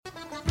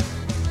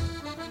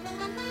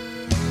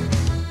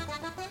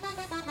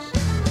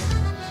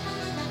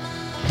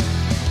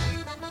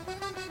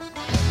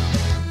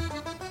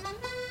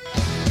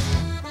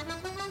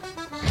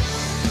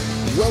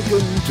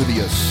Welcome to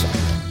the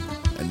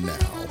Asylum. And now,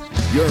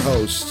 your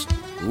hosts,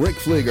 Rick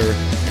Fleeger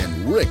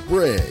and Rick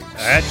Briggs.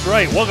 That's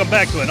right. Welcome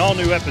back to an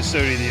all-new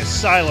episode of the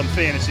Asylum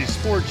Fantasy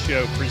Sports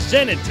Show,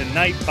 presented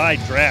tonight by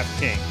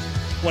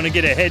DraftKings. Want to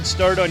get a head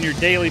start on your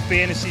daily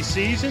fantasy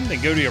season?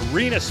 Then go to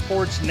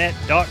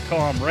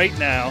arenasportsnet.com right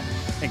now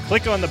and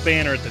click on the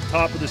banner at the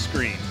top of the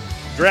screen.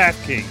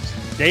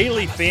 DraftKings,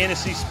 daily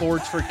fantasy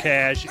sports for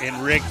cash.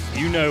 And Rick,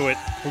 you know it.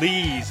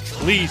 Please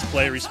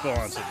play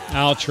responsibly.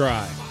 I'll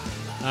try.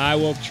 I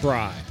will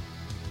try.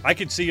 I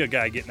could see a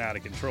guy getting out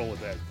of control with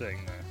that thing,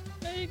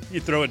 though. You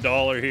throw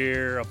 $1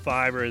 here, a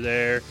 $5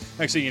 there.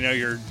 Next thing you know,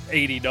 you're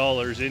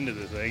 $80 into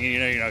the thing, and you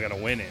know you're not going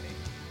to win any.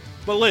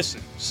 But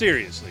listen,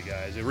 seriously,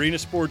 guys, Arena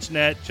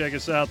Sportsnet, check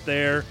us out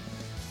there.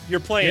 You're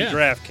playing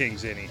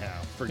DraftKings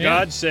anyhow. For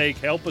God's sake,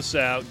 help us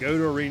out. Go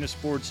to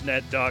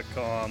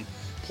arenasportsnet.com.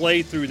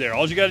 Play through there.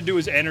 All you got to do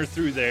is enter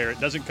through there. It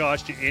doesn't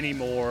cost you any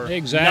more.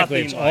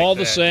 Exactly. It's all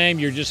the same.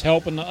 You're just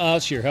helping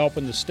us. You're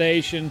helping the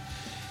station.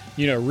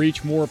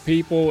 Reach more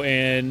people,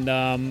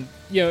 and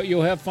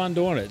you'll have fun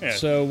doing it. Yeah.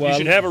 So you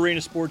should have Arena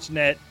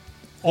Sportsnet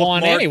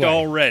on anyway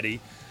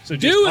already. So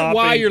do it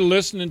while you're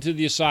listening to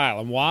the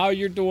Asylum. While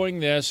you're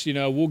doing this,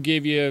 we'll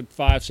give you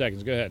 5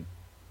 seconds. Go ahead.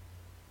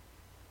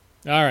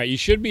 All right, you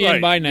should be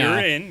in by now.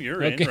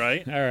 You're in,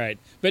 right? All right.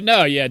 But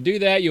no, do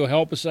that. You'll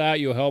help us out.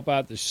 You'll help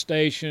out the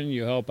station.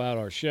 You'll help out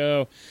our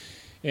show.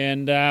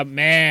 And,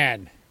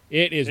 man,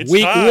 it's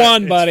week time.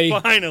 One, buddy.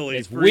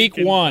 It's week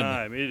one.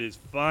 Time. It is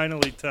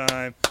finally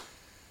time.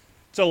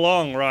 It's a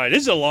long ride.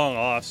 This is a long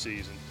off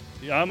season.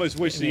 I almost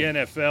wish the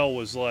NFL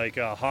was like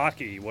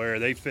hockey, where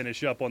they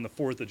finish up on the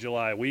 4th of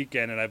July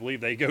weekend, and I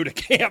believe they go to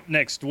camp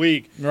next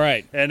week.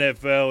 Right.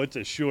 NFL, it's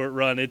a short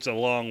run. It's a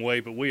long way,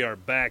 but we are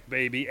back,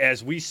 baby.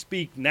 As we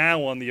speak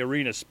now on the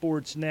Arena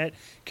Sportsnet,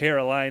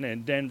 Carolina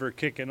and Denver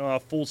kicking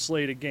off. Full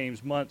slate of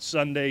games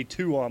Sunday,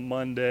 2 on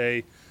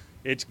Monday.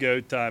 It's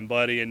go time,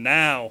 buddy. And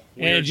now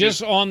and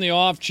just on the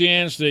off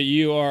chance that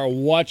you are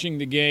watching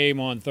the game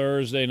on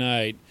Thursday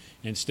night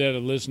instead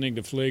of listening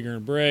to Fleeger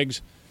and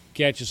Briggs,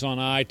 catch us on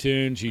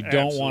iTunes. You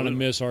don't want to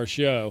miss our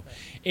show.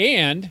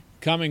 And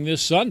coming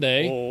this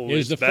Sunday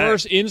is the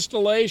first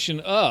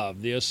installation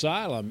of the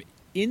Asylum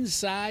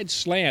Inside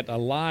Slant, a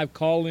live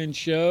call-in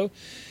show.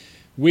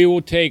 We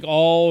will take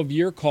all of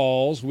your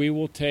calls. We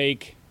will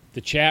take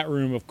the chat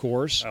room, of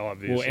course.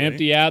 Obviously. We'll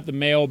empty out the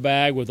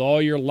mailbag with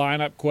all your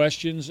lineup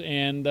questions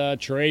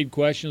and trade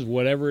questions,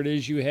 whatever it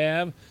is you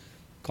have.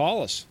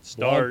 Call us.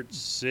 Starts,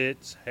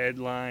 sits,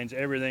 headlines,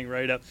 everything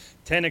right up.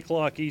 10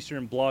 o'clock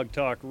Eastern, Blog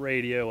Talk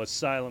Radio,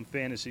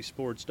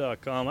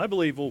 AsylumFantasySports.com. I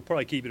believe we'll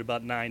probably keep it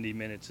about 90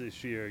 minutes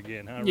this year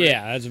again, huh, Rick?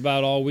 Yeah, that's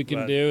about all we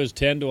can do is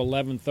 10 to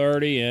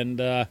 11:30.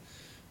 And,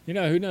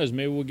 who knows,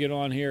 maybe we'll get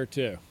on here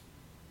too.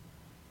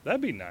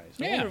 That'd be nice.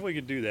 I wonder if we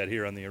could do that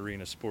here on the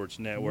Arena Sports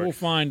Network. We'll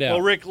find out.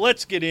 Well, Rick,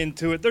 let's get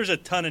into it. There's a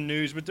ton of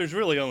news, but there's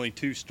really only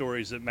 2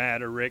 stories that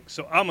matter, Rick,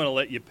 so I'm going to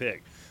let you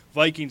pick.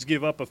 Vikings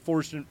give up a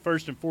first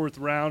and fourth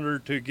rounder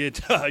to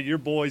get your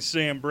boy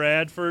Sam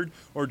Bradford,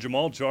 or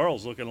Jamal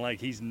Charles looking like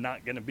he's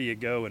not going to be a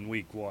go in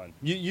week 1.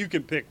 You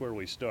can pick where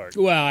we start.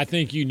 Well, I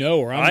think you know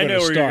where I'm going to start. I know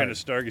where you're going to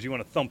start because you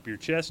want to thump your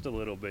chest a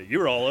little bit. You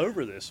were all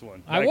over this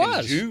one back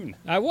in June.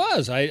 I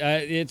was.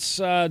 It's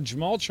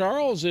Jamal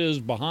Charles is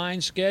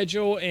behind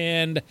schedule,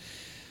 and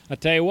I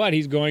tell you what,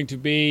 he's going to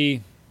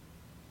be,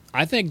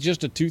 I think,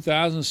 just a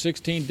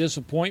 2016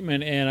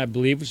 disappointment, and I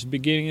believe it's the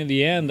beginning of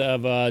the end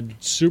of a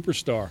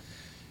superstar.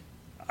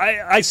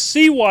 I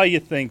see why you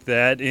think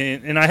that,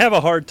 and I have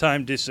a hard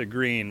time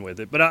disagreeing with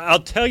it. But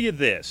I'll tell you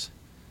this.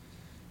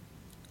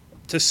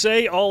 To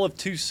say all of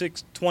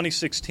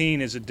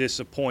 2016 is a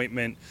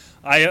disappointment,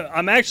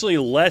 I'm actually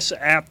less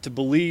apt to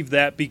believe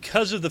that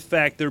because of the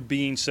fact they're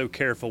being so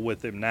careful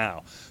with him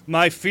now.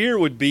 My fear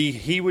would be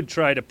he would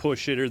try to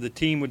push it, or the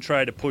team would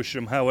try to push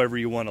him, however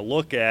you want to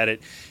look at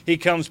it. He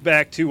comes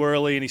back too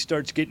early and he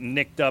starts getting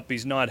nicked up.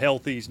 He's not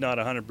healthy. He's not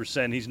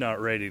 100%. He's not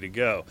ready to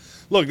go.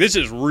 Look, this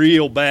is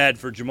real bad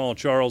for Jamal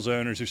Charles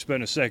owners who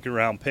spent a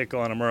second-round pick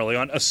on him early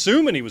on,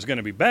 assuming he was going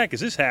to be back,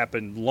 because this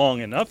happened long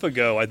enough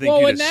ago. I think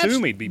you'd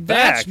assume he'd be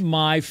back. That's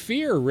my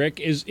fear,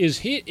 Rick,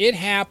 it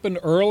happened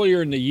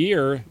earlier in the year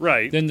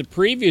than the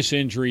previous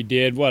injury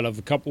did, a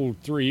couple,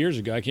 3 years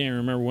ago. I can't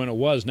remember when it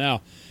was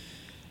now.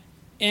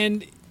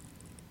 And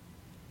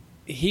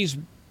he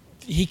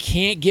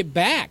can't get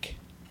back.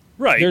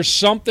 Right. There's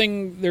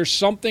something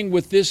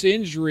with this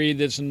injury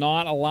that's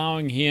not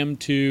allowing him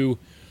to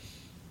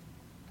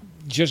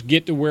just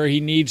get to where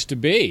he needs to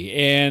be.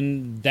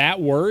 And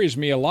that worries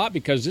me a lot,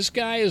 because this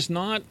guy is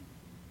not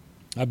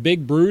a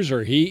big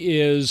bruiser. He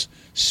is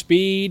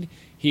speed,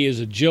 he is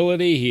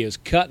agility, he is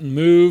cut and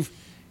move.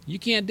 You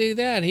can't do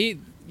that.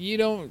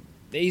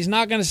 He's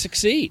not going to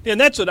succeed. And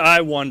that's what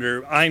I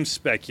wonder. I'm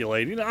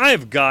speculating. I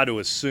have got to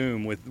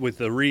assume with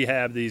the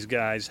rehab these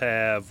guys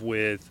have,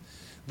 with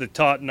the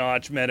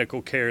top-notch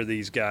medical care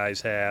these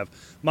guys have,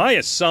 my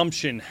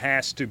assumption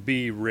has to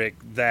be, Rick,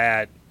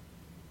 that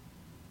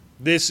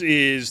This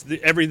is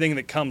everything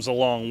that comes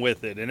along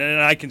with it. And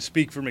I can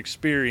speak from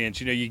experience.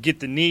 You get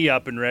the knee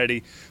up and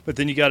ready, but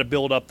then you got to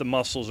build up the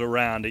muscles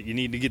around it. You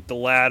need to get the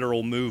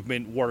lateral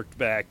movement worked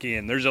back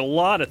in. There's a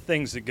lot of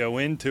things that go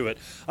into it.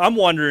 I'm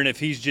wondering if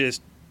he's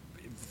just,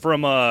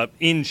 from a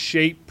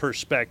in-shape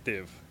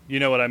perspective, you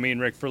know what I mean,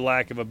 Rick, for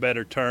lack of a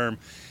better term,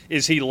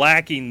 is he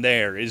lacking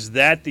there? Is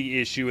that the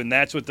issue? And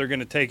that's what they're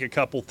going to take a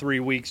couple, 3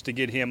 weeks to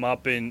get him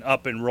up and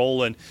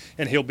rolling,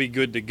 and he'll be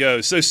good to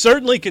go. So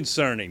certainly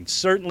concerning,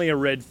 certainly a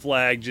red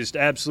flag, just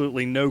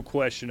absolutely no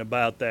question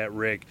about that,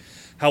 Rick.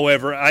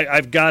 However,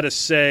 I've got to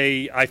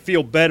say I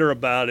feel better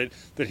about it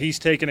that he's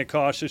taking a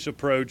cautious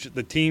approach,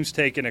 the team's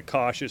taking a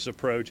cautious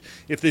approach.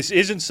 If this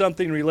isn't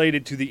something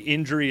related to the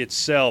injury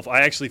itself,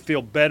 I actually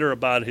feel better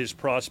about his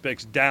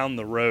prospects down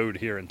the road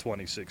here in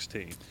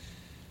 2016.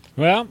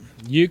 Well,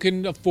 you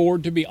can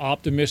afford to be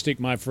optimistic,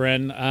 my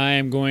friend. I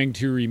am going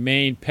to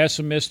remain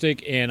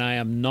pessimistic, and I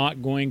am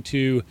not going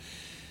to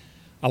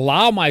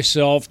allow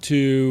myself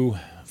to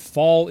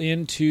fall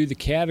into the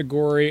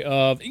category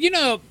of,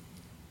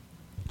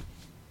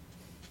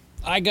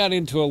 I got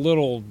into a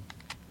little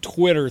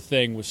Twitter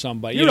thing with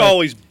somebody. You're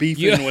always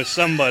beefing with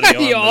somebody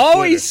on You always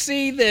Twitter.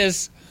 see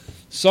this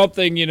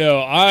something,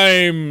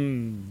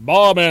 I'm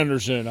Bob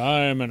Anderson.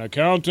 I am an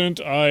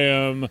accountant. I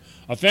am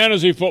a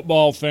fantasy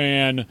football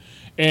fan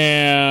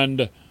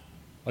and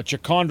a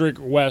Chicondrick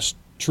West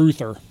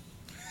truther.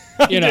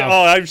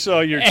 Oh, I saw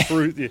your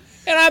truth.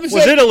 And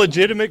was it a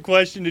legitimate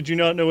question? Did you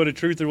not know what a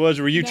truther was,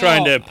 or were you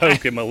trying to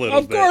poke him a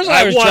little bit? Of course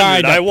I was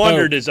trying to I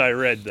wondered as I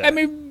read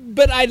that.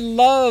 But I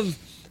love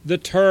the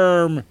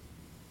term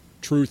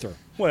truther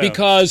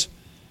because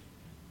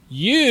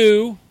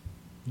you,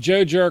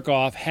 Joe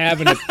Jerkoff,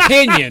 have an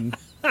opinion.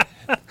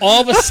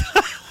 all of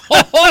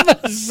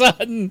a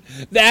sudden,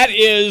 that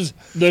is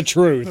the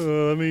truth.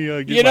 Let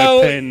me get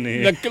my pen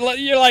here.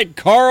 You're like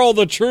Carl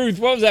the Truth.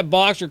 What was that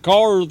boxer?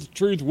 Carl the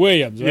Truth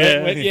Williams,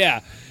 right? Yeah.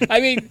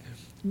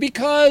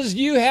 Because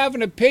you have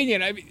an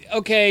opinion.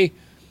 Okay,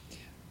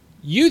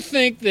 you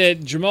think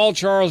that Jamal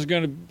Charles is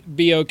going to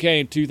be okay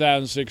in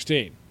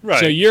 2016. Right.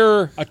 So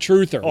you're a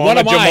truther. What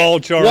am I?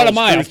 What am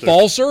I, a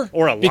falser?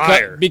 Or a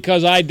liar?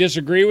 Because I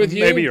disagree with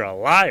you? Maybe you're a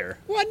liar.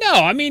 Well,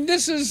 no.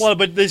 This is... Well,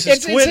 but this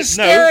is Twitter. It's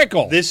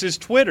hysterical. No, this is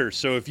Twitter.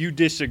 So if you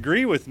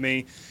disagree with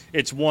me,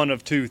 it's one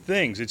of two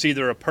things. It's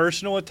either a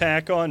personal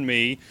attack on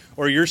me,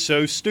 or you're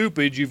so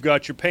stupid you've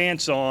got your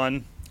pants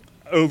on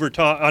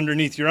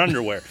underneath your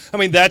underwear.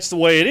 That's the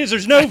way it is.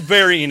 There's no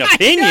varying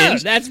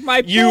opinions. That's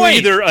my point. You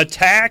either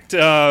attacked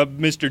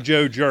Mr.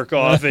 Joe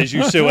Jerkoff, as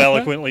you so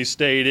eloquently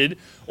stated,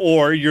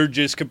 or you're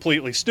just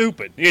completely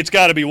stupid. It's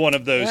got to be one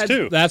of those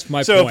two. That's my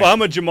point. So if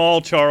I'm a Jamal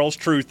Charles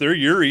truther,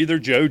 you're either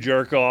Joe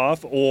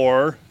Jerkoff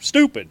or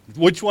stupid.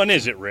 Which one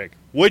is it, Rick?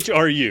 Which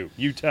are you?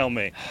 You tell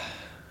me.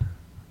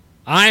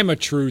 I'm a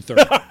truther.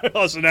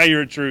 Oh, so now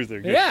you're a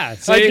truther. Good. Yeah.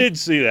 See? I did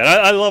see that.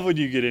 I love when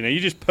you get in there. You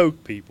just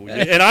poke people.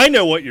 And I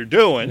know what you're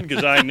doing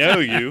because I know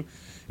you.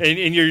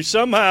 And you're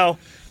somehow,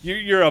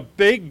 you're a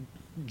big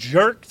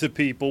jerk to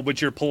people, but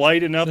you're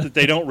polite enough that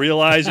they don't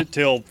realize it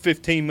till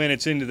 15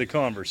 minutes into the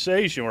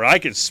conversation where I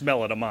can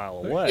smell it a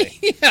mile away.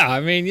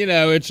 Yeah,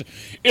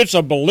 it's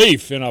a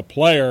belief in a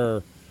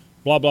player,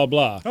 blah, blah,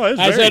 blah. Oh,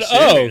 I said,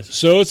 serious.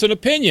 so it's an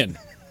opinion.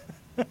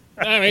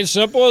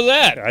 Simple as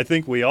that. I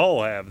think we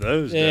all have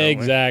those.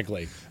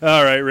 Exactly.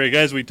 All right, Rick,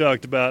 as we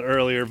talked about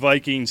earlier,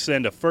 Vikings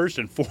send a first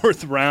and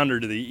fourth rounder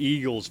to the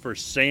Eagles for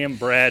Sam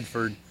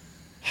Bradford.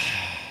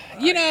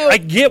 I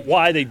get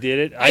why they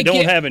did it. I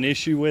don't have an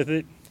issue with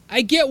it.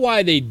 I get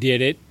why they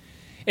did it.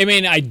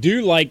 I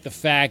do like the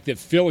fact that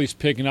Philly's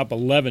picking up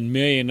 $11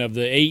 million of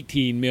the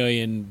 $18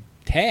 million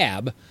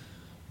tab,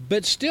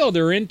 but still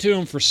they're into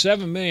him for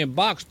 $7 million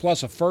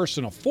plus a first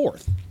and a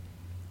fourth.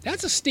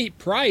 That's a steep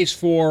price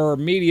for a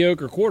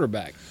mediocre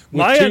quarterback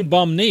with two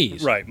bum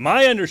knees. Right.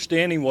 My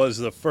understanding was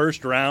the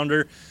first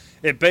rounder,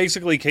 it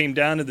basically came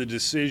down to the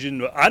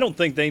decision. I don't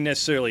think they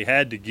necessarily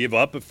had to give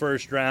up a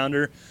first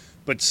rounder,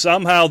 but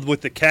somehow with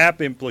the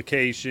cap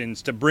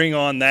implications to bring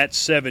on that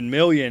 $7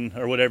 million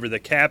or whatever the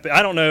cap,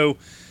 I don't know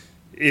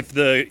if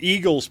the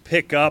Eagles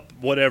pick up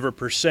whatever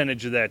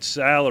percentage of that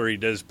salary.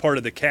 Does part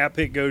of the cap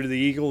hit go to the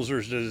Eagles,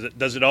 or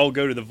does it all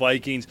go to the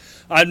Vikings?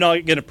 I'm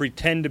not going to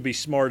pretend to be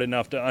smart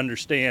enough to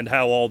understand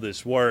how all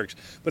this works.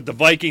 But the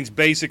Vikings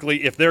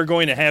basically, if they're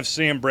going to have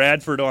Sam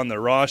Bradford on their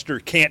roster,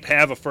 can't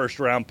have a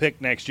first-round pick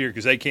next year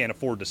because they can't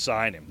afford to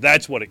sign him.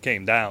 That's what it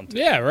came down to.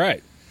 Yeah,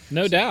 right.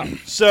 No doubt.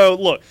 So,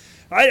 look,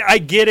 I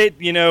get it,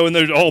 and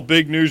there's all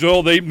big news.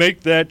 Oh, they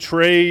make that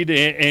trade,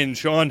 and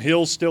Sean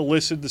Hill still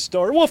listed the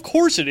starter. Well, of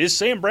course it is.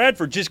 Sam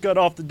Bradford just got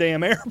off the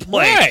damn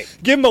airplane. Right.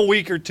 Give him a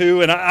week or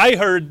two. And I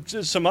heard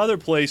some other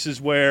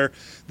places where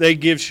they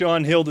give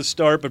Sean Hill the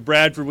start, but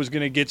Bradford was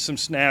going to get some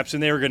snaps,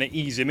 and they were going to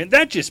ease him. And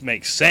that just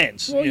makes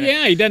sense. Well,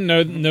 yeah, he doesn't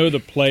know the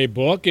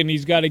playbook, and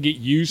he's got to get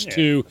used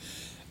to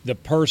the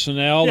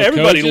personnel, the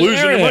everybody coaches, losing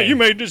their everything. mind. You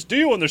made this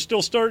deal, and they're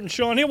still starting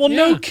Sean Hill. Well,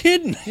 no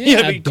kidding.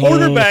 Yeah,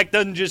 quarterback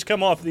doesn't just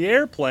come off the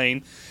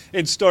airplane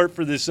and start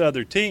for this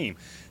other team.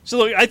 So,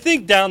 look, I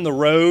think down the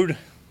road,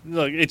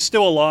 look, it's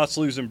still a loss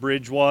losing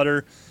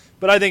Bridgewater,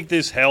 But I think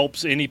this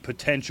helps any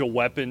potential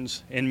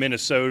weapons in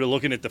Minnesota,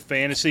 looking at the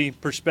fantasy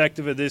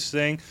perspective of this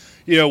thing.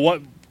 You know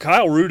what?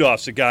 Kyle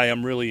Rudolph's a guy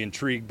I'm really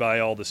intrigued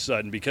by all of a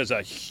sudden because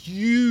a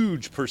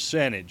huge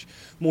percentage,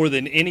 more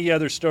than any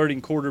other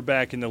starting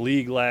quarterback in the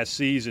league last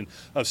season,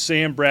 of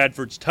Sam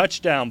Bradford's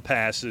touchdown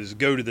passes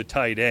go to the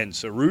tight end.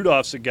 So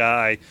Rudolph's a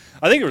guy,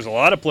 I think there was a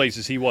lot of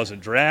places he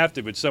wasn't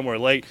drafted, but somewhere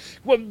late.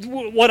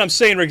 What I'm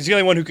saying, Rick, is the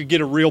only one who could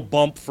get a real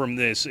bump from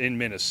this in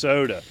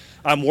Minnesota.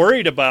 I'm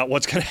worried about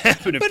what's going to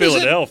happen in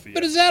Philadelphia.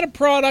 But is that a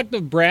product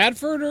of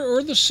Bradford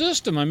or the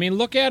system? I mean,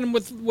 look at him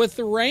with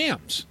the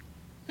Rams.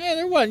 Hey,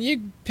 there wasn't.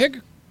 You pick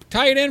a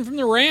tight end from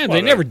the Rams. Well,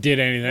 they never did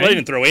anything. They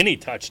didn't throw any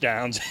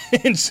touchdowns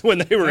when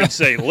they were in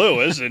St.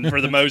 Louis, and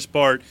for the most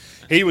part,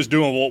 he was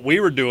doing what we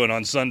were doing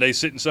on Sunday,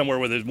 sitting somewhere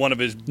with one of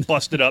his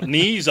busted-up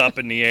knees up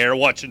in the air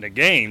watching the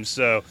game.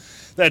 So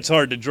that's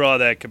hard to draw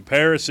that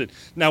comparison.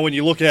 Now, when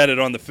you look at it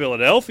on the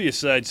Philadelphia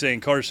side, saying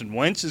Carson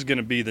Wentz is going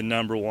to be the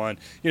number one,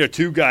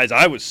 two guys,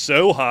 I was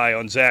so high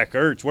on Zach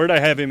Ertz. Where did I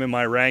have him in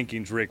my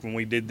rankings, Rick, when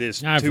we did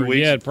this 2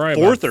 weeks?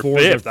 Probably fourth or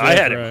fifth. I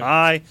had him right.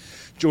 high.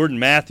 Jordan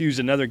Matthews,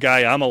 another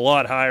guy I'm a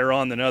lot higher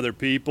on than other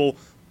people.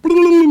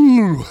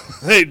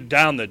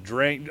 Down the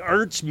drain.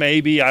 Ertz,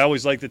 maybe. I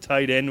always like the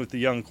tight end with the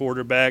young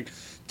quarterback.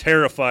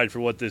 Terrified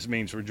for what this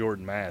means for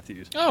Jordan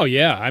Matthews. Oh,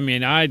 yeah. I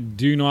mean, I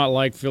do not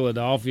like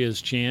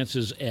Philadelphia's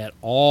chances at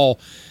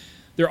all.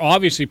 They're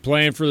obviously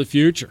playing for the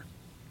future,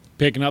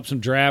 picking up some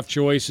draft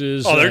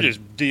choices. Oh, they're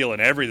just dealing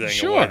everything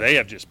Sure. away. They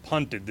have just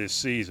punted this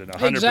season,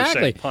 100%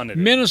 Exactly. punted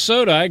it.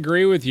 Minnesota, I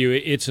agree with you.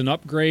 It's an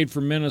upgrade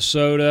for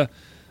Minnesota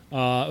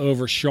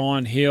over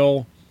Sean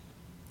Hill.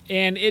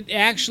 And it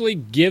actually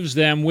gives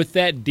them, with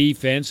that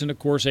defense, and, of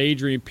course,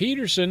 Adrian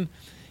Peterson,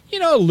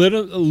 a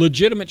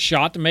legitimate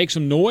shot to make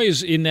some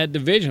noise in that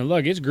division.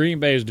 Look, it's Green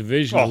Bay's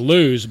division to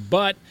lose,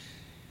 but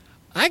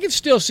I can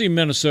still see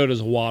Minnesota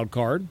as a wild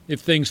card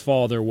if things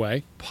fall their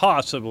way.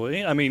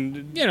 Possibly. I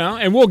mean,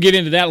 and we'll get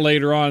into that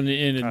later on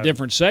in a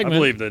different segment. I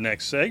believe the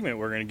next segment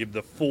we're going to give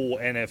the full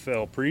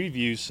NFL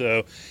preview,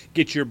 so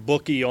get your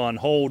bookie on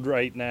hold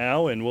right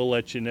now, and we'll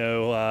let you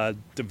know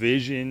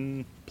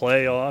division,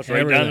 playoffs,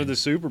 right down to the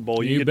Super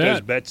Bowl. You get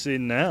those bets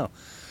in now.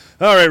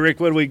 All right, Rick,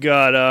 what do we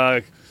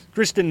got?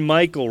 Kristen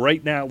Michael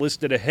right now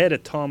listed ahead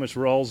of Thomas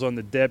Rawls on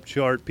the depth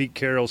chart. Pete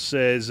Carroll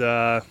says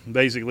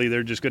basically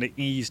they're just going to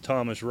ease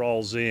Thomas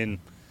Rawls in.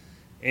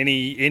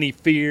 Any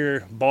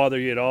fear bother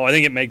you at all? I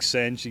think it makes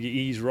sense. You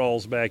ease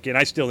Rawls back in.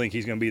 I still think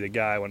he's going to be the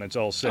guy when it's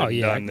all said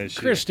and done this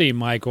year. Christine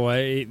Michael,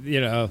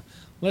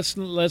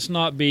 let's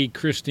not be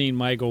Christine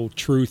Michael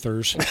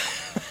truthers.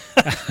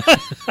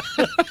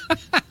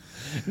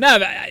 No,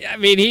 I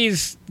mean,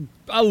 he's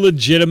a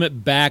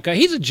legitimate backup.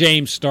 He's a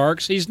James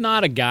Starks. He's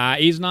not a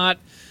guy. He's not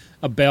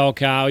a bell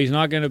cow. He's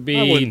not going to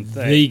be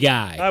the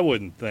guy. I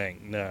wouldn't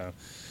think, no.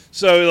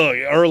 So, look,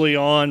 early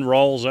on,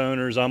 Rawls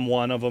owners, I'm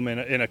one of them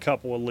in a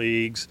couple of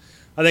leagues.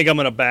 I think I'm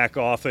going to back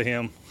off of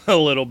him a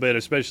little bit,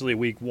 especially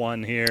week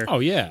 1 here. Oh,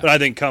 yeah. But I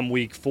think come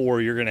week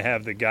 4, you're going to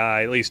have the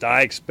guy, at least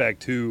I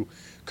expect, who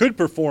could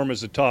perform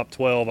as a top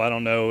 12. I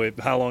don't know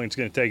how long it's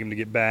going to take him to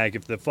get back,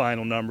 if the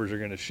final numbers are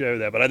going to show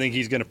that. But I think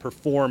he's going to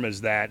perform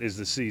as that as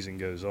the season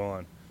goes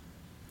on.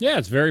 Yeah,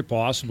 it's very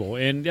possible.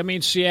 And, I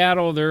mean,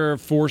 Seattle, they're a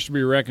force to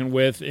be reckoned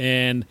with,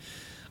 and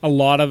a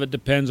lot of it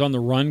depends on the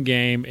run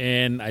game,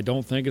 and I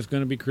don't think it's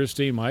going to be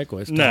Christine Michael.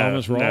 It's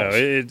Thomas Rawls. No,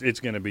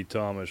 it's going to be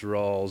Thomas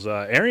Rawls.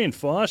 Arian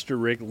Foster,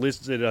 Rick,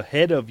 listed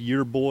ahead of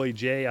your boy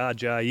Jay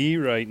Ajayi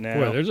right now.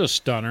 Boy, there's a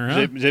stunner,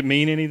 huh? Does it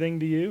mean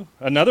anything to you?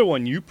 Another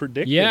one you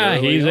predicted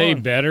he's early a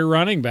on. better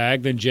running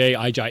back than Jay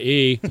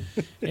Ajayi.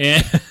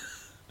 And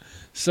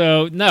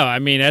so, no, I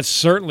mean, that's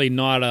certainly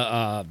not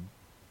a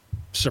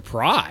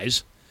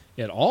surprise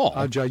at all.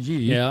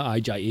 Ajayi. Yeah,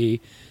 Ajayi.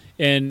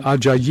 And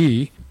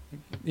Ajayi.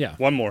 Yeah.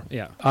 One more.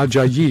 Yeah.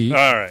 Ajayi.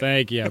 All right.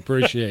 Thank you. I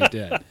appreciate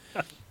that.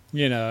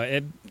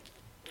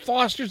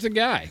 Foster's the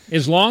guy.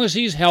 As long as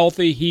he's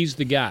healthy, he's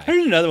the guy.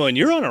 Here's another one.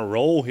 You're on a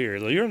roll here.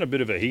 You're on a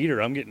bit of a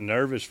heater. I'm getting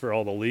nervous for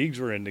all the leagues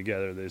we're in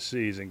together this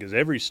season because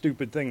every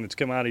stupid thing that's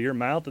come out of your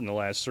mouth in the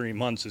last 3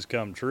 months has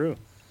come true.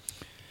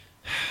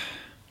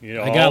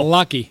 I got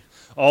lucky.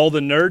 All the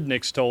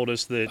nerdnicks told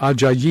us that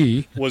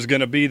Ajayi was going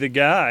to be the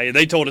guy.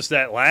 They told us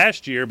that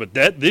last year, but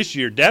that this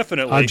year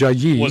definitely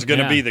Ajayi was going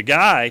to be the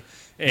guy.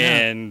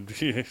 And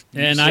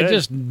I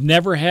just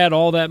never had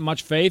all that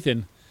much faith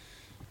in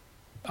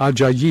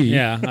Ajayi.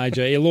 Yeah,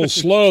 Ajayi. A little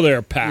slow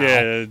there, pal.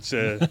 Yeah, it's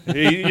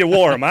you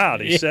wore him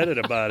out. He said it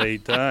about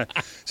 8 times.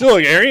 So,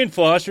 look, Arian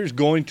Foster is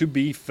going to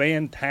be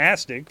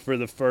fantastic for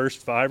the first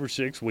 5 or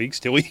 6 weeks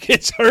till he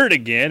gets hurt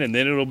again, and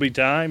then it'll be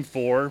time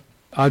for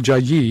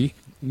Ajayi.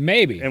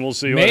 Maybe. And we'll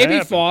see what Maybe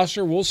happens.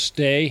 Foster will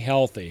stay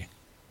healthy.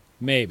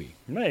 Maybe.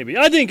 Maybe.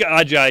 I think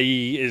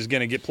Ajayi is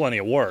going to get plenty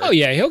of work. Oh,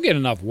 yeah, he'll get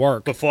enough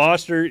work. But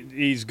Foster,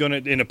 he's going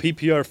to, in a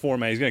PPR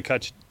format, he's going to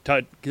catch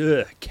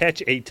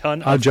a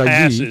ton of Ajayi.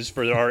 passes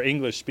for our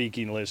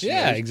English-speaking listeners.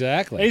 Yeah,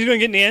 exactly. And he's going to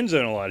get in the end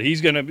zone a lot.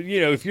 He's going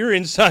to, if you're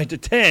inside the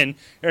 10,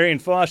 Arian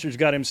Foster's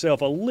got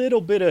himself a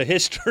little bit of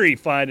history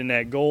finding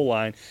that goal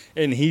line,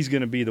 and he's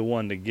going to be the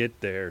one to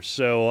get there.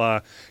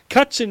 So,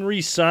 cuts and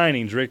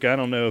re-signings, Rick. I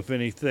don't know if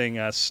anything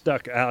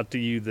stuck out to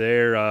you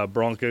there.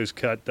 Broncos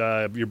cut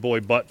your boy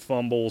Butt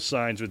Fumble,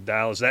 signs with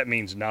Dallas. That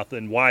means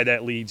nothing. Why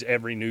that leads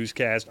every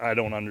newscast, I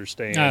don't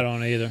understand. I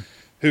don't either.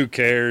 Who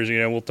cares?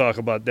 We'll talk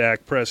about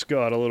Dak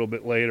Prescott a little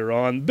bit later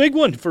on. Big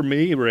one for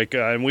me, Rick,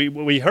 and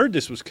we heard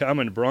this was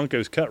coming. The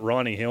Broncos cut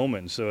Ronnie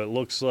Hillman, so it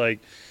looks like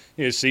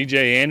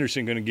C.J.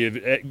 Anderson going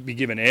to be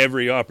given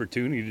every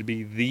opportunity to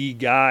be the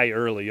guy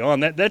early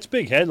on. That's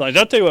big headlines.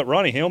 I'll tell you what,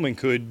 Ronnie Hillman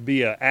could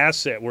be an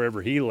asset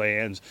wherever he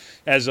lands.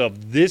 As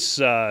of this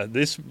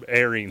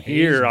airing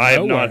here, I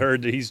have not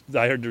heard that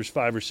I heard there's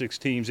 5 or 6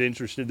 teams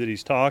interested that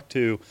he's talked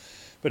to,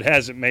 but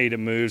hasn't made a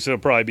move. So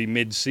it'll probably be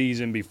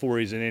mid-season before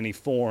he's in any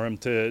form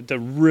to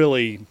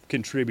really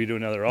contribute to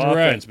another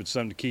offense, but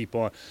something to keep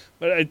on.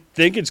 But I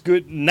think it's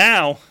good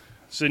now.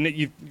 So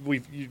you've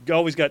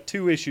always got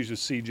 2 issues with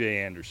C.J.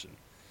 Anderson.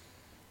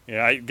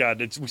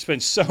 We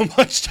spend so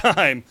much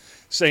time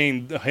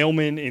saying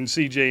Hillman and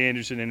C.J.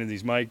 Anderson into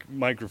these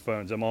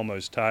microphones. I'm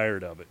almost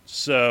tired of it.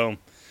 So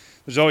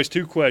there's always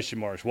 2 question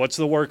marks. What's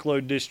the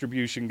workload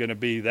distribution going to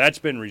be? That's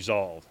been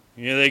resolved.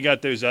 They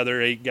got those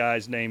other 8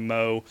 guys named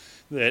Mo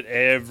that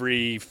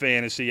every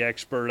fantasy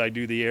expert, I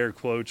do the air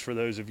quotes for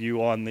those of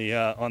you on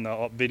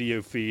the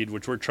video feed,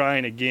 which we're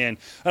trying again.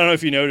 I don't know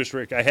if you noticed,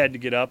 Rick, I had to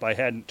get up. I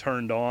hadn't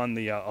turned on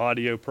the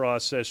audio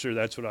processor.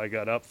 That's what I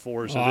got up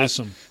for. So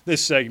awesome.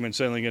 This segment's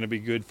only going to be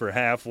good for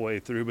halfway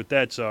through, but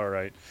that's all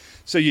right.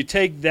 So you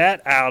take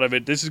that out of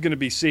it. This is going to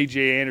be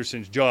C.J.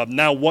 Anderson's job.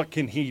 Now what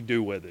can he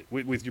do with it?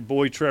 With your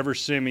boy Trevor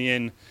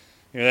Siemian,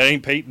 that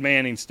ain't Peyton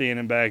Manning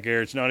standing back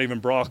there. It's not even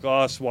Brock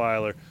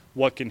Osweiler.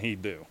 What can he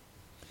do?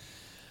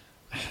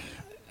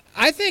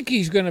 I think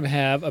he's going to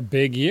have a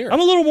big year. I'm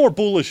a little more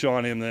bullish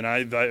on him than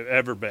I've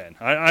ever been.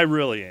 I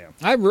really am.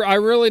 I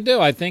really do.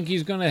 I think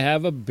he's going to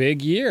have a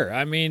big year.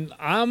 I mean,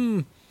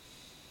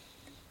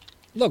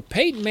 look,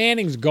 Peyton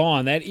Manning's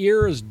gone. That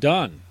era is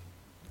done.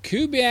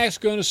 Kubiak's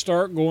going to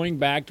start going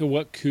back to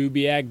what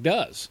Kubiak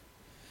does.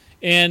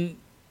 And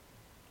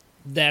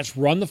that's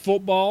run the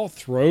football,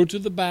 throw to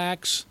the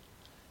backs,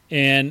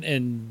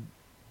 and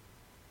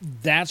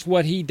that's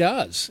what he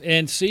does.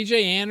 And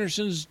C.J.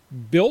 Anderson's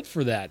built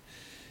for that.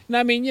 And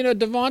I mean,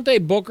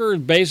 Devontae Booker is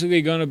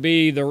basically going to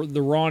be the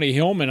Ronnie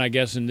Hillman, I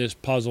guess, in this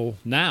puzzle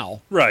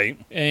now. Right.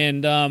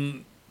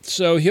 And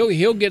so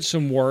he'll get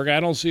some work. I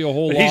don't see a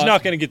whole lot. But he's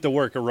not going to get the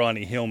work a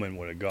Ronnie Hillman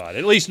would have got,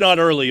 at least not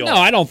early on. No,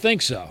 I don't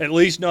think so. At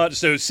least not.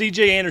 So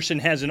C.J. Anderson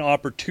has an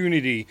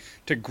opportunity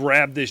to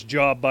grab this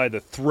job by the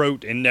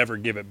throat and never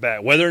give it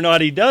back. Whether or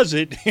not he does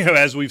it,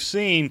 as we've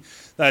seen,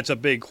 that's a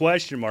big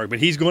question mark. But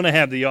he's going to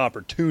have the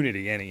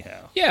opportunity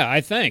anyhow. Yeah,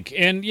 I think.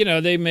 And,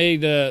 they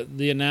made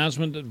the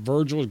announcement that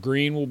Virgil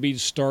Green will be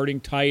starting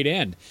tight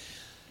end.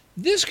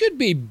 This could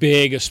be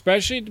big,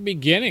 especially at the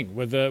beginning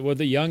with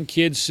a young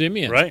kid,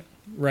 Siemian.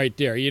 Right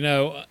there.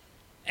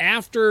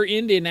 After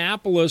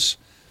Indianapolis,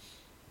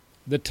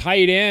 the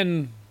tight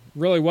end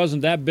really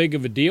wasn't that big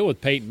of a deal with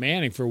Peyton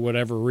Manning for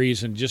whatever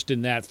reason, just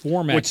in that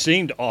format. Which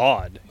seemed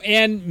odd.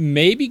 And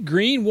maybe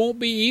Green won't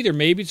be either.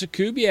 Maybe it's a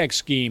Kubiak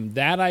scheme.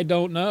 That I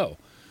don't know.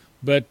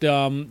 But,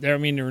 there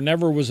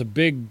never was a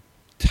big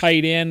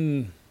tight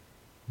end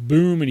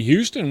boom in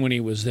Houston when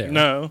he was there.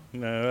 No.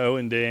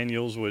 Owen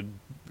Daniels would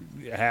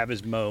have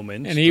his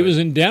moments. And he was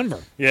in Denver.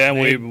 Yeah,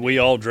 we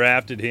all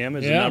drafted him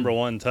as the number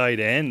 1 tight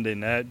end,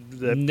 and that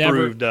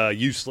proved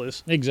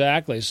useless.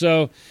 Exactly.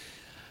 So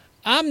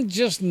I'm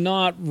just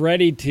not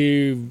ready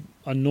to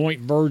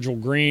anoint Virgil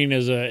Green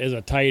as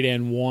a tight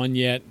end 1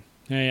 yet.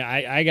 Hey,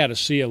 I got to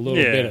see a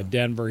little bit of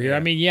Denver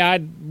here. Yeah. I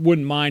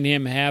wouldn't mind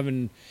him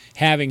having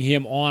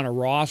him on a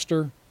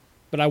roster,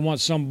 but I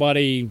want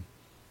somebody,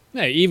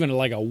 even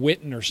like a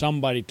Witten or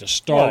somebody to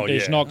start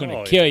that's not going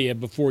to kill you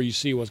before you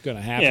see what's going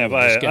to happen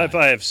with this guy. If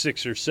I have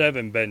 6 or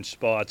 7 bench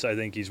spots, I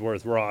think he's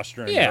worth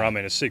rostering. Yeah. I'm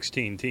in a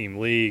 16-team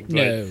league.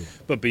 No.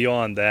 But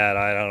beyond that,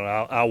 I don't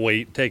know.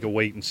 I'll take a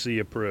wait-and-see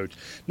approach.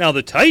 Now,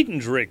 the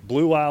Titans, Rick,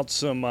 blew out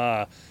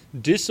some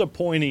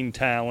disappointing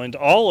talent,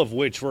 all of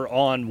which were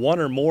on 1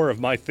 or more of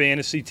my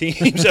fantasy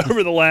teams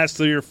over the last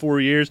 3 or 4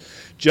 years.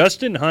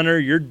 Justin Hunter,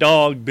 your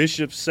dog,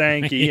 Bishop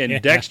Sankey,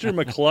 and Dexter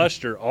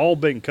McCluster all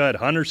been cut.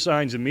 Hunter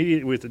signs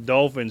immediately with the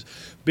Dolphins.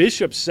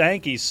 Bishop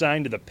Sankey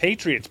signed to the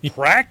Patriots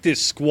practice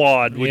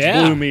squad, which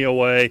blew me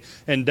away,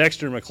 and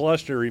Dexter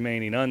McCluster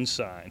remaining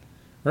unsigned.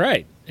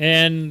 Right.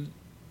 And,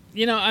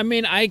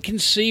 I can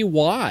see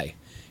why.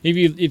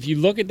 If you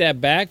look at that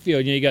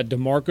backfield, you got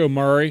DeMarco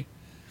Murray.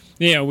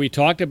 We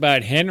talked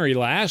about Henry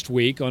last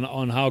week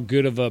on how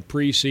good of a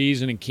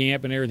preseason and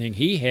camp and everything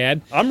he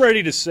had. I'm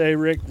ready to say,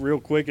 Rick, real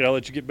quick, and I'll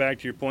let you get back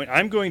to your point.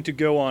 I'm going to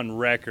go on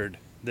record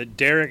that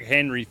Derrick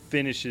Henry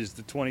finishes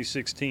the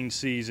 2016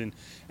 season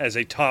as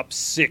a top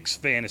 6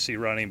 fantasy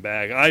running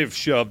back. I have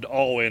shoved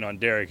all in on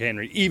Derrick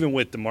Henry, even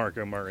with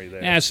DeMarco Murray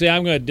there. Yeah, see,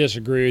 I'm going to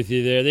disagree with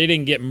you there. They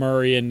didn't get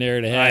Murray in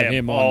there to have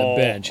him on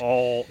the bench.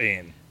 All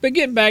in. But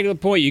getting back to the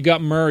point, you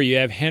got Murray, you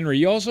have Henry,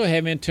 you also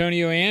have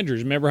Antonio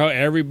Andrews. Remember how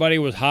everybody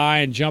was high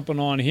and jumping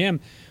on him?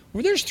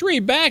 Well, there's 3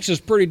 backs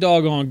is pretty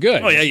doggone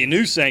good. Oh, yeah, you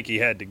knew Sankey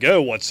had to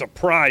go. What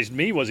surprised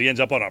me was he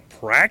ends up on a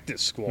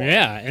practice squad.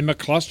 Yeah, and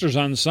McCluster's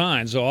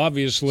unsigned, so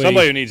obviously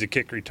somebody who needs a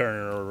kick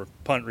returner or a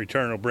punt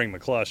returner will bring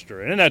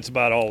McCluster in, and that's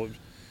about all.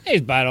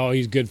 He's about all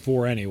he's good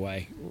for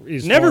anyway.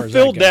 Never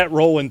filled that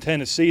role in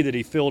Tennessee that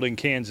he filled in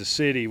Kansas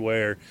City,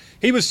 where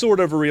he was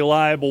sort of a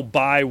reliable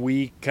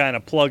bye-week, kind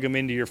of plug him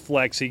into your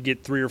flex. He'd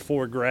get 3 or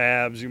 4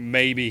 grabs.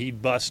 Maybe he'd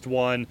bust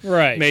one.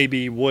 Right.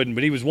 Maybe he wouldn't.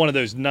 But he was one of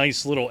those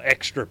nice little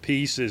extra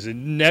pieces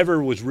and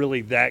never was really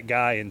that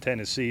guy in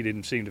Tennessee.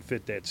 Didn't seem to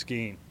fit that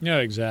scheme. Yeah,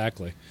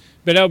 exactly.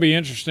 But that'll be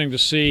interesting to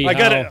see.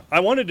 I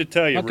wanted to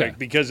tell you, Okay. Rick,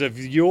 because of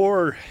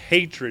your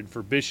hatred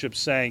for Bishop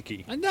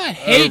Sankey I'm not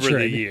hatred.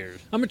 over the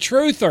years. I'm a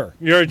truther.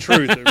 You're a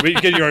truther.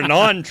 Because you're a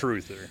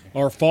non-truther.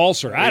 Or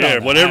falser. I don't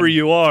know. Whatever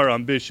you are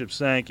on Bishop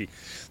Sankey.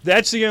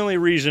 That's the only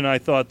reason I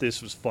thought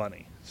this was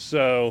funny.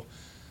 So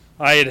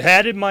I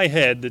had in my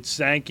head that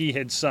Sankey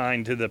had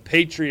signed to the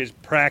Patriots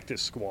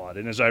practice squad.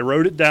 And as I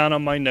wrote it down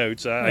on my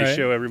notes, I Right.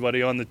 show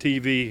everybody on the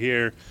TV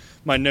here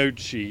my note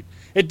sheet.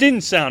 It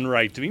didn't sound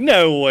right to me.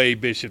 No way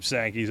Bishop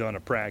Sankey's on a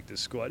practice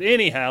squad.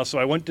 Anyhow, so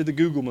I went to the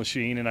Google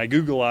machine and I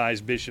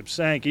Googleized Bishop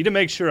Sankey to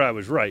make sure I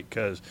was right,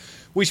 because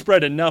we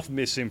spread enough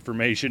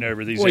misinformation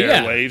over these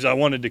airwaves. I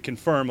wanted to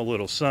confirm a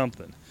little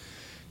something.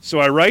 So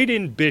I write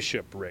in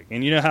Bishop, Rick,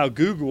 and you know how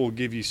Google will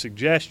give you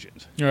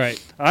suggestions.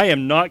 Right. I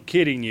am not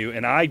kidding you,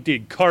 and I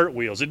did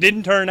cartwheels. It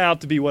didn't turn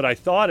out to be what I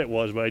thought it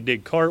was, but I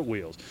did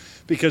cartwheels.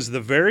 Because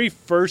the very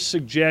first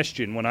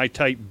suggestion when I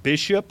typed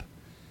Bishop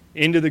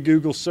into the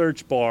Google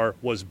search bar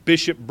was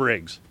Bishop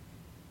Briggs.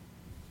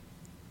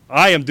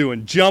 I am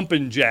doing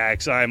jumping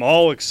jacks. I'm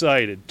all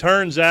excited.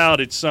 Turns out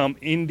it's some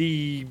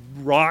indie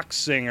rock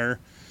singer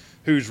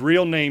whose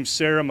real name's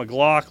Sarah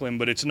McLachlan,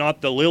 but it's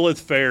not the Lilith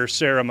Fair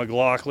Sarah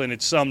McLachlan.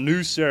 It's some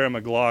new Sarah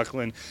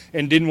McLachlan,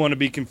 and didn't want to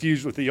be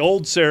confused with the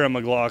old Sarah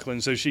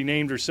McLachlan, so she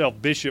named herself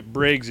Bishop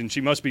Briggs, and she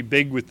must be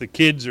big with the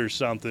kids or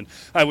something.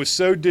 I was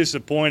so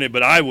disappointed,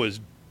 but I was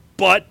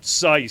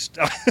butt-sized.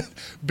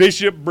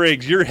 Bishop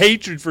Briggs, your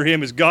hatred for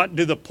him has gotten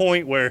to the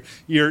point where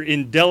you're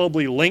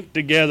indelibly linked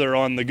together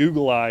on the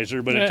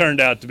Googleizer, but it turned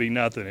out to be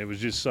nothing. It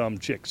was just some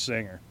chick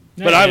singer.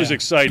 But I was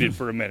excited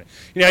for a minute.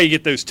 You know how you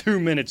get those 2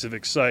 minutes of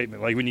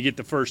excitement, like when you get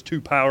the first 2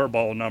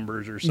 Powerball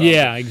numbers or something.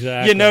 Yeah,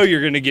 exactly. You know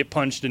you're going to get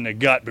punched in the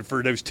gut, but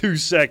for those 2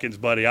 seconds,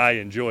 buddy, I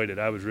enjoyed it.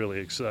 I was really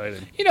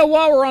excited. You know,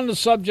 while we're on the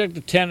subject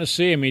of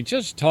Tennessee, I mean,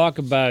 just talk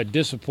about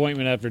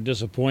disappointment after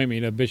disappointment.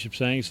 You know, Bishop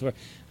saying,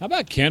 how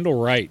about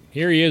Kendall Wright?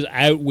 Here he is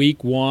out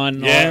week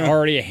 1,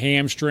 already a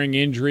hamstring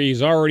injury.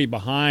 He's already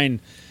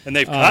behind. And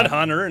they've cut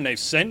Hunter, and they've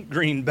sent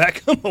Green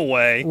Beckham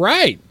away.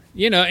 Right.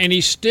 You know, and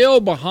he's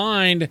still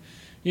behind,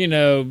 you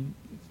know,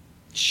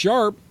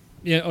 Sharp,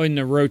 you know, in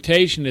the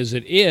rotation as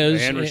it is.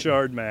 And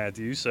Rashard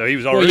Matthews, so he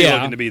was already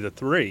looking to be the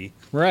 3.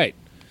 Right.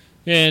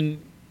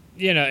 And,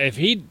 you know, if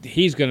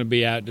he's going to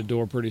be out the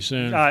door pretty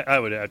soon. I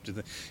would have to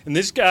think. And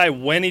this guy,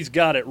 when he's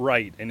got it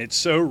right, and it's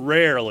so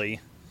rarely,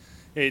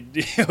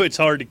 it's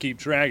hard to keep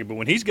track of, but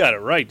when he's got it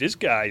right, this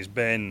guy's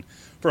been,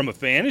 from a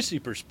fantasy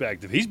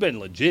perspective, he's been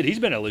legit. He's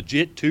been a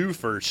legit 2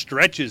 for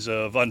stretches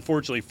of,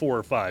 unfortunately, 4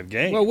 or 5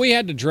 games. Well, we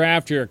had the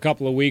draft here a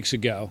couple of weeks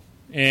ago,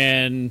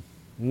 and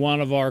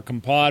one of our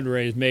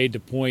compadres made the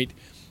point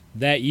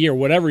that year,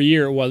 whatever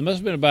year it was, it must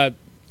have been about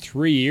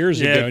 3 years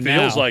ago now. Yeah, it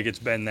feels like it's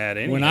been that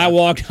anyhow. When I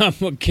walked on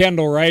with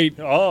Kendall Wright,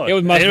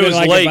 it must have been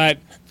like late. about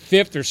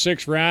 5th or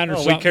 6th round or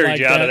something like that. We carried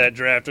you out of that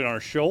draft on our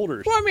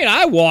shoulders. Well, I mean,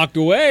 I walked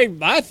away.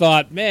 I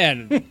thought,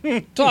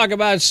 man, talk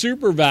about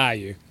super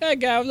value. That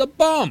guy was a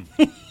bum.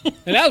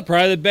 And that was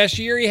probably the best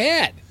year he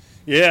had.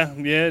 Yeah,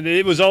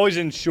 it was always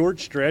in short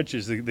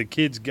stretches. The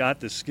kids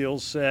got the skill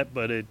set,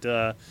 but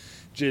it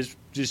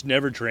just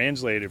never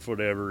translated for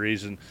whatever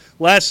reason.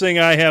 Last thing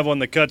I have on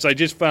the cuts, I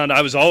just found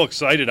I was all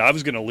excited. I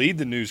was going to lead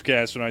the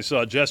newscast when I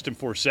saw Justin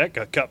Forsett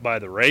got cut by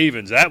the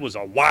Ravens. That was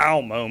a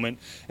wow moment.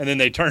 And then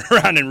they turned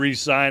around and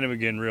re-signed him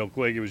again real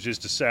quick. It was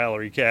just a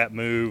salary cap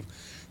move.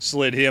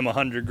 Slid him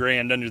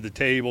 $100,000 under the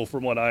table,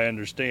 from what I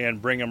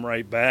understand. Bring him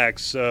right back.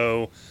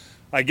 So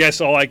I guess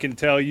all I can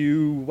tell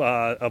you,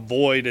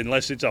 avoid,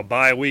 unless it's a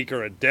bye week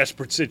or a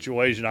desperate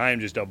situation, I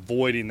am just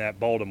avoiding that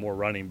Baltimore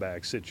running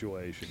back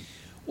situation.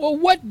 Well,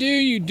 what do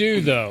you do,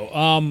 though?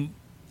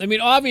 I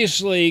mean,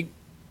 obviously,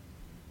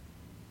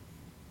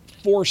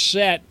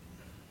 Forsett,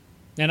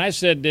 and I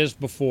said this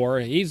before,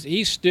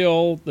 he's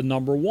still the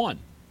number 1.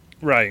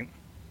 Right.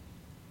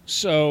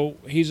 So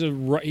he's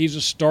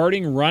a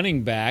starting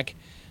running back.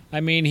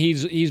 I mean,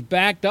 he's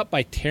backed up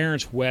by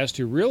Terrence West,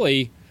 who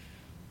really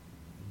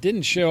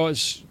didn't show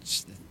us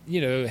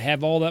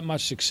have all that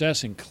much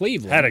success in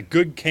Cleveland. Had a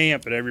good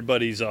camp, and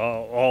everybody's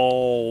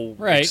all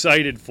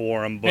excited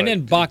for him. But and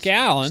then Buck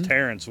Allen.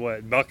 Terrence,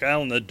 Buck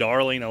Allen, the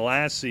darling of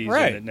last season,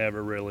 it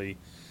never really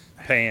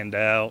panned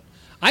out.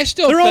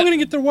 They're all going to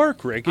get their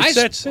work, Rick. It's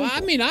that simple.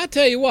 I mean, I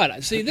tell you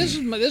what. See, this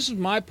is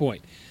my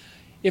point.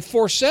 If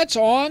Forset's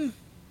on,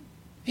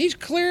 he's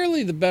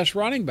clearly the best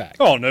running back.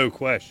 Oh, no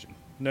question.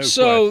 No question.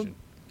 So,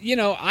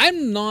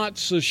 I'm not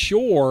so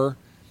sure,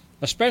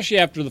 especially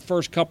after the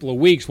first couple of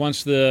weeks,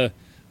 once the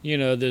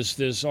this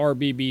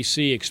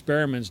RBBC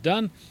experiment's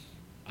done.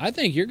 I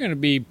think you're going to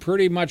be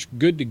pretty much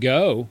good to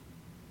go.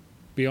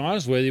 Be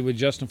honest with you, with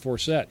Justin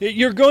Forsett.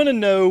 You're going to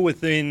know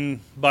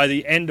by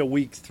the end of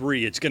week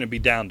 3, it's going to be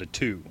down to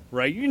 2,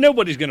 right?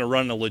 Nobody's going to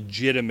run a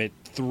legitimate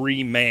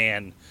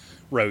 3-man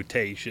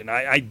rotation.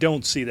 I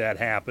don't see that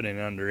happening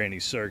under any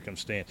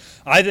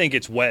circumstance. I think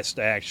it's West,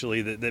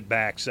 actually, that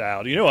backs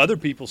out. Other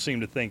people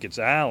seem to think it's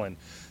Allen.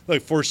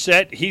 Look,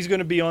 Forsett, he's going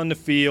to be on the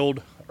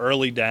field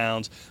early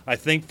downs. I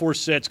think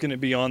Forsett's going to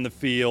be on the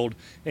field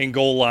in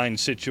goal line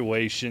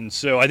situations.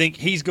 So I think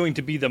he's going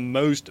to be the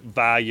most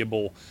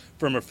valuable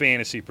from a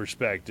fantasy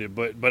perspective.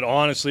 But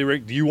honestly,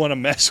 Rick, do you want to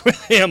mess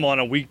with him on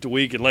a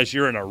week-to-week unless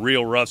you're in a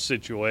real rough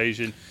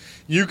situation?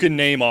 You can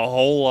name a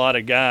whole lot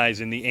of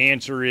guys, and the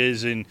answer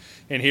is, and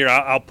here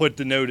I'll put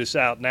the notice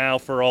out now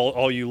for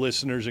all you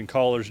listeners and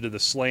callers to the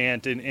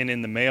slant and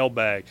in the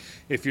mailbag.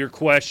 If your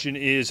question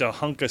is a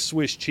hunk of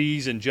Swiss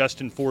cheese and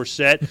Justin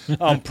Forsett,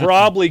 I'm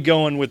probably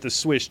going with the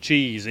Swiss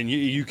cheese, and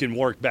you can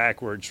work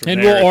backwards from there.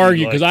 And we'll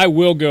argue, because I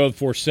will go with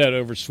Forsett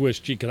over Swiss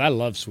cheese, because I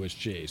love Swiss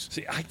cheese.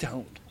 See, I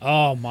don't.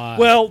 Oh, my.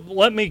 Well,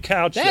 let me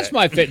couch that. That's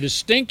my favorite. The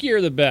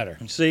stinkier, the better.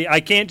 See, I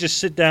can't just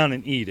sit down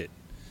and eat it.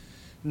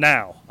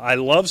 Now, I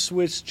love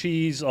Swiss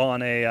cheese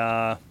on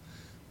a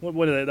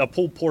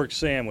pulled pork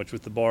sandwich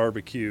with the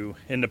barbecue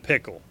and the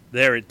pickle.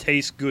 There, it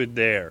tastes good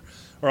there.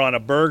 Or on a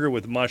burger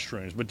with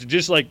mushrooms. But to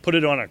just put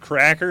it on a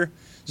cracker,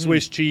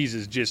 Swiss cheese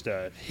is just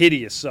a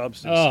hideous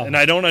substance. Oh. And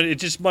I don't know, it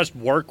just must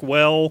work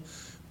well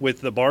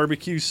with the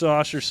barbecue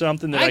sauce or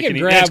something that I can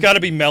eat. It's got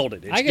to be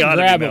melted. I can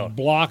grab a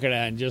block of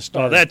that and just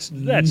start. Oh, that's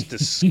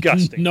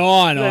disgusting.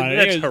 Gnawing on it.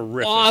 That's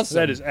horrific. Awesome.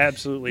 That is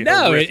absolutely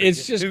horrific. No,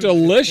 it's just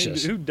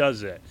delicious. Who does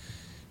that?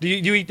 Do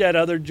you eat that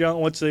other junk?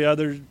 What's the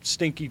other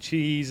stinky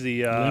cheese?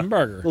 The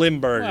Limburger.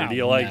 Limburger. Well, do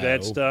you like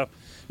that stuff?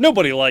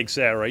 Nobody likes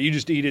that, right? You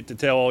just eat it to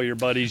tell all your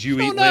buddies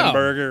you eat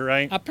Limburger,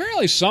 right?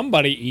 Apparently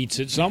somebody eats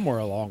it somewhere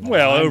along the line.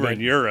 Well, over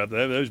in Europe,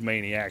 those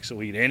maniacs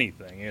will eat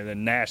anything. And the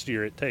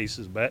nastier it tastes,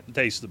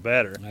 the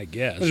better. I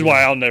guess. This is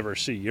why I'll never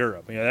see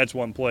Europe. That's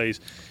one place.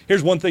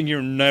 Here's one thing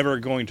you're never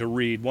going to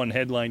read. One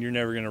headline you're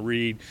never going to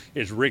read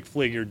is Rick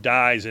Fleeger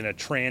dies in a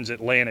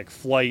transatlantic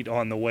flight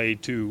on the way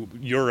to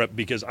Europe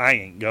because I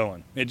ain't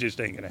going. It just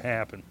ain't going to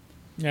happen.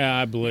 Yeah,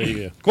 I believe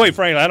you. Quite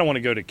frankly, I don't want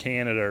to go to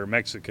Canada or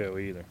Mexico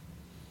either.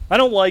 I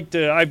don't like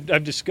to.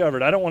 I've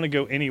discovered I don't want to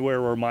go anywhere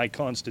where my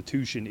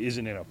constitution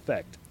isn't in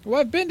effect.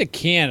 Well, I've been to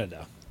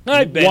Canada.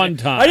 I've been one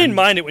time. I didn't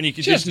mind it when you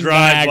could just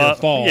drive Niagara up.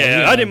 Falls,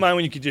 yeah, I didn't mind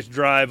when you could just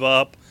drive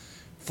up,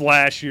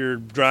 flash your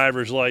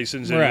driver's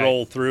license, and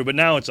roll through. But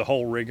now it's a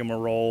whole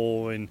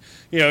rigmarole. And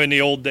in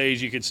the old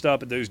days, you could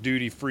stop at those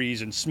duty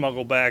frees and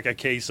smuggle back a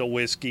case of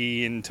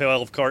whiskey and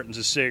 12 cartons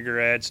of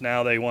cigarettes.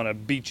 Now they want to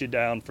beat you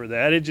down for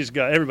that.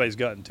 Everybody's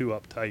gotten too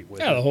uptight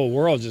with it. Yeah, the whole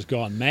world's just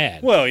gone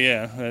mad. Well,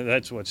 yeah,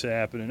 that's what's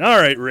happening. All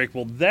right, Rick.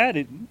 Well,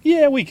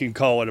 we can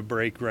call it a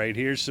break right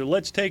here. So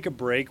let's take a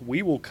break.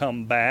 We will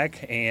come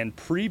back and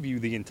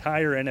preview the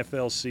entire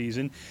NFL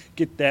season.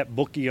 Get that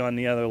bookie on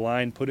the other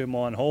line, put him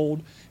on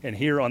hold, and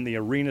here on the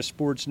Arena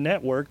Sports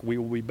Network, we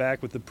will be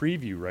back with the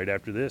preview right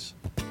after this.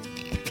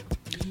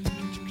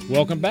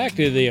 Welcome back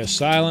to the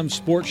Asylum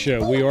Sports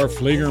Show. We are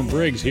Fleeger and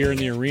Briggs here in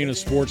the Arena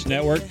Sports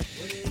Network.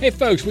 Hey,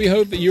 folks, we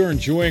hope that you're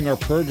enjoying our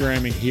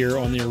programming here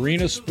on the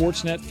Arena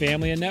Sportsnet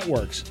family of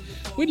networks.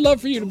 We'd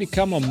love for you to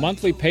become a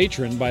monthly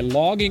patron by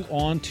logging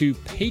on to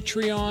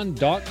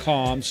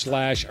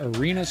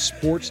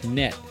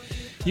patreon.com/arenasportsnet.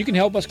 You can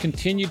help us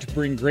continue to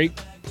bring great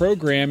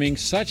programming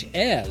such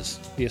as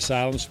the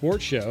Asylum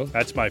Sports Show.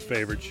 That's my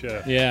favorite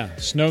show. Yeah,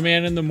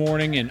 Snowman in the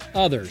Morning and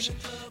others.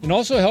 And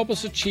also help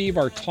us achieve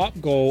our top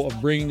goal of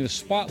bringing the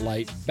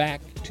spotlight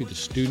back to the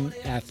student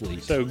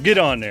athlete. So get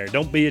on there.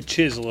 Don't be a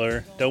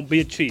chiseler. Don't be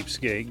a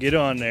cheapskate. Get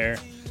on there.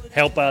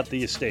 Help out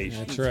the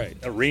station. That's right.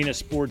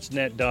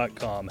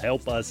 arenasportsnet.com.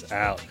 Help us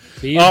out.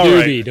 Be a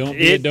doobie. Don't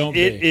be a don't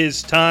be. It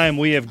is time.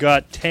 We have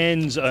got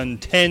tens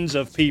and tens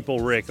of people,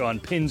 Rick, on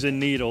pins and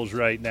needles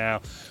right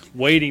now,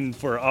 waiting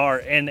for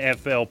our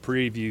NFL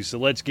preview. So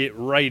let's get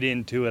right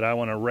into it. I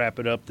want to wrap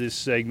it up this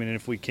segment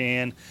if we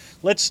can.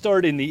 Let's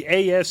start in the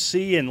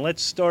AFC, and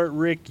let's start,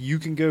 Rick, you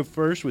can go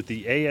first with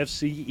the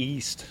AFC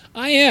East.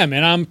 I am,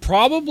 and I'm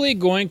probably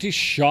going to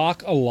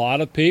shock a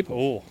lot of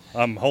people. Oh,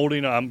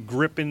 I'm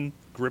gripping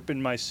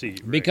my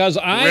seat, Rick. Because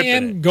I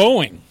am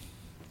going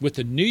with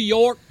the New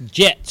York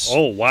Jets.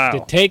 Oh, wow. To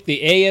take the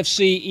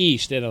AFC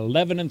East at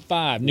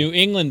 11-5. New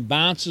England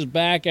bounces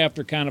back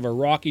after kind of a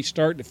rocky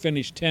start to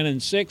finish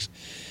 10-6.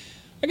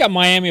 I got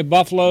Miami and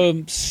Buffalo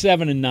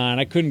 7-9.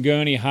 I couldn't go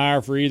any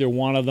higher for either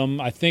one of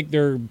them. I think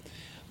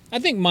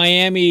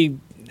Miami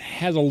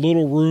has a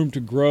little room to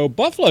grow.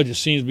 Buffalo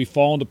just seems to be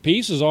falling to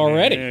pieces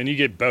already. And you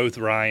get both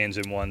Ryans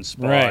in one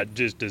spot. Right.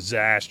 Just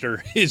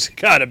disaster. It's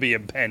got to be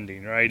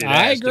impending, right?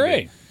 I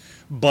agree.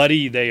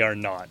 Buddy, they are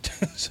not.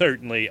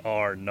 Certainly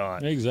are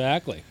not.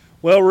 Exactly.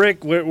 Well,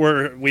 Rick,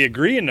 we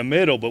agree in the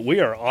middle, but we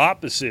are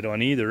opposite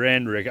on either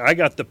end, Rick. I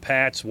got the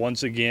Pats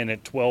once again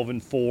at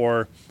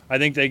 12-4. I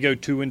think they go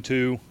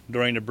 2-2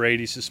 during the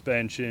Brady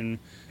suspension.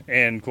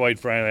 And quite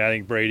frankly, I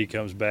think Brady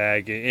comes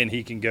back and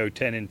he can go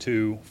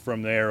 10-2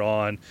 from there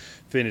on,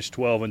 finish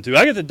 12-2.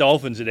 I got the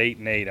Dolphins at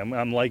 8-8.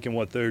 I'm liking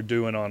what they're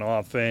doing on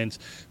offense.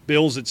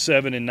 Bills at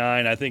 7-9.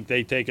 I think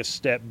they take a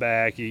step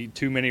back.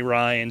 Too many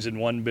Ryans in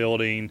one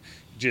building.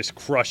 Just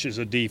crushes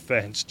a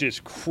defense.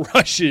 Just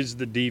crushes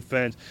the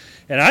defense.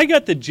 And I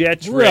got the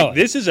Jets. Really? Rick.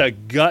 This is a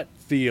gut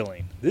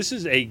feeling.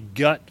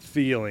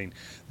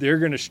 They're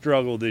going to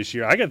struggle this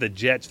year. I got the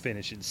Jets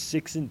finishing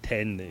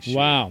 6-10 this year.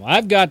 Wow,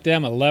 I've got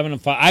them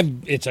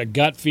 11-5. It's a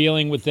gut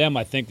feeling with them.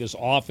 I think this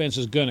offense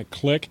is going to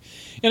click,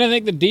 and I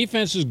think the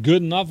defense is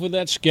good enough with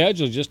that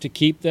schedule just to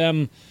keep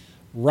them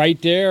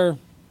right there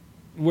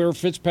where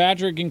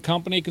Fitzpatrick and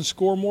company can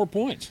score more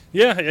points.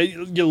 Yeah,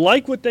 you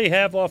like what they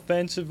have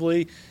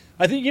offensively.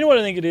 I think you know what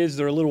I think it is.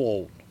 They're a little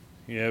old.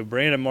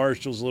 Brandon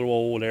Marshall's a little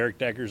old. Eric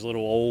Decker's a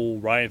little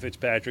old. Ryan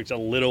Fitzpatrick's a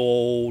little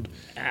old.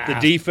 The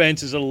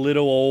defense is a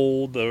little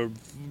old. The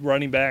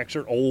running backs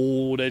are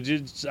old.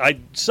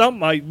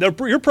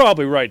 You're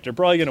probably right. They're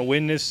probably going to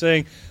win this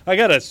thing. I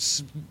got a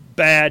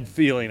bad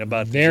feeling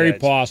about the Very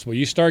Jets. possible.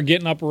 You start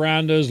getting up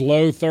around those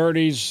low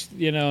 30s,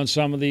 and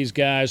some of these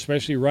guys,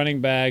 especially running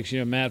backs,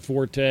 Matt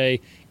Forte,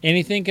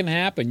 anything can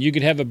happen. You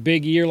could have a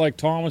big year like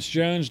Thomas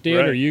Jones did,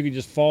 right. Or you could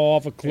just fall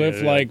off a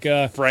cliff like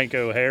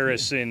Franco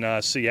Harris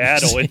in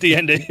Seattle at the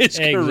end of his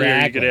career.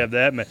 Exactly. You could have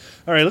that, man.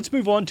 All right, let's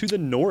move on to the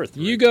North.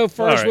 Rick. You go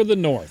first with the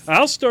North.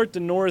 I'll start the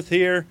North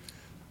here.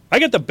 I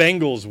got the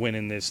Bengals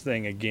winning this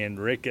thing again,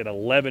 Rick, at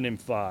 11-5.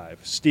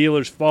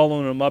 Steelers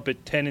following them up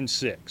at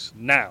 10-6.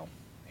 Now,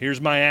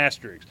 here's my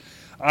asterisk.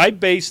 I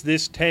base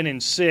this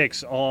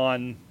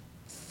 10-6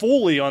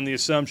 fully on the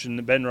assumption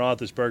that Ben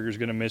Roethlisberger is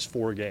going to miss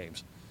 4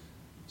 games.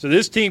 So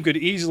this team could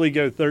easily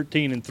go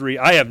 13-3.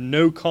 I have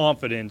no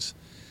confidence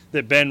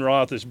that Ben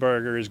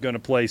Roethlisberger is going to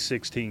play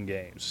 16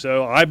 games.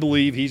 So I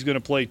believe he's going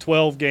to play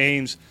 12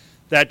 games.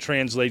 That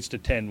translates to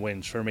 10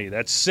 wins for me.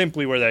 That's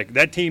simply where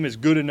that team is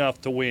good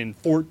enough to win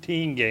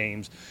 14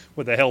 games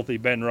with a healthy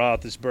Ben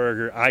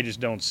Roethlisberger. I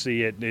just don't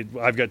see it.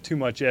 I've got too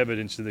much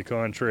evidence to the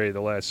contrary the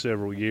last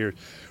several years.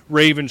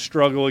 Ravens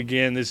struggle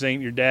again. This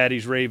ain't your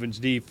daddy's Ravens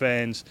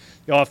defense.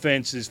 The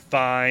offense is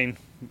fine,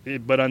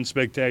 but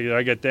unspectacular.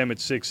 I got them at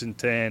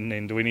 6-10.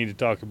 And do we need to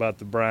talk about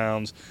the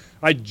Browns?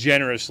 I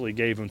generously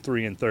gave them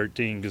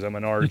 3-13 because I'm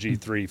an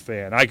RG3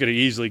 fan. I could have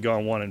easily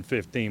gone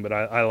 1-15, but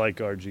I like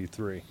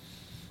RG3.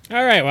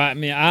 All right. Well, I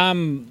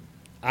mean,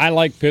 I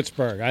like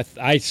Pittsburgh.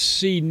 I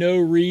see no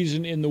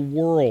reason in the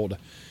world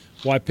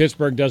why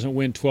Pittsburgh doesn't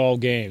win 12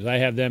 games. I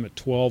have them at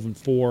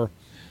 12-4.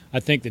 I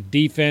think the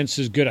defense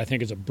is good. I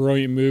think it's a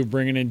brilliant move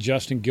bringing in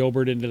Justin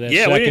Gilbert into that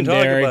secondary. Yeah, we didn't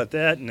talk about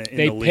that in the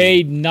They league.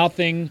 paid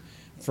nothing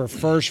for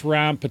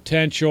first-round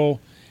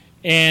potential.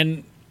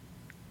 And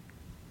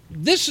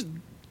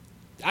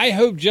I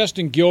hope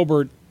Justin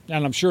Gilbert,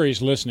 and I'm sure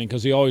he's listening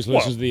because he always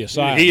listens to the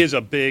Asylum. He is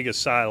a big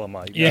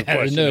Asylumite. Yeah, No question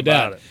there's no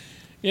about doubt.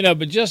 it.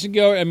 But Justin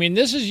Gilbert, I mean,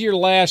 this is your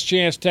last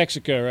chance,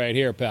 Texaco, right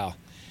here, pal.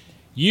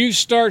 You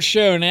start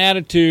showing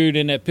attitude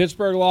in that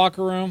Pittsburgh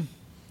locker room,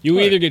 you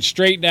either get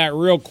straightened out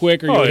real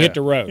quick or you'll hit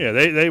the road. Yeah,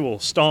 they will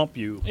stomp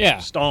you. Yeah.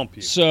 Stomp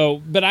you.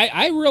 So, but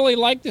I really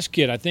like this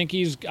kid. I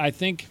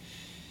think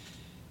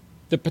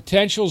the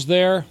potential's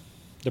there.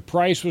 The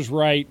price was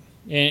right.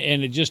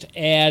 And it just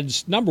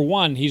adds, number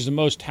one, he's the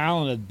most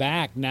talented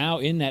back now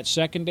in that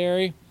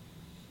secondary.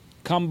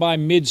 Come by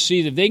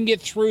mid-season. If they can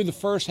get through the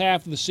first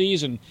half of the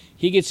season,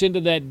 he gets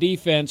into that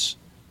defense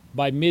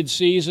by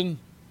mid-season,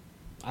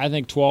 I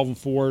think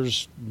 12-4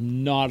 is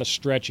not a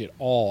stretch at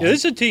all. Yeah,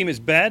 this is a team as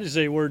bad as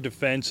they were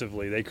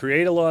defensively. They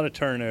create a lot of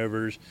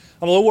turnovers.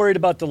 I'm a little worried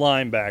about the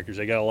linebackers.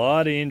 They got a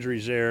lot of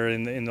injuries there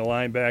in the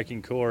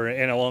linebacking core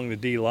and along the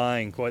D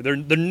line. They're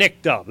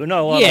nicked up. They're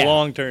not a lot of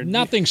long-term.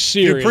 Nothing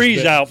serious.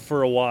 Dupree's out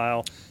for a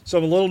while, so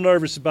I'm a little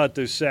nervous about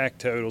those sack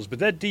totals. But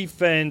that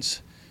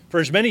defense, for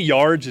as many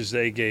yards as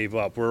they gave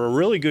up, were a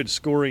really good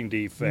scoring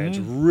defense,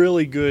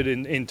 really good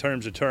in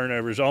terms of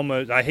turnovers.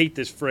 Almost, I hate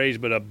this phrase,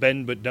 but a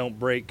bend but don't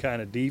break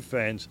kind of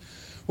defense,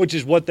 which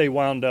is what they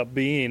wound up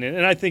being.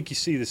 And I think you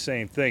see the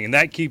same thing, and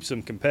that keeps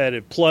them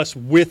competitive. Plus,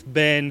 with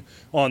Ben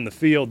on the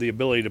field, the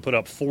ability to put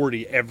up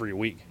 40 every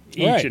week,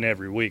 each and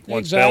every week,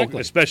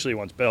 especially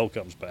once Bell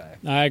comes back.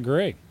 I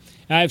agree.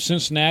 I have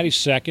Cincinnati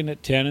second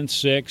at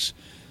 10-6.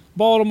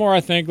 Baltimore,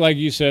 I think, like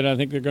you said, I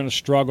think they're going to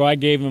struggle. I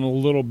gave them a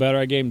little better.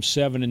 I gave them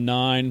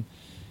 7-9.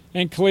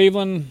 And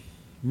Cleveland,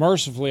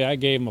 mercifully, I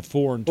gave them a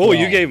 4-12. Oh,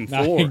 you gave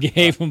them 4. I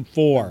gave them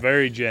 4.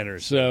 Very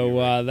generous.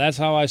 So that's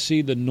how I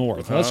see the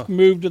North. Let's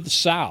move to the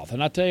South.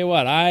 And I'll tell you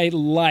what, I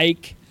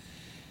like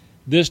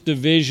this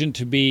division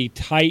to be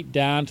tight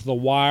down to the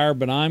wire,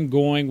 but I'm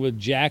going with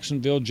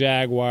Jacksonville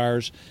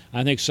Jaguars.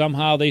 I think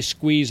somehow they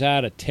squeeze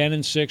out a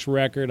 10-6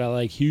 record. I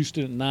like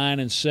Houston at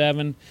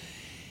 9-7.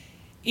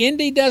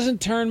 Indy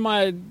doesn't turn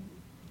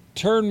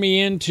me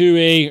into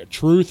a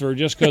truther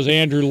just because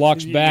Andrew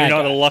Luck's back. You're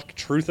not a Luck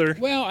truther?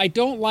 Well, I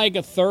don't like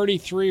a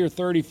 33 or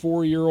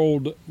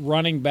 34-year-old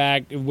running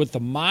back with the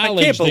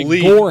mileage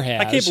that Gore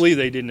has. I can't believe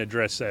they didn't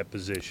address that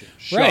position.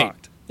 Shocked.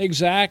 Right,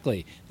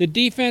 exactly. The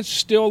defense is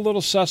still a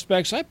little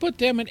suspect. So I put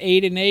them at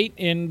 8-8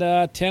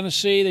 in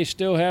Tennessee. They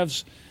still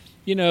have,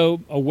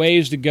 a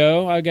ways to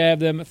go. I have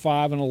them at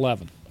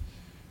 5-11.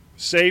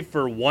 Save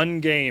for one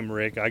game,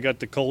 Rick. I got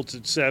the Colts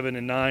at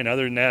 7-9.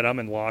 Other than that, I'm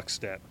in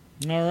lockstep.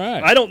 All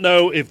right. I don't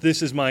know if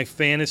this is my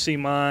fantasy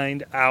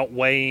mind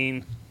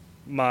outweighing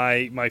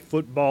my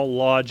football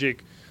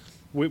logic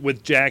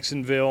with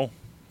Jacksonville,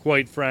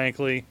 quite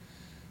frankly.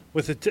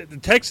 With the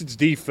Texans'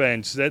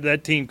 defense,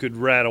 that team could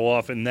rattle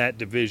off in that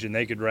division.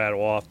 They could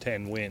rattle off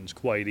 10 wins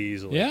quite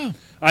easily. Yeah.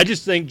 I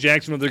just think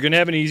Jacksonville, they're going to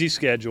have an easy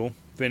schedule,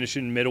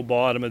 finishing middle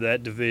bottom of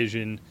that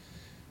division.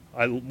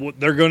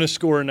 They're going to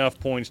score enough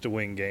points to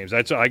win games.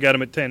 I got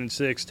them at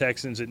 10-6,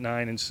 Texans at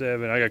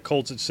 9-7. I got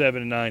Colts at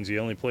 7-9. It's the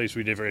only place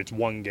we differ. It's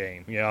one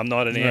game. I'm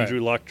not an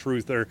Andrew Luck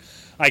truther.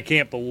 I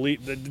can't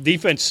believe the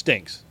defense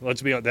stinks.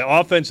 Let's be honest. The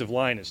offensive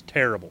line is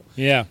terrible.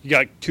 Yeah, you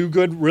got two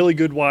really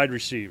good wide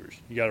receivers.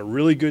 You got a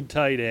really good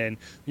tight end.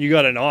 You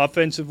got an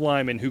offensive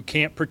lineman who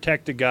can't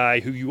protect a guy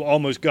who you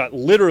almost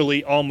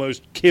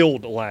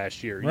killed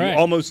last year. Right. You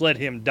almost let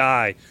him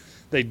die.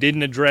 They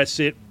didn't address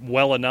it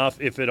well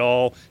enough, if at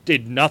all.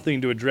 Did nothing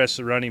to address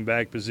the running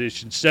back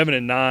position.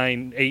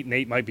 7-9,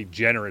 8-8 might be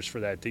generous for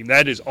that team.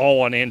 That is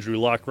all on Andrew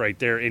Luck right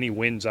there. Any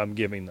wins I'm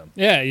giving them.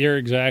 Yeah, you're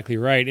exactly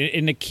right.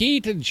 And the key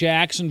to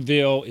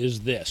Jacksonville is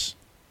this.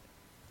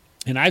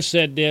 And I've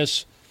said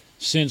this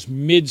since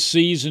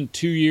mid-season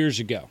 2 years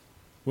ago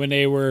when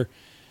they were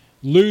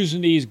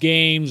losing these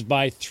games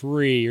by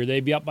 3 or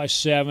they'd be up by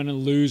 7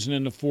 and losing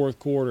in the fourth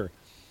quarter.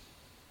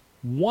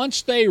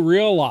 Once they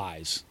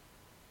realize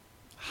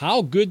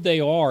how good they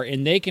are,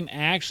 and they can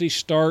actually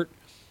start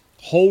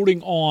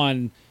holding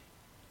on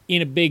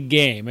in a big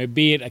game,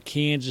 be it a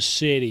Kansas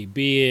City,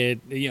 be it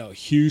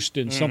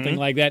Houston, something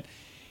like that,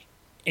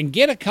 and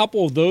get a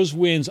couple of those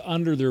wins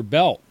under their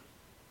belt,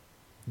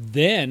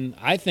 then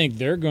I think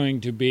they're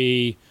going to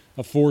be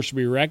a force to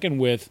be reckoned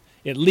with,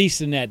 at least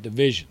in that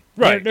division.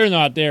 Right. They're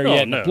not there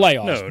yet in the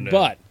playoffs, no.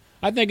 But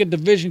I think a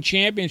division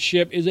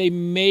championship is a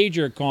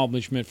major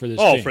accomplishment for this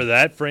team. Oh, for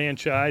that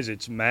franchise,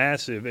 it's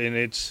massive, and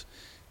it's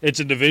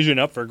a division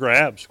up for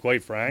grabs,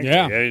 quite frankly.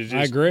 Yeah, it's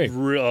I agree.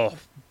 Real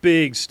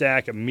big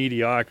stack of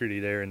mediocrity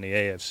there in the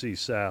AFC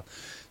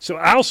South. So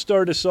I'll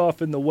start us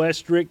off in the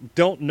West, Rick.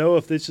 Don't know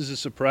if this is a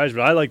surprise,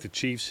 but I like the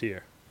Chiefs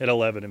here at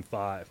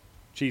 11-5.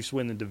 Chiefs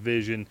win the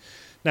division.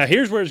 Now,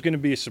 here's where it's going to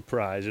be a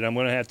surprise, and I'm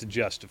going to have to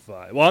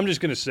justify. Well, I'm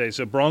just going to say,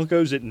 so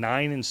Broncos at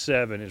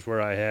 9-7 is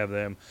where I have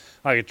them.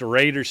 I get the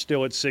Raiders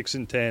still at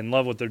 6-10.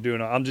 Love what they're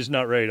doing. I'm just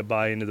not ready to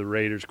buy into the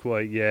Raiders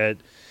quite yet.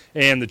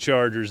 And the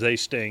Chargers, they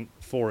stink,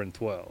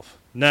 4-12.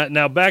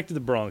 Now back to the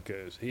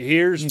Broncos.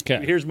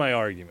 Here's my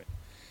argument.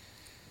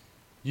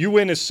 You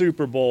win a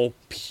Super Bowl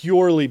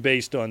purely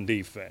based on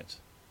defense.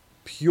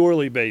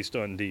 Purely based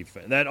on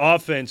defense. That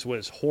offense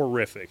was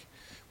horrific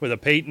with a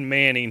Peyton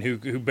Manning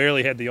who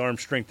barely had the arm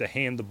strength to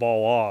hand the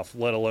ball off,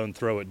 let alone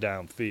throw it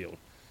downfield.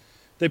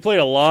 They played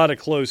a lot of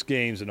close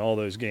games in all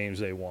those games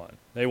they won.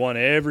 They won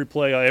every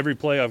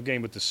playoff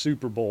game with the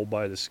Super Bowl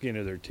by the skin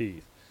of their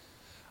teeth.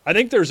 I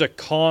think there's a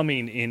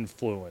calming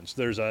influence.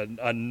 There's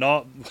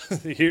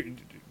here.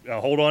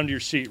 Hold on to your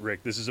seat,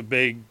 Rick. This is a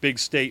big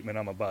statement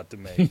I'm about to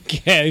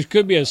make. Yeah, it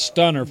could be a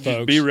stunner, folks.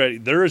 Just be ready.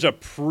 There is a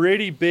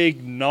pretty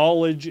big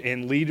knowledge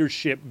and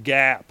leadership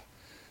gap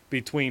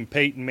between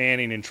Peyton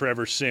Manning and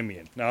Trevor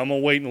Siemian. Now, I'm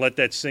going to wait and let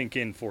that sink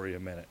in for you a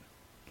minute.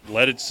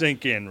 Let it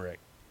sink in, Rick.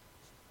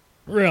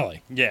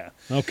 Really? Yeah.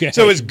 Okay.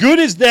 So as good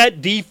as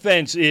that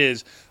defense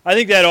is, I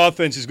think that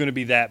offense is going to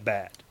be that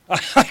bad.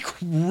 I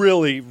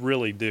really,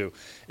 really do.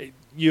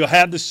 You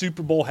have the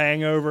Super Bowl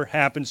hangover,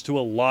 happens to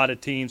a lot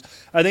of teams.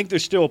 I think they're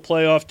still a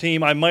playoff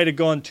team. I might have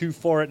gone too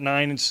far at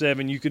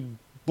 9-7. You could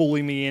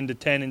bully me into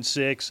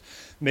 10-6,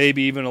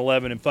 maybe even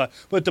 11-5.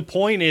 But the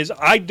point is,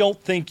 I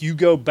don't think you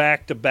go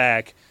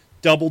back-to-back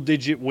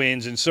double-digit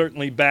wins and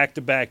certainly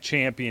back-to-back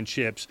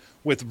championships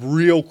with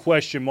real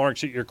question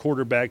marks at your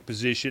quarterback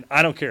position.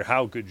 I don't care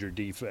how good your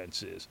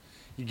defense is.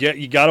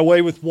 You got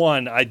away with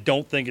one. I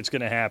don't think it's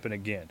going to happen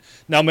again.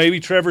 Now, maybe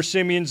Trevor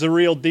Siemian's the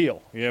real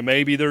deal.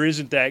 Maybe there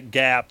isn't that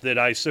gap that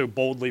I so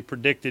boldly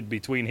predicted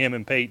between him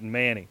and Peyton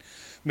Manning.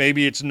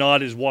 Maybe it's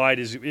not as wide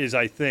as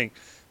I think.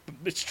 But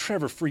it's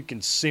Trevor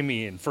freaking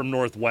Siemian from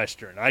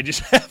Northwestern. I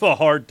just have a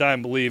hard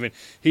time believing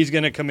he's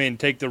going to come in,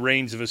 take the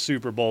reins of a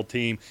Super Bowl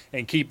team,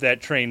 and keep that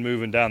train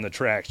moving down the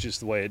tracks just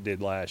the way it did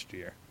last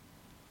year.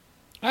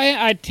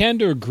 I tend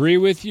to agree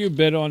with you,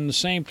 but on the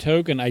same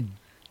token, I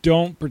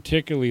don't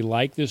particularly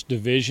like this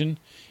division,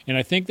 and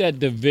I think that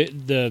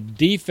the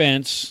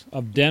defense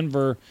of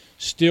Denver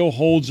still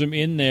holds them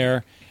in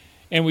there.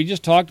 And we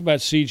just talked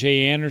about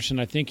C.J. Anderson.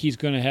 I think he's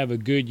going to have a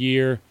good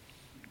year.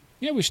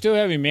 Yeah, we still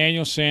have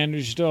Emmanuel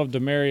Sanders. You still have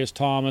Demaryius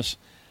Thomas.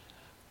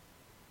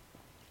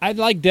 I'd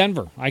like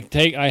Denver. I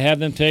have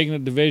them taking the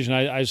division.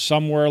 I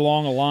somewhere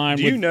along the line.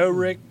 Do you know,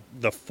 Rick,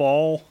 the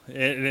fall,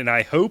 and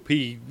I hope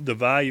the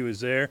value is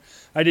there.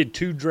 I did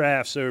 2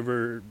 drafts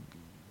over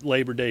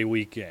Labor Day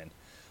weekend.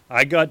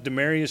 I got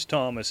Demaryius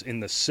Thomas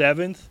in the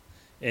 7th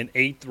and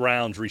 8th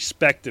rounds,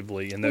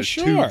 respectively, in those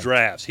 2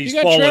 drafts. He's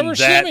fallen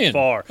that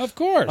far. Of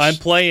course. I'm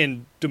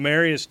playing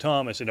Demaryius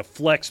Thomas in a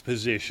flex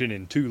position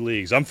in 2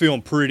 leagues. I'm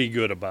feeling pretty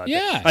good about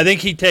that. I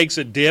think he takes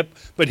a dip,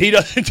 but he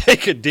doesn't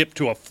take a dip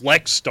to a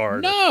flex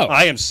starter. No.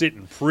 I am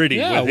sitting pretty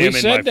with him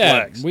in my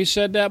flex. We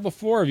said that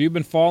before. Have you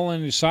been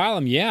following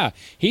Asylum? Yeah.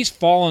 He's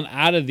fallen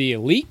out of the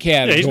elite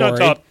category. He's not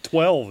top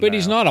 12 But now.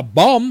 he's not a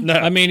bum. No.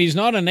 I mean, he's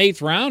not an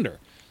 8th rounder.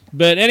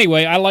 But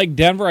anyway, I like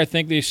Denver. I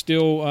think they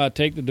still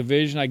take the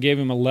division. I gave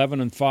him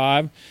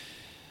 11-5.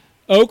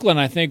 Oakland,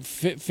 I think,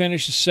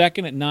 finished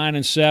second at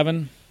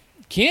 9-7.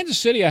 Kansas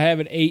City, I have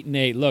at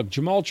 8-8. Look,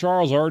 Jamal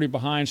Charles already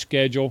behind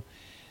schedule.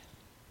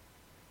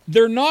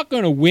 They're not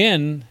going to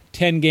win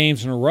 10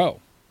 games in a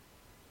row.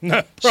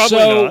 No, probably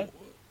not.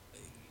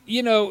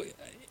 You know,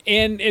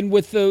 and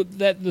with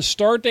the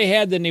start they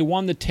had, then they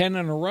won the 10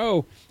 in a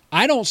row.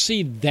 I don't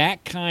see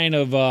that kind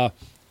of a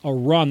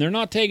run. They're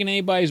not taking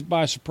anybody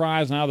by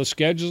surprise now. The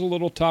schedule's a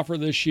little tougher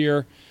this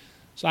year.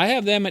 So I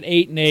have them at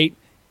 8-8.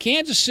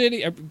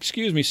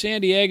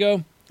 San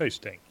Diego. They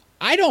stink.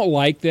 I don't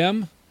like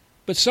them,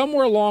 but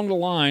somewhere along the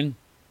line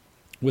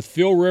with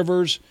Phil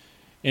Rivers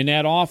and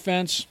that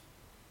offense,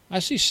 I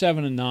see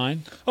 7-9.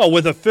 Oh,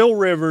 with a Phil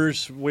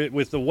Rivers,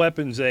 with the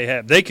weapons they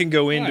have, they can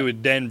go into a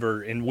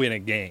Denver and win a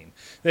game.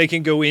 They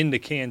can go into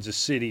Kansas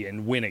City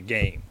and win a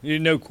game.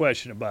 No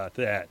question about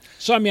that.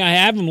 So, I mean, I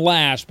have them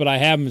last, but I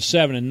have them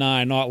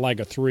 7-9, not like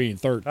a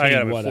 3-13. I got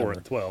them at whatever.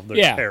 4-12.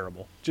 They're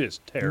terrible.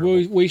 Just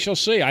terrible. We shall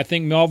see. I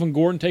think Melvin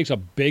Gordon takes a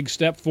big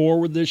step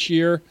forward this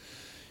year.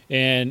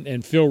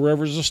 And Phil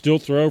Rivers will still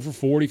throw for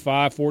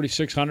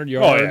 4,600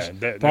 yards,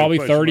 probably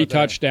 30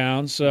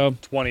 touchdowns. So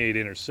 28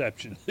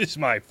 interceptions is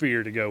my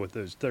fear to go with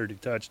those 30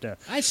 touchdowns.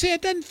 I say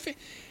it doesn't.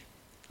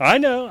 I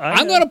know.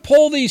 I'm going to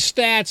pull these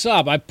stats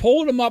up. I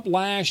pulled them up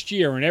last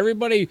year, and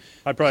everybody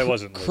I probably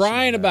wasn't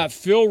crying about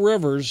Phil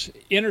Rivers'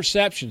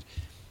 interceptions.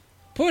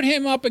 Put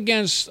him up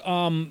against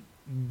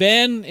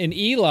Ben and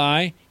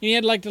Eli, and he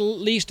had like the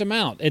least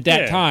amount at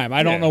that time.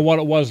 I don't know what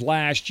it was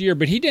last year,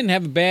 but he didn't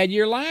have a bad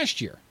year last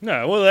year.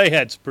 No, well, they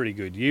had some pretty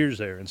good years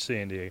there in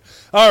San Diego.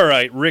 All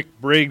right, Rick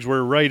Briggs,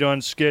 we're right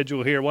on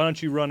schedule here. Why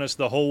don't you run us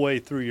the whole way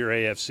through your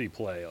AFC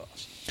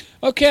playoffs?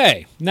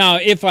 Okay. Now,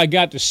 if I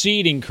got the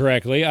seeding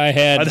correctly, I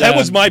had... that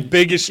was my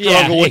biggest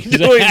struggle with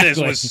doing this,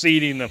 was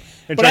seeding them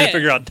and trying to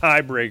figure out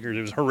tiebreakers.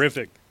 It was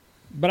horrific.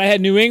 But I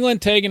had New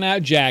England taking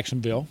out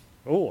Jacksonville.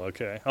 Oh,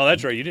 okay. Oh,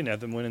 that's right. You didn't have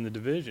them winning the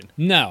division.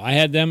 No, I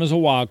had them as a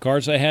wild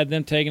card, so I had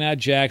them taking out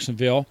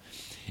Jacksonville.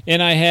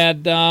 And I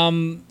had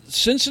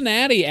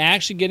Cincinnati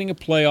actually getting a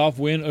playoff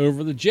win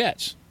over the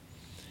Jets.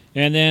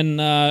 And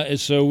then,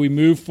 so we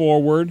move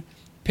forward.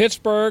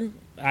 Pittsburgh,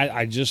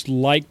 I just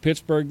like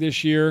Pittsburgh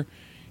this year.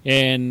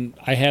 And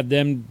I had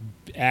them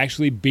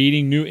actually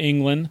beating New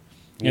England.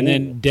 And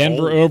then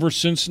Denver over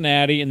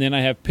Cincinnati. And then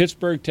I have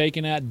Pittsburgh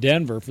taking out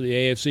Denver for the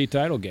AFC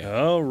title game.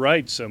 All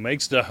right, so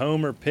makes the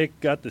homer pick.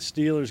 Got the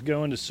Steelers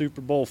going to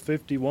Super Bowl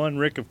 51.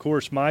 Rick, of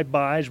course, my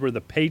buys were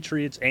the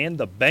Patriots and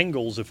the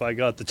Bengals, if I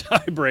got the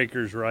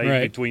tiebreakers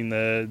right. Between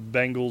the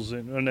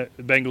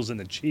Bengals and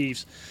the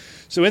Chiefs.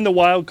 So in the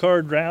wild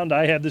card round,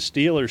 I have the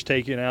Steelers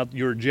taking out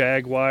your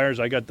Jaguars.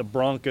 I got the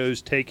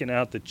Broncos taking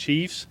out the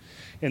Chiefs.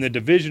 In the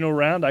divisional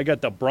round, I got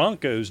the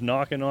Broncos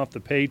knocking off the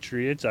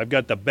Patriots. I've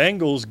got the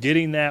Bengals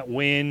getting that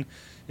win,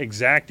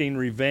 exacting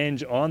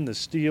revenge on the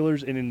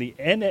Steelers. And in the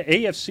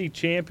AFC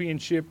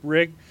Championship,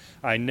 Rick,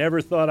 I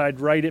never thought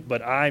I'd write it,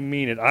 but I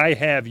mean it. I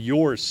have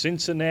your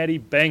Cincinnati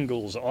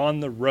Bengals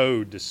on the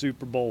road to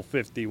Super Bowl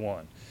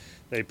 51.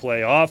 They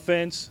play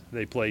offense.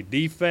 They play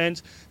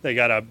defense.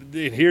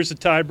 Here's the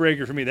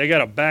tiebreaker for me. They got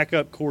a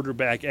backup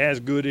quarterback as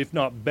good, if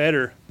not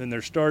better, than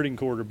their starting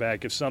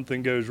quarterback if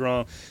something goes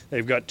wrong.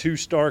 They've got 2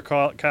 star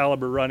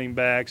caliber running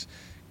backs.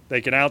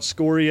 They can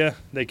outscore you.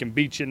 They can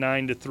beat you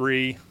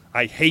 9-3.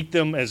 I hate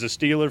them as a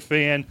Steeler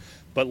fan,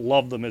 but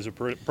love them as a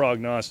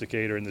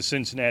prognosticator. And the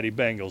Cincinnati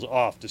Bengals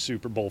off to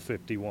Super Bowl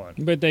 51.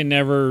 But they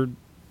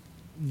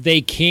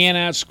can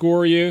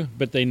outscore you,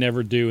 but they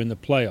never do in the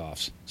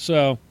playoffs.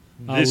 So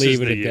I'll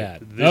leave it at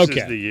that. This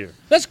is the year.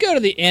 Let's go to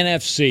the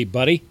NFC,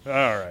 buddy. All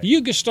right.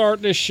 You can start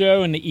this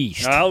show in the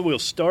East. I will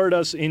start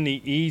us in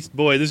the East.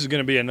 Boy, this is going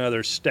to be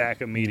another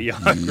stack of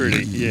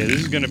mediocrity. Yeah,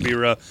 this is going to be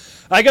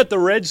rough. I got the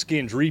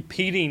Redskins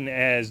repeating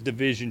as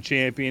division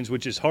champions,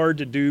 which is hard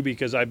to do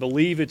because I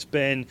believe it's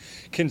been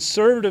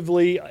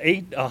conservatively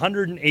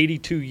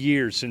 182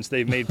 years since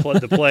they've made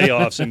the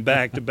playoffs in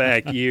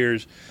back-to-back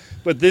years.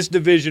 But this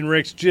division,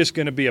 Rick's just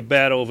going to be a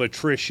battle of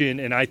attrition,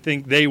 and I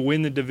think they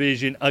win the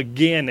division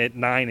again at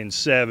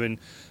 9-7.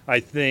 I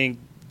think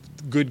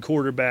good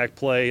quarterback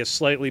play, a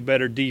slightly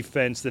better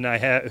defense than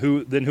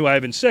who I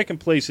have in second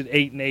place at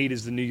 8-8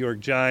 is the New York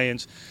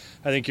Giants.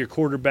 I think your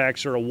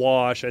quarterbacks are a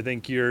wash. I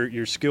think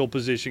your skill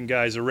position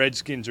guys, the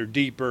Redskins, are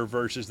deeper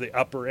versus the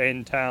upper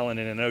end talent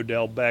in an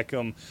Odell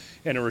Beckham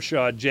and a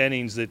Rashad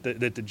Jennings that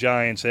the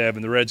Giants have,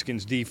 and the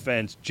Redskins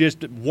defense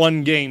just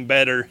one game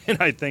better, and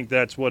I think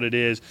that's what it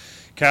is.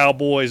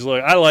 Cowboys,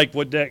 look, I like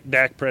what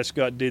Dak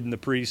Prescott did in the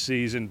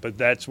preseason, but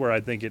that's where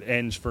I think it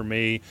ends for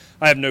me.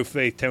 I have no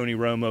faith Tony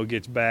Romo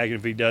gets back, and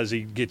if he does,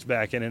 he gets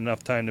back in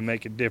enough time to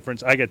make a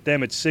difference. I got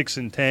them at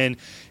 6-10,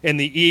 and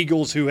the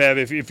Eagles, who have,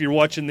 if you're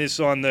watching this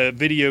on the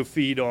video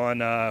feed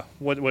on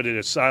what is it,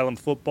 Asylum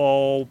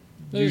Football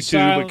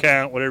YouTube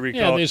account, whatever you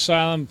call it. Yeah, the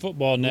Asylum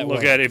Football Network.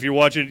 Look at it. If you're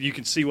watching it, you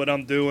can see what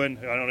I'm doing.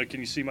 I don't know,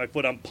 can you see my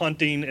foot? I'm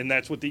punting, and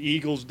that's what the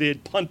Eagles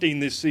did, punting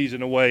this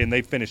season away, and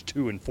they finished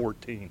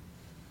 2-14.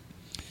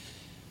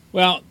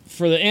 Well,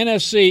 for the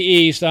NFC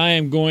East, I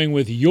am going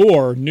with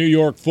your New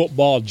York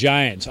Football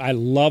Giants. I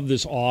love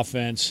this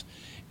offense.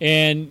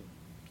 And,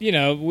 you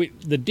know,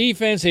 the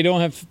defense, they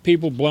don't have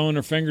people blowing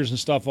their fingers and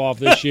stuff off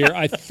this year.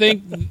 I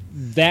think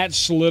that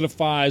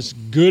solidifies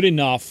good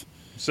enough.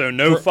 So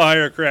no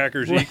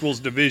firecrackers equals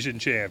division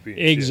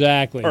championship.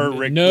 Exactly. Per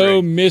Rick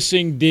no Briggs.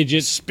 Missing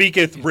digits.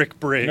 Speaketh Rick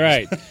Briggs.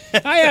 Right.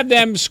 I have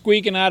them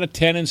squeaking out a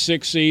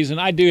 10-6 season.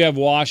 I do have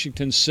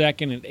Washington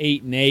second at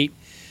 8-8.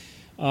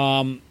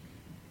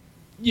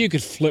 You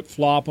could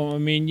flip-flop them. I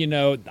mean, you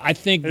know, I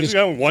think it's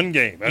going one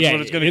game. That's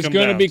what it's going to come down to. It's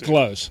going to be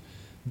close.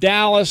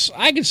 Dallas,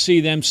 I could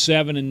see them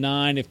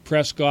 7-9 if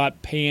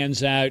Prescott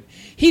pans out.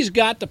 He's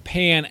got to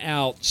pan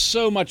out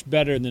so much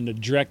better than the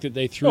direct that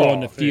they threw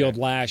on the field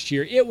last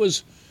year. It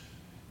was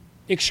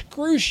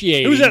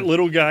excruciating. Who's that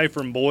little guy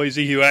from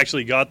Boise who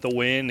actually got the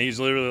win? He's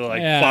literally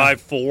like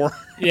 5'4".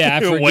 Yeah,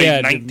 I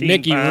forget.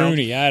 Mickey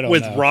Rooney, I don't know.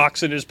 With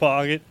rocks in his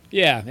pocket.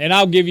 Yeah, and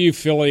I'll give you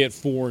Philly at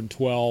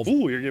 4-12.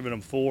 Ooh, you're giving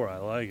them 4. I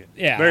like it.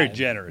 Yeah. Very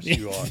generous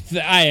you are.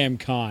 I am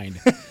kind.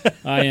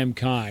 I am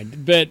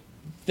kind. But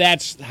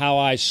that's how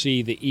I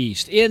see the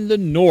East. In the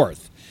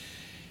North,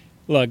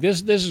 look,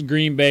 this is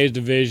Green Bay's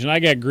division. I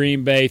got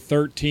Green Bay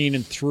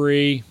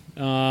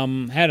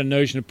 13-3. Had a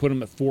notion to put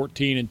them at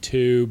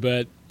 14-2,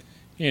 but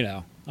you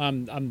know,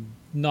 I'm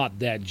not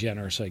that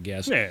generous, I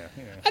guess. Yeah.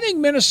 I think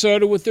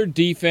Minnesota with their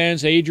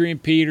defense, Adrian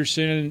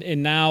Peterson,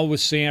 and now with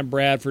Sam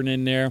Bradford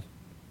in there,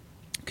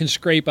 can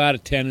scrape out a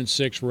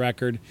 10-6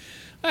 record.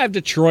 I have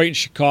Detroit and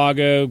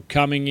Chicago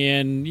coming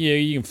in.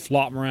 You can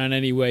flop them around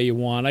any way you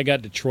want. I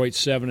got Detroit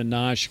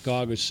 7-9,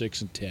 Chicago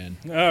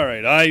 6-10. All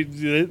right,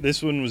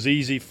 this one was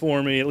easy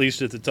for me, at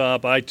least at the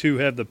top. I too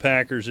have the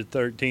Packers at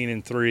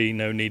 13-3.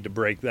 No need to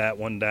break that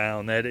one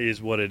down. That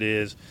is what it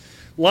is.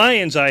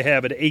 Lions I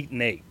have at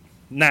 8-8.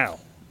 Now,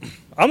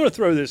 I'm going to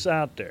throw this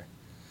out there.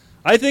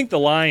 I think the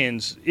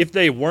Lions, if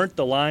they weren't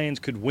the Lions,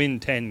 could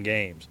win 10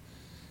 games.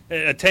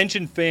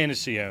 Attention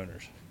fantasy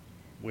owners.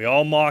 We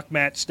all mock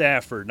Matt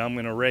Stafford, and I'm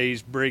going to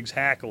raise Briggs'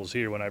 hackles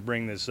here when I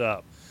bring this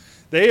up.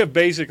 They have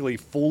basically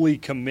fully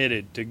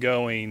committed to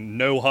going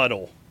no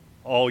huddle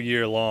all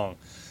year long.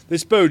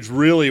 This bodes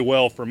really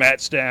well for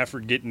Matt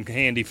Stafford getting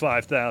handy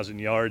 5,000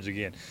 yards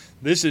again.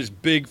 This is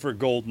big for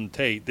Golden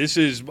Tate.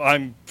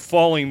 I'm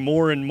falling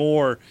more and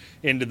more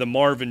into the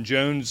Marvin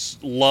Jones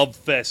love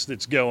fest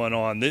that's going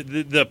on.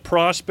 The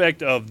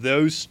prospect of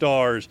those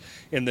stars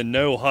in the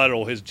no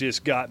huddle has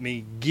just got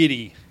me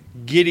giddy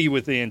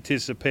with the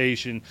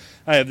anticipation.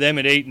 I have them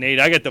at 8-8.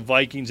 I got the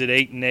Vikings at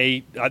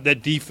 8-8.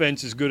 That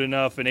defense is good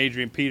enough, and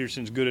Adrian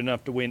Peterson's good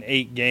enough to win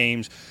 8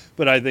 games.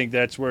 But I think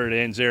that's where it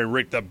ends there.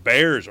 Rick, the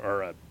Bears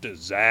are a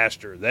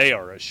disaster. They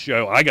are a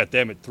show. I got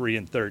them at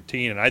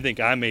 3-13, and I think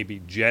I may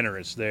be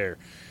generous there.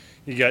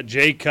 You got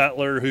Jay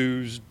Cutler,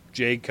 who's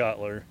Jay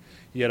Cutler.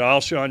 You got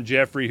Alshon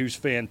Jeffrey, who's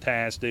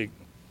fantastic.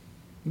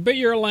 But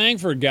you're a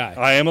Langford guy.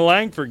 I am a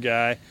Langford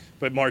guy.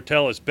 But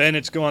Martellus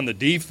Bennett's gone. The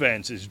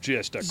defense is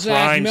just a Zach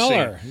crime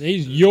Miller. scene.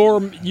 He's your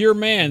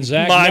man,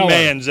 Zach My Miller.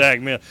 man, Zach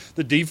Miller.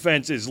 The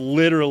defense is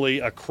literally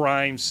a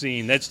crime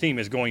scene. That team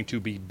is going to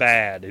be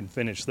bad and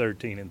finish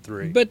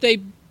 13-3. But they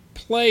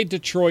played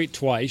Detroit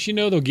twice. You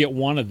know they'll get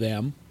one of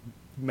them.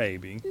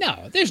 Maybe.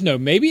 No, there's no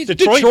maybe. It's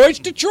Detroit's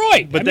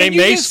Detroit. But they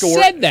may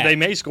score. Said that. They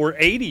may score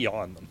 80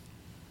 on them.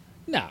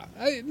 No,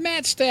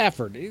 Matt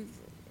Stafford.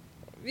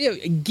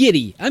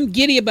 Giddy. I'm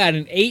giddy about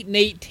an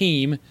 8-8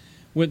 team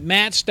with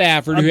Matt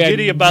Stafford, I'm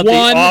giddy about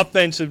the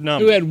offensive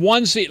number. Who had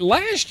one seat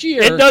last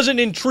year. It doesn't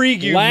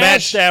intrigue you,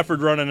 Matt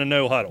Stafford running a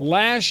no huddle.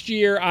 Last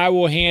year, I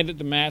will hand it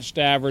to Matt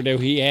Stafford, though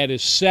he had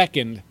his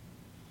second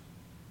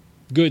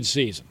good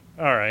season.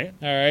 All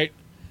right.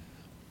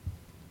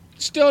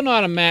 Still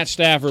not a Matt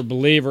Stafford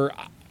believer.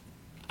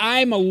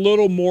 I'm a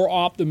little more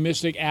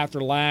optimistic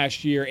after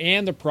last year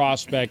and the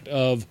prospect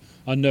of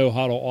a no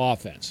huddle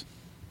offense.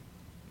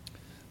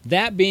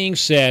 That being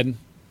said,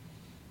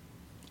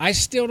 I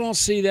still don't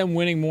see them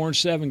winning more than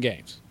 7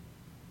 games.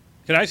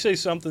 Can I say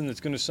something that's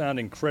going to sound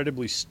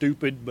incredibly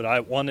stupid, but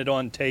I want it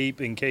on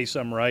tape in case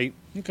I'm right?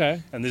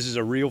 Okay. And this is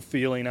a real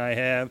feeling I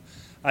have.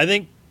 I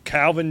think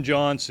Calvin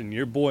Johnson,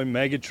 your boy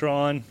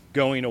Megatron,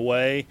 going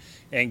away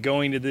and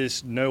going to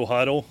this no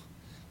huddle,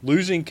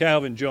 losing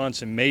Calvin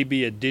Johnson may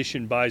be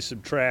addition by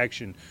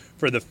subtraction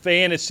for the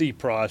fantasy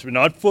prospect,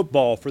 not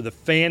football, for the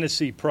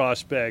fantasy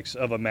prospects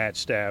of a Matt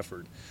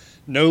Stafford.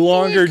 No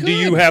longer do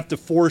you have to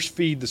force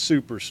feed the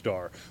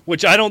superstar,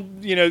 which I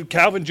don't,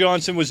 Calvin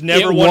Johnson was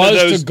never one of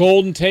those. It was to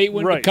Golden Tate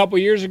a couple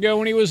years ago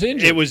when he was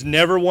injured. It was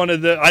never one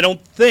of the, I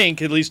don't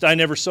think, at least I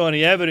never saw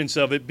any evidence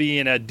of it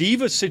being a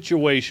diva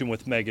situation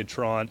with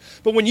Megatron.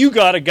 But when you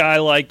got a guy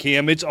like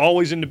him, it's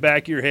always in the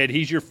back of your head,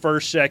 he's your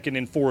first, second,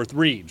 and fourth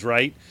reads,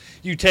 right?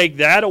 You take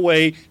that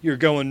away, you're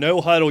going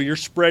no huddle, you're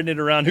spreading it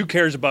around. Who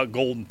cares about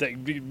Golden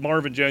Tate?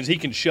 Marvin Jones, he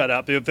can shut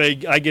up. If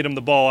I get him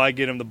the ball, I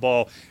get him the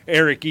ball.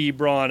 Eric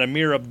Ebron,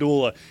 Amir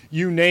Abdullah,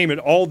 you name it,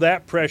 all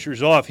that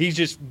pressure's off.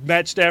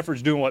 Matt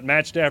Stafford's doing what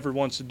Matt Stafford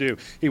wants to do.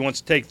 He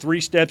wants to take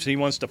 3 steps, and he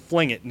wants to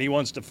fling it,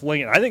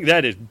 I think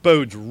that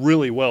bodes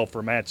really well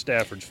for Matt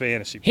Stafford's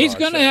fantasy process. He's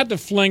going to have to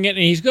fling it, and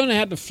he's going to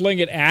have to fling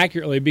it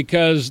accurately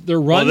because the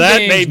run that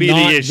game's may be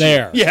not the issue.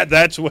 there. Yeah,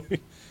 that's what...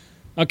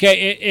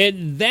 Okay,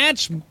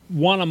 that's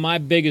one of my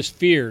biggest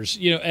fears.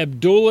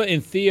 Abdullah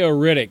and Theo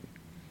Riddick.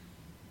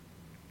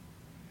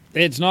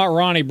 It's not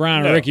Ronnie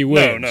Brown or Ricky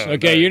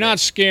Williams. You're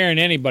not scaring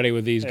anybody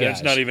with these guys.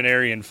 It's not even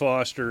Arian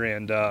Foster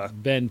and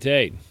Ben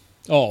Tate.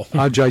 Oh,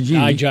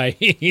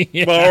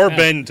 Ajayi. Well, or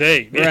Ben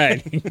Tate.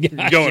 Right.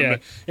 Gotcha. Going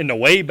in the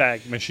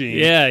Wayback Machine.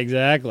 Yeah,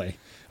 exactly.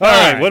 All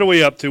right, what are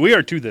we up to? We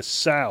are to the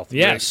south.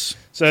 Yes.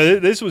 Rick. So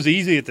this was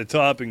easy at the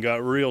top and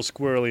got real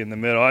squirrely in the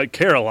middle.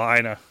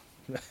 Carolina.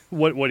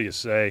 What do you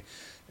say?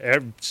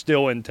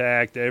 Still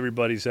intact.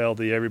 Everybody's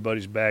healthy.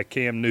 Everybody's back.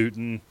 Cam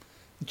Newton.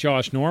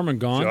 Josh Norman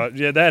gone.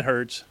 Yeah, that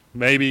hurts.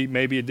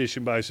 Maybe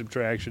addition by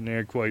subtraction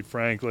there, quite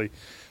frankly.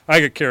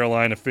 I got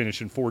Carolina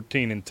finishing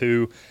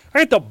 14-2.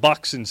 I got the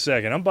Bucs in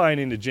second. I'm buying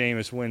into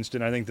Jameis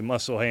Winston. I think the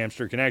muscle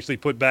hamster can actually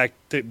put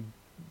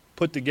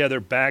together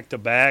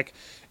back-to-back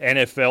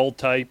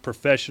NFL-type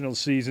professional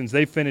seasons.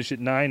 They finish at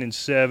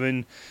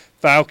 9-7.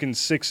 Falcons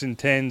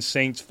 6-10,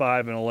 Saints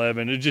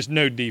 5-11. There's just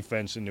no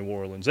defense in New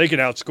Orleans. They can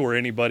outscore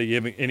anybody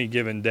any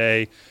given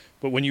day,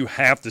 but when you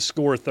have to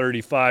score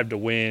 35 to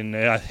win,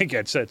 I think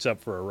that sets up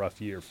for a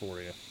rough year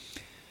for you.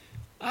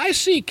 I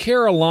see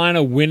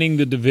Carolina winning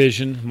the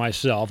division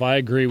myself. I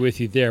agree with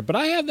you there, but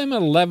I have them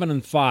at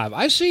 11-5.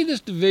 I see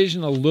this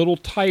division a little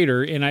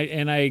tighter, and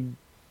I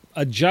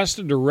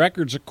adjusted the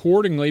records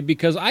accordingly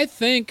because I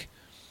think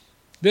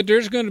that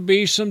there's going to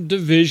be some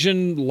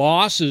division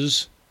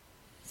losses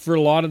for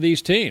a lot of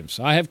these teams.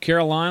 I have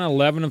Carolina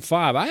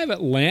 11-5. I have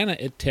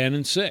Atlanta at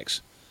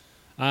 10-6.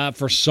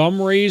 For some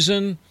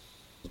reason,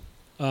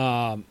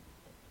 I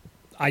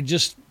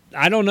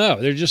don't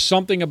know. There's just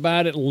something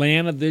about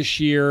Atlanta this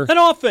year. That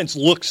offense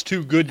looks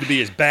too good to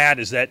be as bad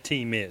as that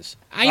team is.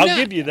 I'll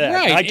give you that.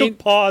 Right. I took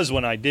pause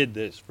when I did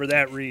this for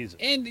that reason.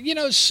 And,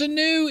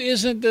 Sanu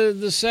isn't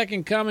the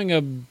second coming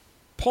of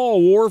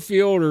Paul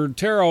Warfield or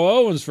Terrell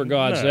Owens, for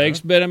God's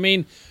sakes. But,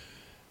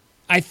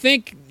 I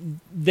think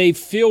they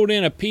filled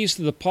in a piece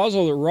of the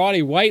puzzle that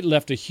Roddy White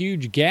left a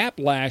huge gap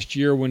last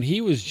year when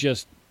he was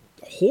just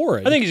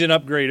horrid. I think he's an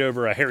upgrade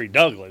over a Harry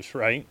Douglas,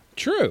 right?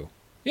 True.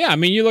 Yeah,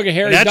 you look at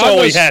Harry Douglas. That's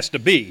all he has to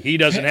be. He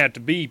doesn't have to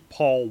be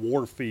Paul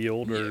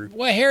Warfield or.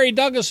 Well, Harry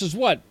Douglas is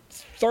what?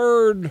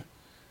 Third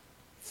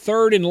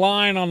in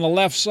line on the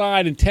left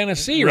side in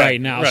Tennessee right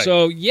now. Right.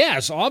 So,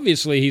 yes,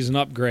 obviously he's an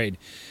upgrade.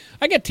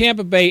 I got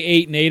Tampa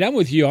Bay 8-8. I'm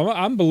with you.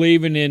 I'm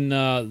believing in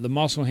the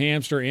muscle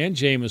hamster and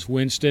Jameis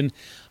Winston.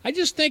 I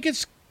just think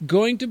it's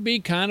going to be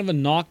kind of a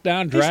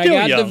knockdown,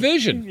 drag-out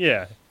division.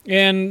 Yeah.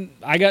 And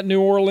I got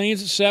New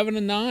Orleans at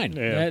 7-9.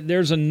 Yeah.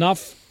 There's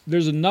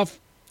enough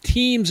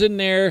teams in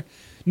there.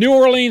 New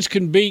Orleans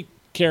can beat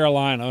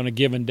Carolina on a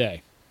given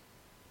day.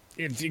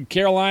 If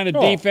Carolina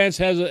defense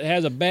has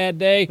a bad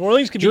day, New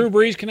Orleans Drew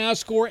Brees can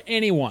outscore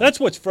anyone. That's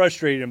what's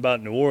frustrating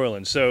about New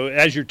Orleans. So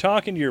as you're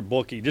talking to your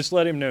bookie, just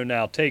let him know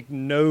now, take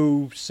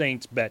no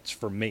Saints bets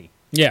from me.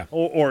 Yeah.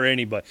 Or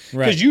anybody.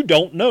 Right. Because you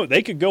don't know.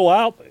 They could go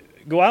out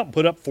and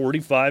put up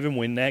 45 and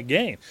win that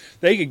game.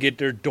 They could get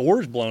their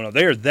doors blown up.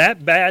 They are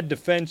that bad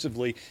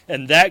defensively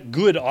and that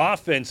good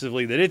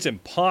offensively that it's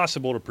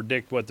impossible to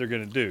predict what they're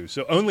going to do.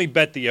 So only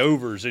bet the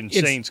overs in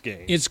Saints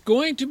games. It's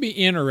going to be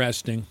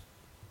interesting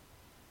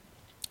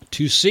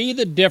to see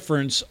the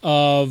difference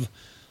of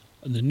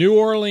the New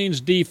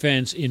Orleans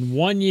defense in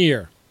 1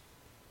 year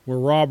where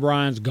Rob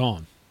Ryan's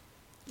gone.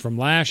 From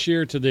last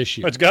year to this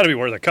year. It's got to be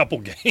worth a couple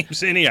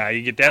games anyhow.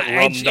 You get that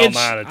rum-dum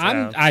out of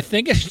town. I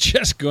think it's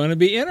just going to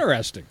be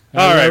interesting.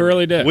 All right. I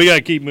really do. We got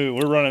to keep moving.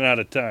 We're running out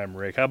of time,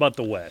 Rick. How about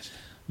the West?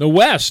 The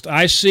West,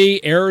 I see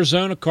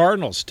Arizona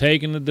Cardinals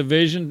taking the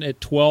division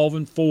at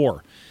 12-4.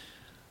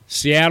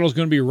 Seattle's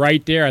going to be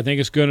right there. I think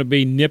it's going to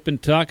be nip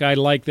and tuck. I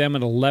like them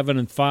at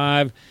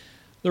 11-5.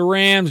 The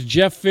Rams,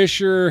 Jeff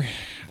Fisher,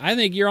 I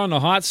think you're on the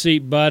hot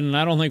seat, bud, and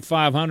I don't think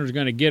 500 is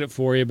going to get it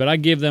for you, but I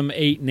give them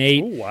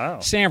 8-8. Oh, wow.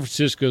 San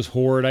Francisco's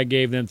horrid. I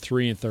gave them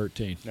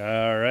 3-13.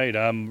 All right.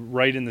 I'm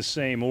right in the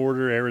same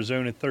order.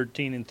 Arizona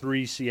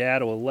 13-3,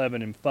 Seattle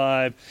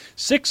 11-5,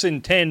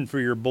 6-10 for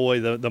your boy,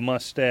 the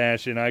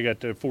mustache, and I got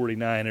the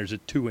 49ers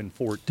at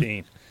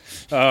 2-14.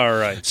 All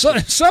right. So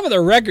some of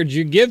the records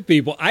you give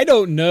people, I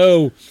don't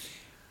know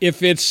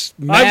if it's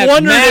I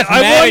wondered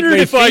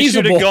if I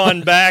should feasible. have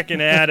gone back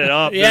and added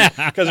up. Yeah.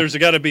 Because there's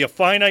got to be a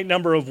finite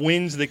number of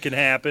wins that can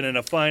happen and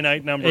a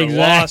finite number of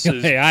Exactly.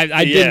 losses.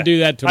 I didn't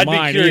do that to I'd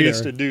mine be curious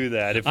either. to do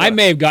that. If I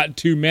may have gotten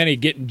too many,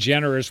 getting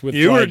generous with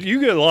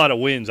you get a lot of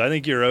wins. I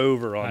think you're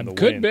over on the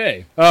could win.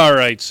 be. All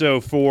right, so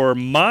for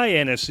my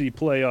NFC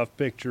playoff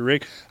picture,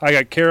 Rick, I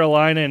got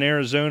Carolina and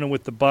Arizona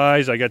with the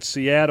byes. I got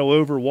Seattle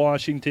over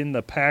Washington,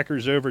 the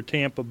Packers over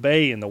Tampa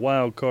Bay in the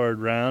wild card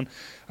round.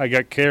 I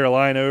got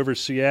Carolina over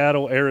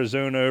Seattle,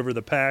 Arizona over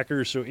the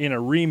Packers. So in a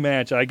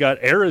rematch, I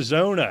got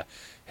Arizona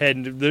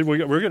heading.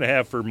 We're going to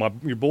have for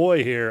your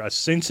boy here a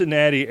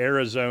Cincinnati,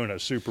 Arizona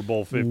Super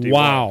Bowl 51.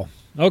 Wow.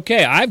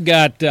 Okay, I've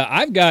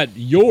got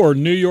your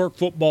New York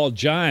Football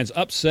Giants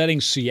upsetting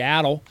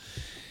Seattle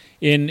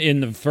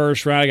in the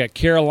first round. I got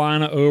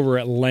Carolina over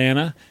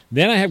Atlanta.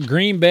 Then I have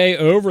Green Bay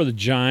over the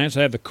Giants.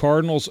 I have the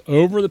Cardinals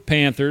over the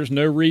Panthers.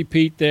 No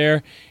repeat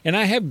there. And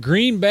I have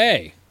Green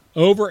Bay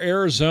over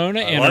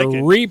Arizona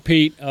and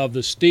repeat of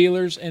the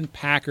Steelers and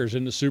Packers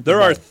in the Super Bowl.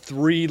 There are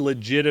three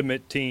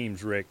legitimate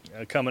teams, Rick,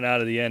 coming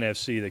out of the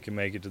NFC that can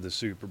make it to the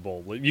Super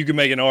Bowl. You can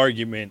make an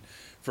argument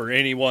for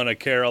any one of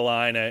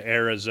Carolina,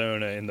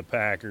 Arizona, and the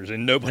Packers,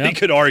 and nobody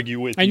could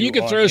argue with you. And you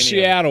could throw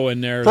Seattle in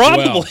there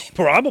probably, as well.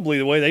 Probably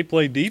the way they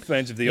play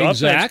defense, if the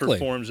offense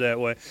performs that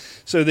way.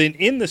 So then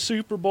in the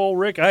Super Bowl,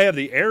 Rick, I have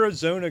the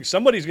Arizona.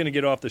 Somebody's going to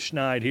get off the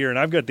schneid here, and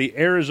I've got the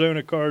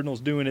Arizona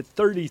Cardinals doing it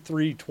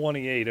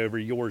 33-28 over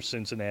your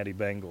Cincinnati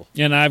Bengals.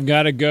 And I've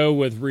got to go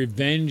with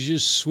revenge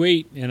is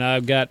sweet, and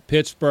I've got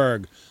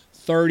Pittsburgh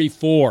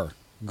 34,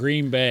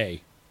 Green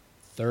Bay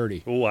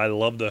 30. Oh, I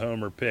love the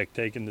homer pick,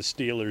 taking the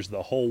Steelers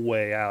the whole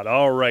way out.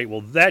 All right,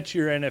 well, that's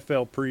your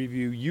NFL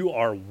preview. You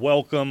are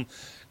welcome.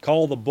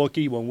 Call the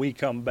bookie when we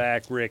come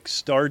back, Rick.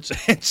 Starts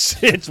and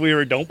sits.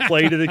 Don't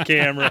play to the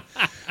camera.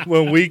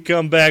 When we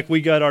come back,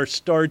 we got our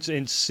starts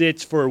and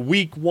sits for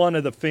week 1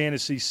 of the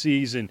fantasy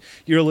season.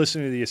 You're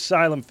listening to the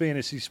Asylum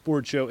Fantasy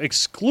Sports Show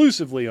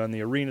exclusively on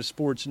the Arena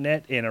Sports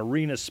Net and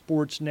Arena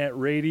Sports Net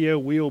Radio.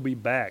 We'll be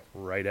back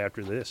right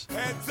after this.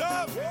 Heads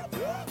up!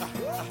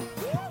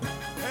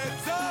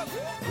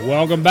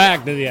 Welcome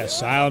back to the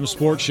Asylum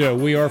Sports Show.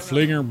 We are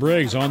Fleeger and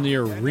Briggs on the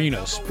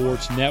Arena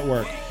Sports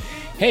Network.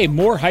 Hey,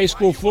 more high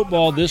school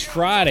football this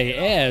Friday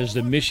as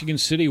the Michigan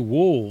City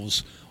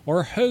Wolves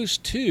are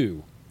host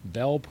to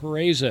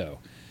Valparaiso.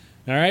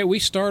 All right, we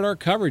start our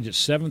coverage at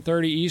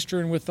 7:30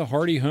 Eastern with the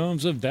Hardy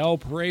Homes of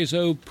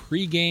Valparaiso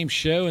pregame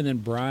show, and then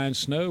Brian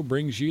Snow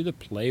brings you the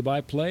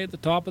play-by-play at the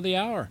top of the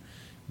hour.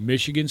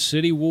 Michigan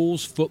City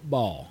Wolves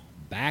football.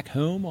 Back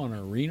home on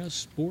Arena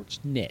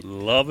Sports Net.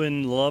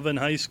 Loving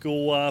high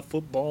school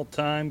football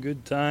time,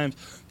 good times.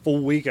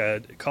 Full week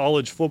of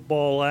college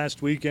football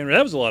last weekend.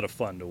 That was a lot of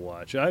fun to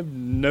watch.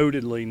 I'm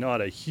notedly not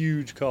a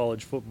huge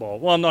college football.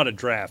 Well, I'm not a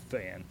draft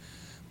fan.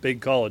 Big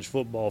college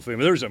football fan.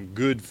 But there was some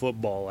good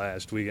football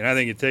last week, and I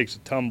think it takes a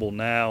tumble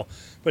now.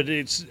 But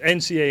it's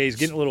NCAA is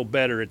getting a little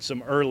better at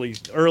some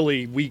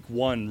early week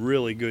 1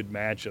 really good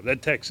matchup.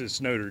 That Texas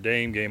Notre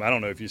Dame game, I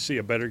don't know if you see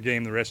a better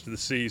game the rest of the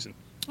season.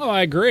 Oh,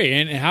 I agree.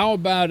 And how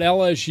about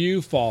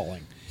LSU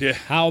falling? Yeah.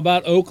 How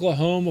about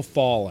Oklahoma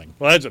falling?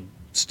 Well,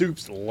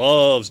 Stoops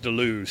loves to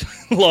lose.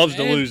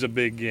 Lose a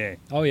big game.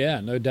 Oh, yeah,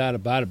 no doubt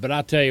about it. But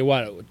I'll tell you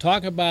what,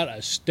 talk about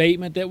a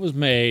statement that was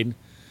made,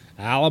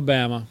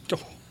 Alabama.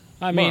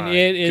 I mean,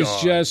 it is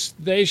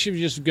just, they should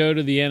just go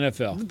to the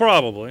NFL.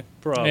 Probably.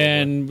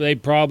 And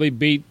they'd probably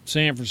beat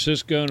San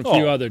Francisco and a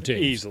few other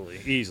teams.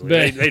 Easily.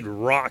 But, they'd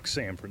rock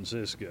San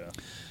Francisco.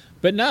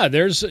 But no,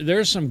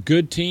 there's some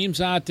good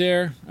teams out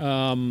there.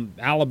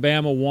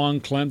 Alabama won,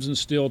 Clemson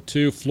still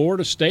 2.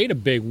 Florida State a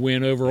big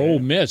win over Ole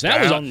Miss.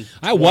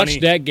 I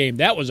watched that game.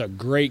 That was a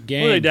great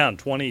game. Were they down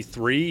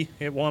 23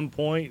 at one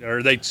point,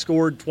 or they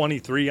scored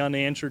 23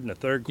 unanswered in the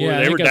third quarter?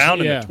 Yeah, they were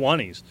down in the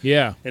 20s.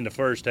 Yeah, in the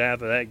first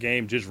half of that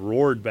game, just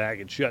roared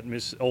back and shut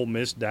Ole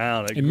Miss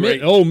down.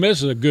 Ole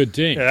Miss is a good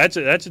team. Yeah,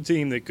 that's a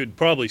team that could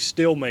probably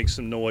still make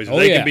some noise. If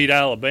they could beat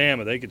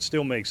Alabama, they could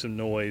still make some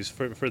noise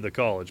for the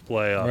college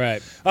playoff.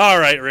 Right. All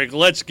right, Rick,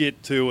 let's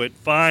get to it.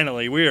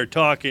 Finally, we are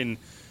talking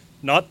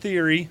not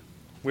theory.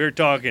 We're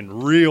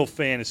talking real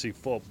fantasy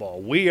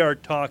football. We are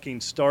talking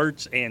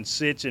starts and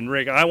sits. And,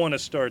 Rick, I want to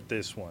start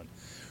this one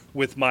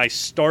with my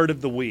start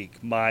of the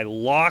week, my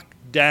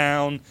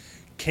lockdown,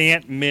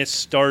 can't-miss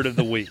start of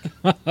the week.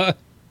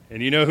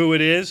 And you know who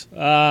it is?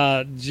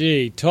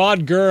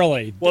 Todd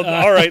Gurley. Well,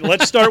 all right,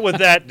 let's start with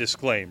that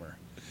disclaimer.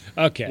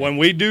 Okay. When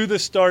we do the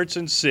starts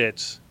and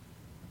sits,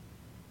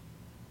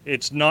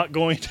 it's not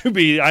going to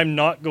be – I'm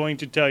not going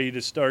to tell you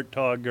to start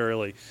Todd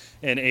Gurley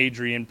and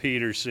Adrian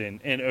Peterson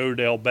and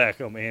Odell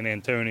Beckham and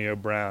Antonio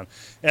Brown.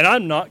 And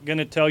I'm not going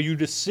to tell you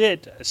to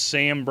sit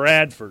Sam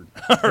Bradford.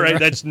 All right,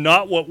 that's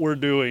not what we're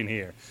doing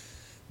here.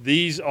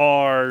 These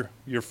are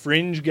your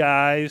fringe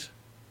guys,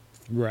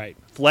 right?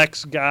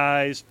 Flex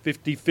guys,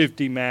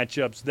 50-50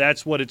 matchups.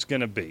 That's what it's going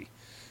to be.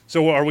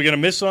 So are we going to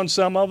miss on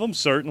some of them?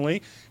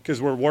 Certainly, because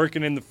we're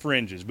working in the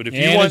fringes. But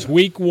it's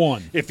week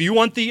 1. If you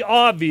want the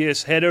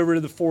obvious, head over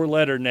to the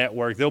 4-Letter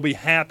Network. They'll be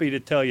happy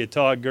to tell you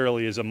Todd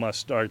Gurley is a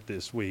must-start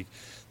this week.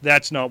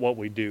 That's not what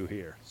we do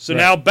here. So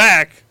now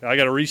back, I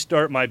got to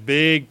restart my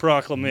big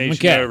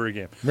proclamation over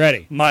again.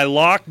 Ready. My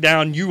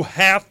lockdown, you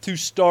have to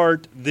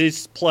start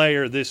this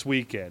player this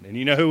weekend. And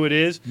you know who it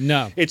is?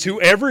 No. It's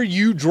whoever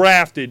you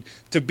drafted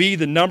to be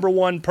the number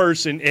 1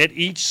 person at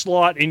each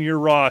slot in your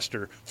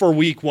roster for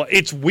week 1.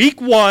 It's week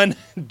 1.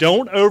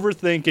 Don't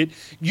overthink it.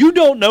 You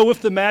don't know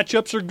if the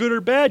matchups are good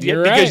or bad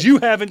yet because you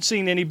haven't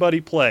seen anybody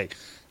play.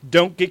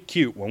 Don't get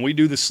cute. When we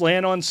do the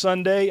slant on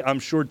Sunday,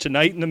 I'm sure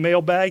tonight in the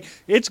mailbag,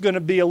 it's going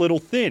to be a little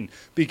thin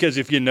because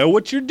if you know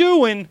what you're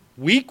doing,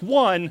 week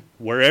 1,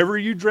 wherever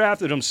you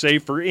drafted them,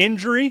 save for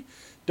injury,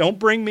 don't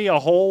bring me a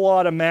whole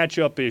lot of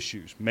matchup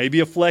issues.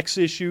 Maybe a flex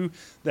issue.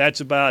 That's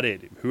about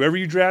it. Whoever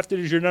you drafted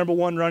as your number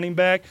 1 running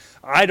back,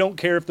 I don't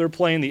care if they're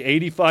playing the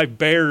 85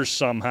 Bears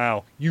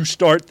somehow. You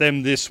start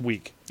them this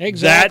week.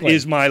 Exactly. That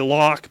is my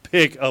lock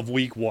pick of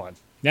week 1.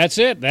 That's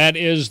it. That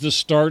is the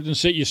start and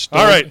sit. You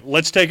stole. All right,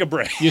 let's take a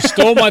break. You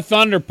stole my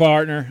thunder,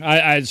 partner.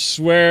 I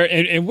swear.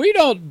 And we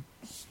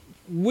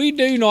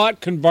do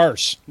not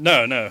converse.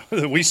 No.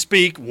 We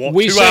speak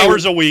 2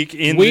 hours a week in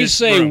this room. We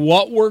say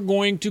what we're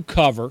going to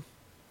cover.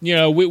 You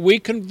know, we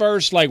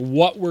converse like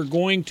what we're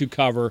going to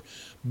cover,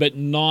 but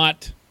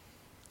not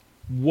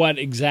what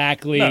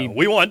exactly. No,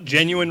 we want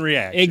genuine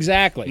reaction.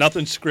 Exactly.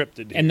 Nothing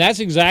scripted here. And that's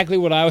exactly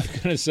what I was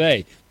going to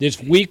say.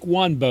 This week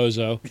 1,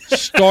 Bozo,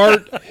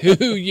 start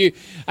who you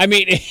 – I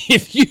mean,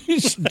 if you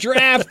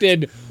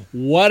drafted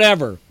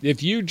whatever,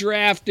 if you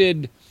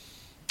drafted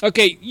 –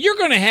 okay, you're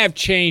going to have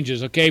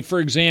changes, okay? For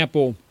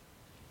example,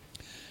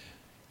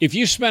 if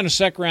you spent a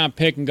second-round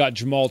pick and got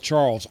Jamal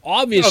Charles,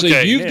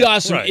 obviously you've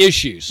got some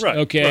issues,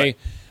 okay,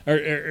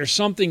 or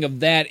something of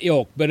that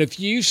ilk. But if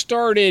you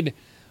started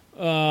 –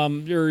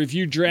 or if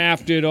you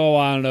drafted,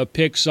 I don't know,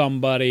 pick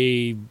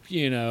somebody,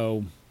 you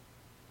know,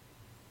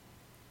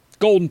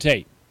 Golden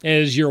Tate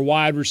as your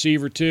wide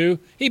receiver too,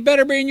 he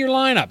better be in your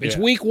lineup. It's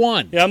week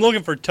 1. Yeah, I'm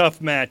looking for tough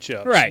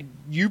matchups. Right.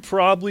 You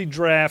probably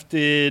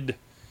drafted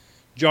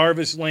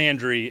Jarvis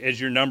Landry as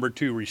your number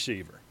 2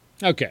 receiver.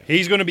 Okay.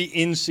 He's going to be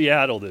in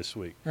Seattle this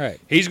week. Right.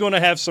 He's going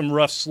to have some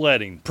rough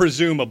sledding,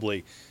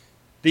 presumably.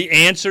 The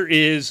answer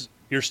is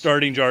you're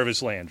starting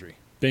Jarvis Landry.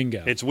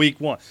 Bingo. It's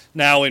week 1.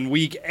 Now, in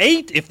week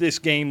 8, if this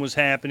game was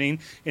happening,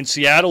 and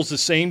Seattle's the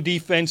same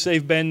defense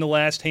they've been the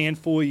last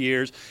handful of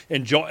years,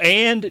 and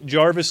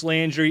Jarvis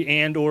Landry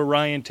and or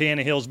Ryan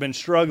Tannehill's been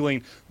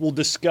struggling, we'll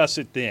discuss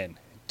it then.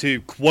 To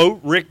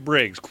quote Rick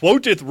Briggs,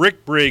 quoteth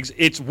Rick Briggs,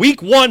 it's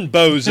week 1,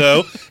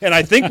 Bozo, and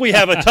I think we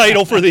have a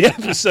title for the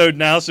episode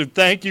now, so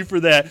thank you for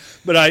that.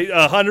 But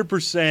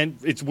 100%,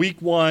 it's week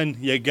 1,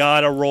 you got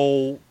to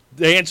roll,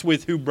 dance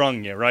with who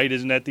brung you, right?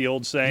 Isn't that the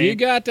old saying? You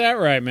got that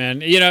right, man.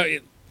 You know,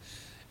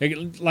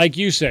 like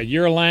you said,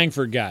 you're a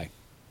Langford guy.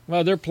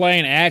 Well, they're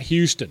playing at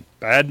Houston.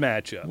 Bad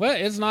matchup. Well,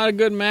 it's not a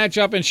good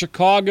matchup in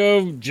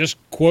Chicago. Just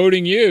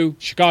quoting you,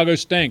 Chicago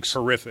stinks.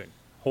 Horrific.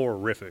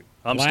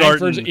 I'm Langford's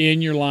starting in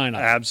your lineup.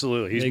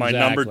 Absolutely. He's my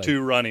number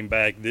 2 running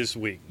back this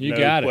week. You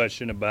got it. No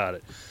question about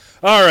it.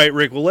 All right,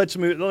 Rick. Well, let's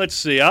move. Let's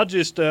see.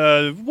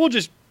 We'll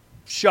just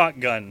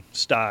shotgun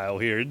style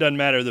here. It doesn't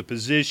matter the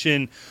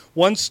position.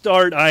 One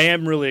start I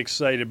am really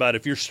excited about.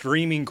 If you're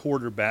streaming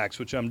quarterbacks,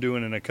 which I'm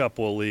doing in a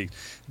couple of leagues,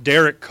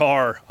 Derek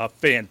Carr, a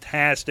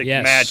fantastic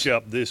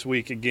matchup this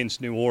week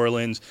against New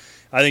Orleans.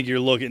 I think you're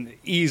looking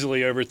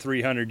easily over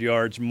 300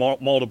 yards,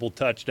 multiple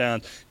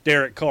touchdowns.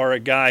 Derek Carr, a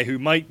guy who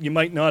you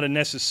might not have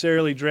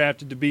necessarily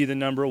drafted to be the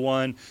number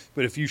 1,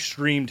 but if you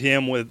streamed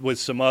him with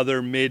some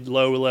other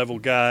mid-low level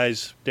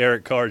guys,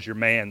 Derek Carr's your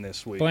man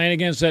this week. Playing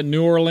against that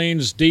New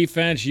Orleans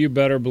defense, you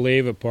better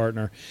believe it,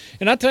 partner.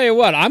 And I'll tell you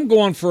what, I'm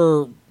going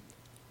for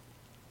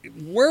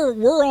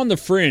we're on the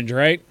fringe,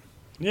 right?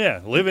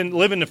 Yeah, living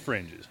the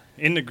fringes,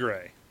 in the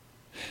gray.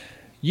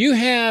 You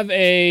have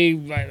I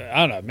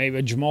don't know, maybe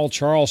a Jamal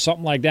Charles,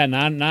 something like that.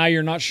 Now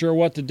you're not sure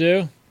what to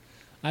do.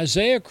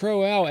 Isaiah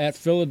Crowell at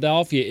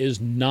Philadelphia is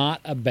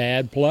not a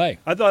bad play.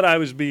 I thought I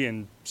was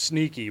being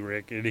sneaky,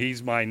 Rick, and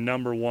he's my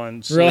number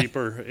 1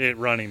 sleeper at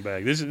running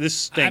back. This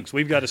stinks.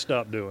 We've got to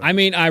stop doing it. I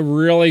mean, I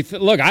really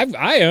look.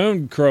 I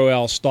own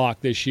Crowell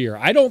stock this year.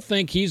 I don't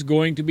think he's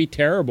going to be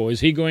terrible. Is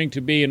he going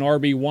to be an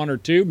RB1 or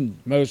 2?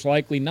 Most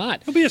likely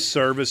not. He'll be a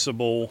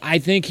serviceable. I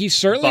think he's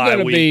certainly going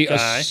to be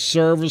guy. A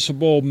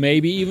serviceable,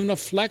 maybe even a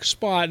flex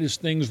spot as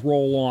things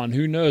roll on.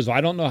 Who knows? I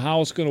don't know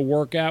how it's going to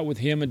work out with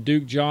him and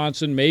Duke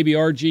Johnson. Maybe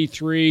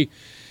RG3.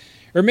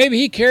 Or maybe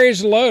he carries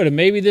the load, and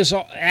maybe this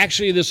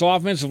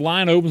offensive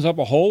line opens up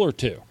a hole or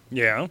 2.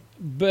 Yeah.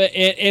 But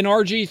and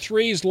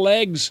RG3's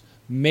legs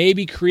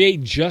maybe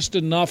create just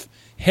enough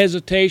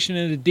hesitation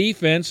in the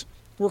defense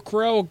where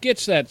Crowell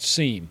gets that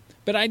seam.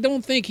 But I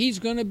don't think he's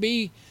going to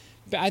be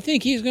 – I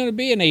think he's going to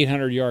be an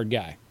 800-yard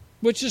guy,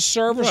 which is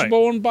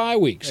serviceable in bye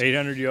weeks.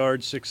 800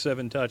 yards,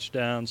 6-7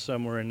 touchdowns,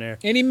 somewhere in there.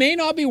 And he may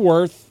not be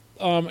worth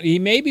he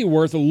may be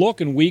worth a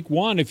look in week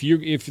 1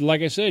 if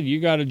like I said, you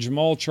got a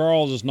Jamal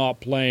Charles is not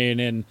playing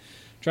and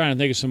Trying to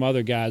think of some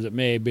other guys that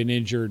may have been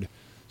injured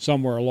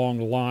somewhere along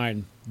the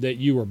line that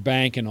you were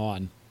banking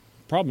on.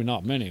 Probably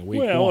not many.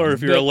 Well, or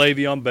if you're a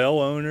Le'Veon Bell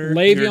owner,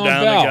 Le'Veon you're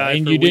down Bell, the guy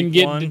and for you didn't week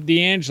get one.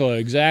 D'Angelo.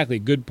 Exactly.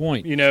 Good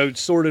point.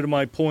 Sort of to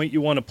my point,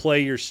 you want to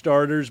play your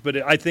starters, but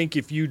I think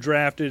if you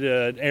drafted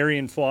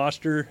Arian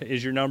Foster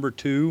as your number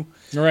 2,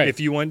 Right.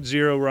 if you went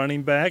 0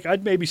 running back,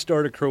 I'd maybe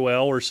start a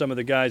Crowell or some of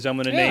the guys I'm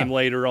going to name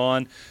later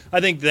on. I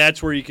think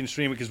that's where you can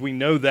stream it because we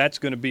know that's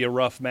going to be a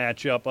rough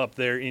matchup up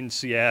there in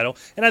Seattle.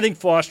 And I think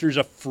Foster's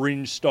a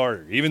fringe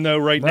starter, even though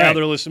right now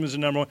they're listed as a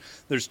number 1.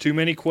 There's too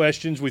many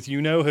questions with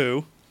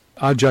you-know-who.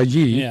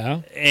 Ajayi.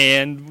 Yeah.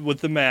 And with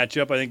the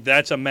matchup, I think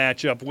that's a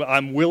matchup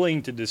I'm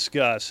willing to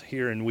discuss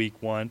here in week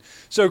 1.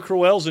 So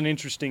Crowell's an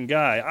interesting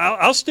guy.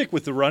 I'll stick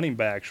with the running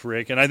backs,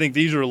 Rick, and I think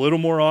these are a little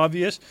more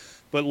obvious.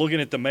 But looking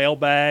at the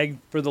mailbag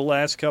for the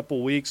last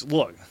couple weeks,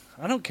 look,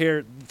 I don't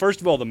care. First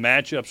of all, the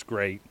matchup's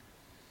great,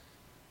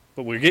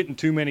 but we're getting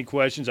too many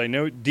questions. I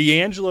know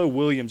D'Angelo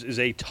Williams is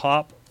a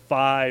top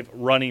 5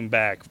 running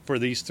back for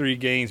these 3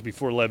 games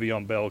before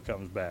Le'Veon Bell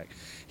comes back.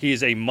 He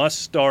is a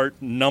must-start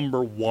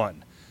number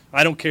 1.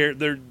 I don't care.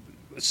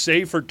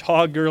 Save for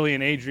Todd Gurley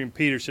and Adrian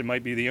Peterson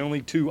might be the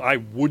only 2 I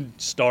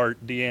wouldn't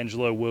start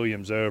D'Angelo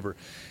Williams over.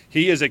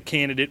 He is a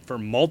candidate for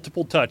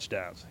multiple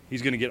touchdowns.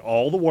 He's going to get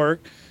all the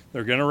work.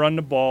 They're going to run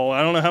the ball.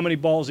 I don't know how many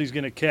balls he's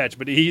going to catch,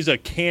 but he's a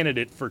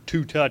candidate for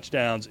 2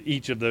 touchdowns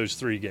each of those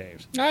 3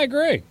 games. I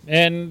agree.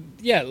 And,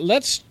 yeah,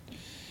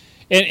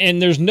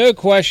 and there's no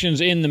questions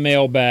in the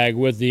mailbag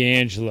with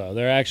D'Angelo.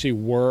 There actually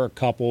were a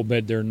couple,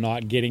 but they're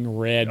not getting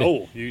read.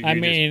 Oh, you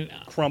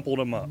just crumpled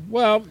them up.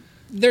 Well,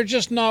 they're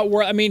just not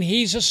worth. I mean,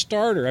 he's a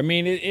starter. I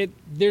mean,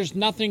 there's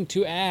nothing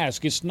to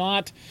ask. It's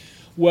not,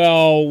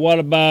 well, what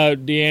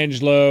about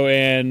D'Angelo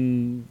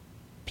and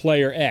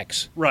player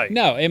X? Right.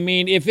 No, I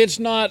mean, if it's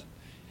not,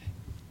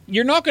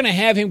 you're not going to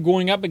have him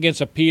going up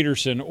against a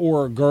Peterson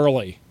or a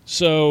Gurley.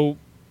 So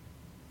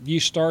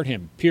you start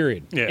him,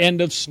 period. Yeah. End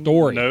of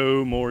story.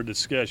 No more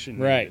discussion.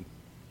 Right. Needed.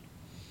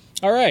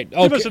 All right.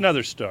 Give us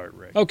another start,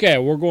 Rick. Okay,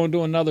 we're going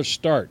to another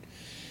start.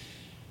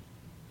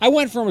 I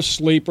went from a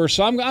sleeper,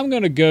 so I'm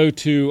going to go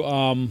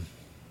to,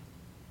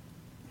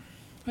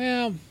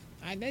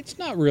 it's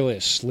not really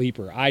a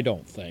sleeper, I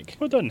don't think.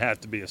 Well, it doesn't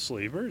have to be a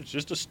sleeper. It's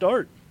just a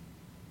start.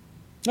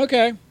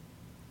 Okay,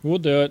 we'll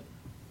do it.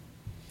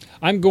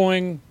 I'm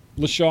going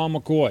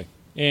LaShawn McCoy,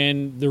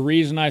 and the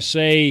reason I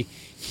say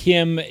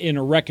him in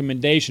a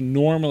recommendation,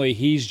 normally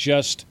he's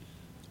just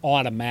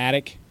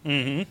automatic,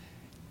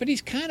 but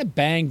he's kind of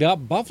banged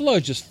up.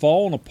 Buffalo's just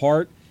falling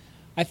apart.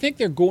 I think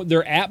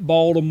they're at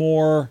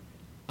Baltimore.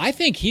 I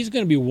think he's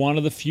going to be one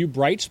of the few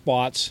bright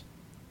spots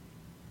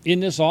in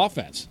this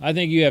offense. I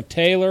think you have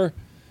Taylor,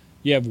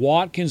 you have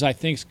Watkins. I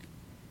think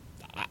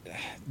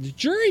the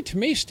jury to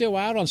me is still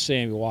out on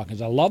Sammy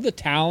Watkins. I love the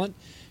talent,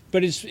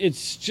 but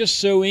it's just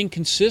so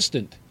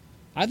inconsistent.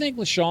 I think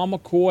LaShawn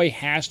McCoy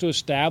has to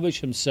establish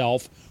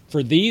himself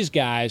for these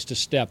guys to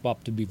step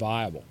up to be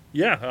viable.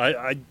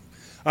 Yeah,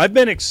 I've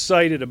been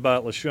excited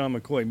about LaShawn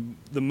McCoy.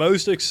 The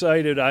most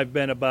excited I've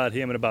been about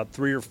him in about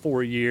 3 or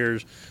 4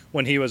 years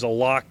when he was a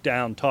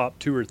lockdown top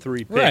 2 or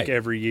 3 pick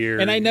every year.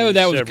 And I know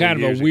that was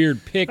kind of a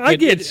weird pick. I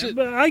get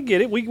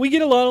it. We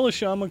get a lot of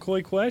LaShawn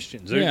McCoy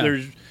questions.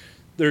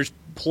 There's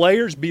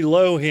players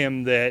below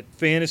him that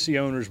fantasy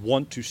owners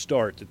want to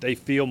start, that they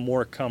feel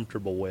more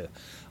comfortable with.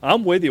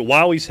 I'm with you.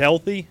 While he's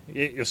healthy,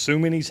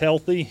 assuming he's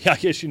healthy, I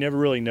guess you never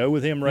really know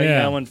with him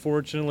now,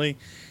 unfortunately.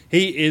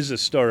 He is a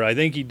starter. I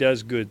think he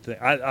does good things.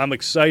 I'm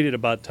excited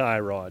about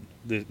Tyrod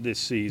this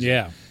season.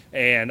 Yeah.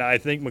 And I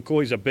think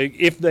McCoy's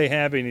if they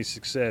have any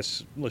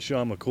success,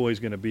 LaShawn McCoy's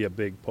going to be a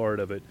big part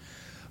of it.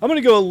 I'm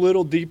going to go a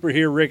little deeper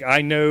here, Rick.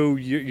 I know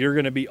you're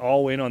going to be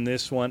all in on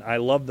this one. I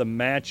love the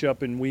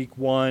matchup in week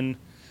 1.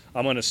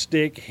 I'm going to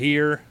stick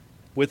here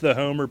with the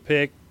homer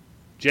pick.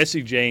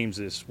 Jesse James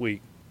this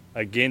week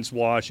against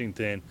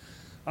Washington.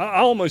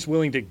 I'm almost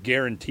willing to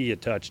guarantee a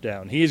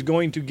touchdown. He is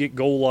going to get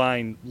goal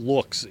line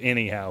looks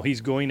anyhow. He's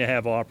going to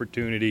have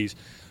opportunities.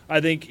 I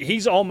think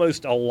he's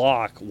almost a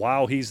lock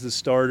while he's the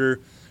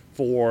starter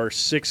for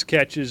 6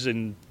 catches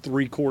and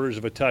 3/4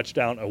 of a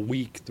touchdown a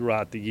week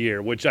throughout the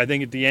year, which I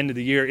think at the end of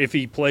the year, if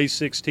he plays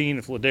 16,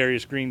 if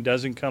Ladarius Green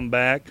doesn't come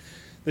back,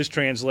 this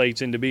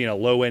translates into being a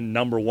low-end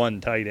number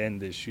 1 tight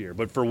end this year.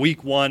 But for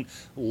week 1,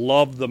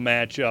 love the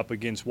matchup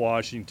against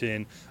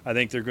Washington. I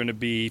think they're going to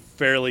be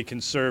fairly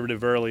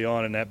conservative early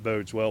on, and that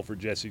bodes well for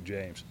Jesse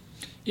James.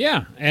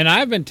 Yeah, and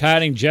I've been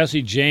touting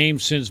Jesse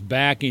James since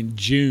back in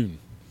June.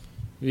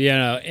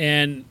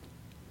 And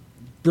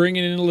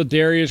bringing in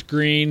Ladarius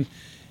Green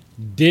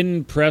didn't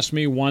impress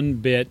me one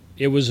bit.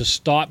 It was a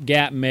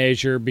stopgap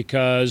measure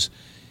because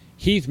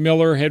Heath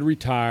Miller had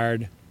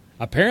retired.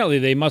 Apparently,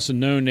 they must have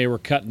known they were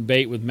cutting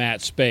bait with Matt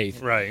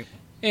Spaeth. Right.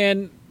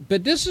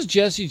 But this is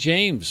Jesse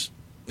James'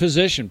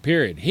 position,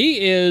 period.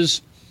 He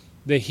is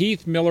the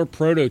Heath Miller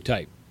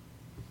prototype.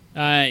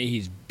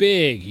 He's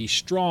big, he's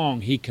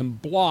strong, he can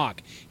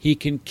block, he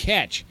can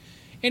catch.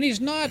 And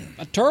he's not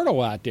a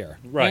turtle out there.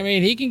 Right. I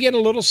mean, he can get a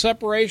little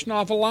separation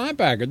off a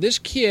linebacker. This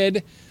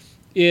kid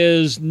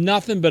is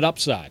nothing but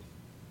upside.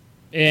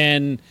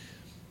 And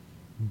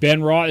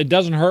Ben Ross, it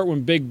doesn't hurt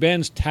when Big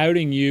Ben's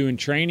touting you in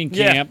training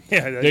camp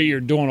that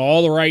you're doing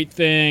all the right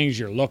things,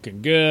 you're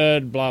looking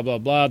good, blah, blah,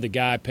 blah. The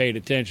guy paid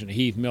attention to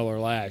Heath Miller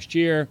last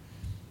year.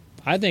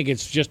 I think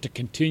it's just a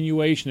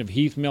continuation of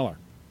Heath Miller.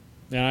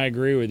 And I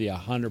agree with you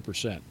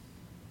 100%.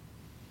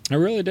 I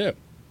really do.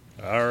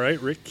 All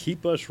right, Rick,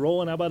 keep us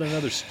rolling. How about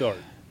another start?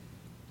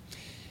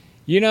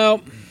 You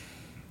know,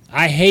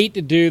 I hate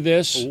to do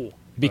this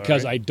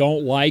because right. I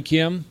don't like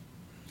him,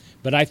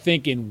 but I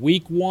think in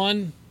week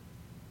 1,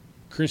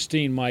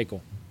 Christine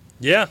Michael.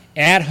 Yeah.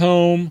 At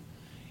home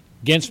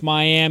against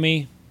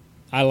Miami,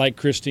 I like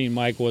Christine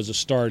Michael as a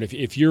start.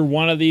 If you're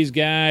one of these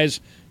guys,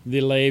 the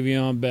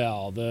Le'Veon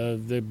Bell,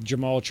 the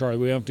Jamal Charlie,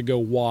 we have to go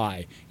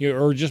why.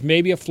 Or just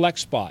maybe a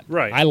flex spot.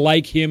 Right. I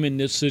like him in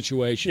this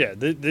situation. Yeah,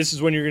 this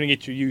is when you're going to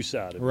get your use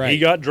out of it. Right. He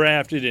got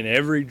drafted in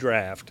every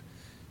draft.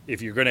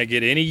 If you're going to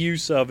get any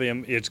use of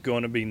him, it's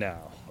going to be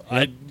now.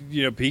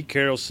 Yep. Pete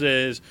Carroll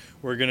says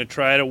we're going to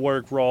try to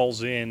work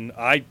Rawls in.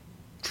 I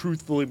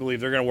truthfully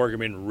believe they're going to work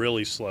him in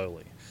really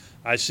slowly.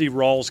 I see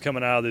Rawls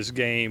coming out of this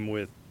game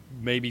with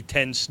maybe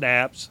 10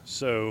 snaps,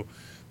 so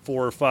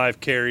 4 or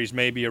 5 carries,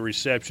 maybe a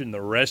reception.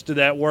 The rest of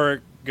that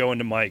work going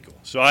to Michael.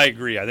 So I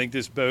agree. I think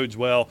this bodes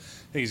well.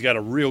 I think he's got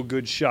a real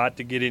good shot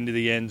to get into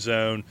the end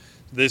zone.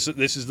 This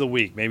is the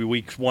week, maybe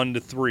weeks 1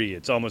 to 3.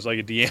 It's almost like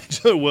a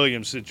D'Angelo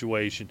Williams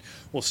situation.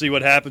 We'll see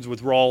what happens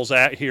with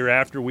Rawls here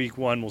after week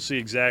 1. We'll see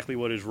exactly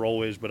what his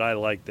role is, but I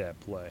like that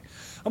play.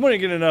 I'm going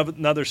to get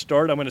another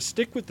start. I'm going to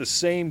stick with the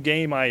same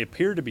game I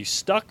appear to be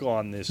stuck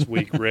on this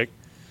week, Rick.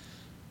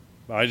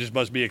 I just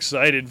must be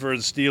excited for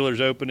the Steelers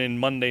opening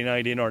Monday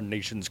night in our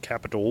nation's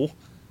capital.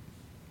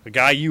 A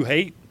guy you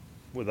hate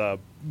with a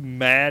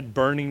mad,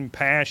 burning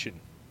passion.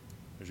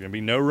 There's going to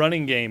be no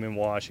running game in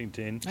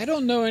Washington. I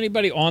don't know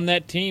anybody on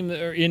that team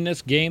or in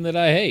this game that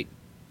I hate.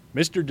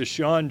 Mr.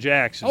 Deshaun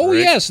Jackson. Oh,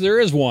 Rick. yes, there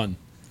is one.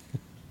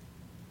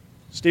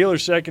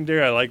 Steelers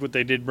secondary, I like what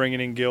they did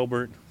bringing in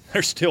Gilbert.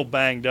 They're still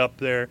banged up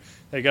there.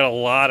 They got a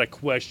lot of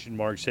question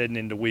marks heading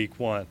into week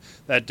 1.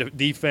 That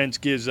defense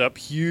gives up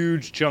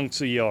huge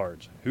chunks of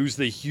yards. Who's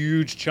the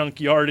huge chunk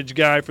yardage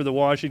guy for the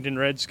Washington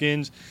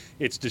Redskins?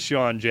 It's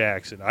Deshaun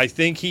Jackson. I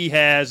think he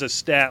has a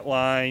stat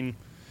line,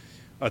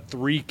 a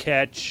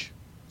 3-catch,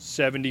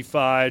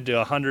 75 to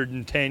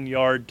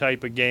 110-yard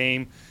type of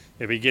game.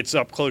 If he gets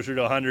up closer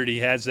to 100, he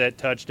has that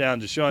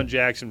touchdown. Deshaun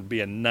Jackson would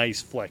be a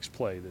nice flex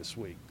play this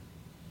week.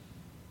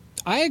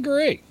 I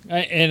agree.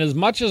 And as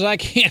much as I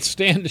can't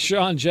stand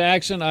Deshaun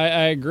Jackson,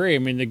 I agree. I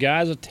mean, the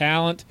guy's a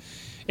talent.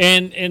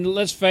 And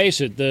let's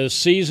face it, the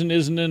season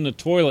isn't in the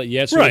toilet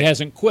yet, so right. He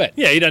hasn't quit.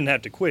 Yeah, he doesn't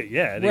have to quit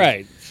yet.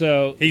 Right.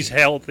 So he's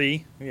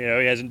healthy. He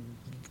hasn't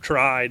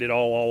tried at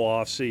all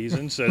off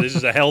season, so this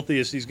is the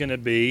healthiest he's going to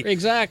be.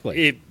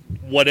 Exactly.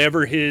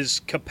 Whatever his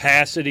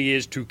capacity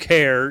is to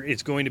care,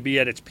 it's going to be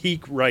at its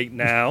peak right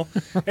now.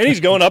 And he's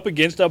going up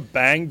against a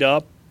banged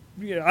up,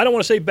 I don't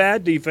want to say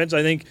bad defense.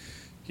 I think,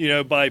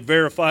 by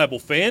verifiable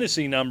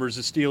fantasy numbers,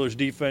 the Steelers'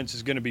 defense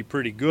is going to be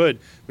pretty good.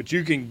 But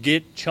you can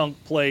get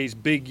chunk plays,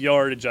 big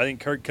yardage. I think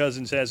Kirk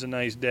Cousins has a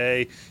nice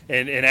day.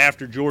 And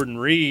after Jordan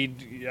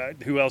Reed,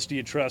 who else do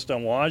you trust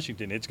on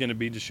Washington? It's going to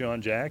be Deshaun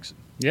Jackson.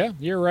 Yeah,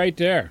 you're right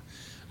there.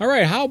 All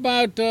right, how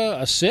about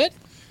a sit?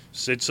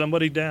 Sit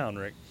somebody down,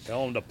 Rick.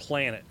 Tell them to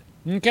plan it.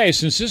 Okay,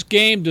 since this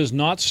game does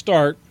not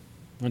start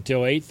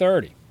until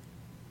 8:30,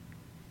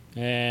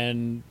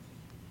 and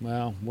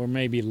well, we're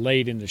maybe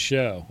late in the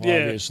show,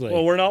 obviously.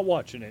 Well, we're not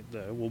watching it,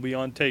 though. We'll be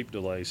on tape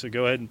delay, so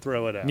go ahead and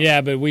throw it out.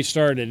 Yeah, but we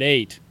start at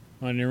 8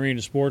 on the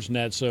Arena Sports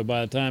Net, so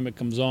by the time it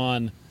comes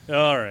on...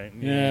 All right.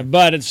 Yeah,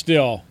 but it's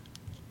still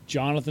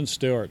Jonathan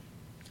Stewart.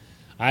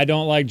 I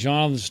don't like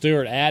Jonathan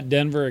Stewart at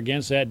Denver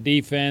against that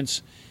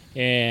defense.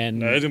 And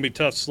no, it's going to be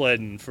tough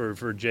sledding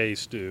for Jay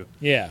Stu.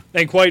 Yeah.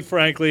 And quite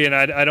frankly, and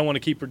I don't want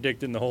to keep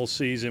predicting the whole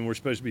season. We're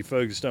supposed to be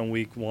focused on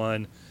week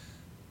 1.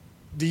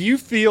 Do you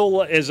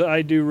feel, as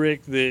I do,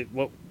 Rick, that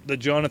what the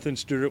Jonathan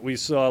Stewart we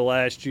saw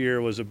last year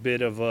was a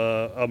bit of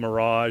a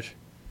mirage?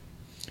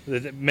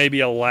 That maybe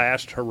a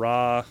last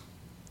hurrah?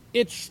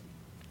 It's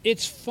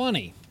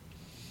funny.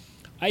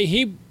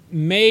 He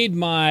made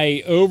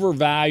my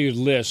overvalued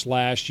list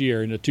last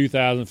year in the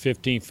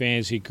 2015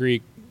 Fantasy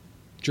Creek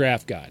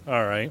Draft Guide.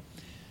 All right.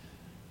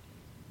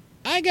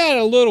 I got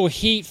a little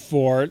heat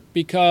for it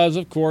because,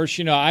 of course,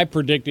 I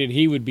predicted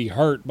he would be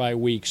hurt by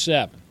week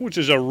 7. Which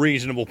is a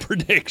reasonable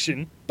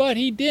prediction. But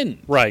he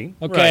didn't. Right.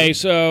 Okay, right.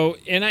 So,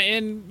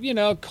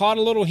 caught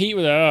a little heat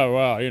with, oh,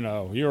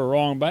 well, you were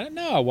wrong about it.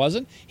 No, I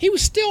wasn't. He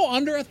was still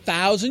under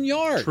 1,000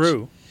 yards.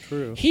 True.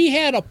 He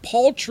had a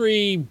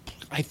paltry,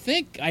 I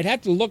think, I'd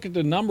have to look at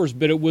the numbers,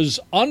 but it was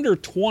under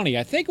 20.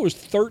 I think it was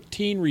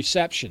 13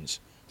 receptions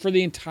for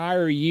the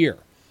entire year.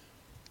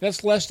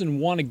 That's less than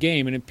 1 a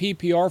game, and in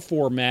PPR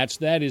formats,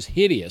 that is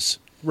hideous.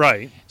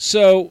 Right.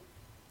 So,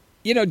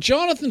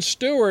 Jonathan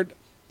Stewart,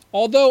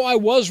 although I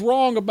was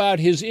wrong about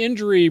his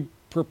injury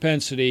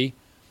propensity,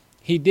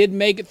 he did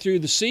make it through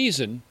the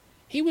season.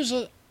 He was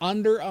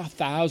under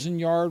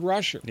 1,000-yard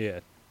rusher.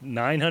 Yeah,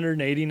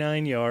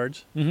 989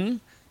 yards. Mm-hmm.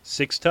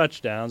 6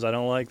 touchdowns. I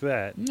don't like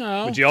that.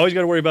 No. But you always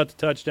got to worry about the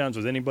touchdowns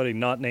with anybody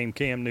not named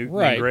Cam Newton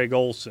and Greg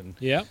Olsen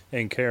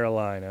in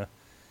Carolina.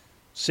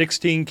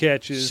 16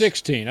 catches.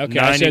 16. Okay,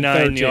 99 I said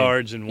 13.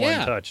 yards and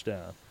 1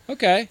 touchdown.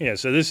 Okay. Yeah,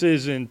 so this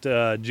isn't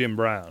Jim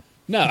Brown.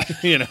 No.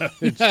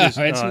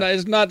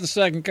 It's not the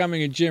second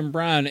coming of Jim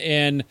Brown.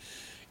 And,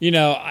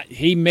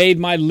 he made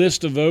my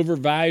list of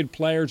overvalued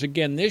players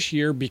again this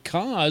year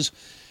because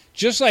 –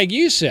 just like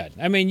you said,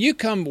 I mean,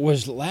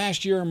 was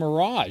last year a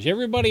mirage.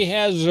 Everybody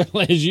has,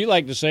 as you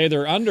like to say,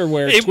 their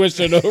underwear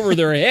twisted over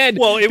their head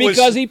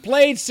because he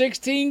played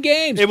 16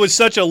 games. It was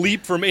such a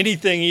leap from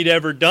anything he'd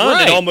ever done.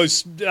 Right. It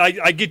almost,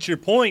 I get your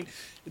point.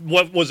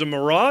 What was a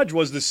mirage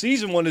was the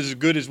season wasn't as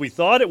good as we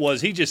thought it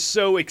was. He just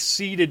so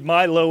exceeded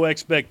my low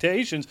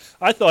expectations.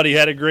 I thought he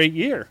had a great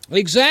year.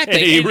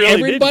 Exactly. And really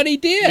everybody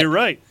did. You're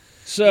right.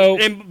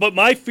 But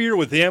my fear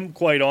with him,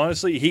 quite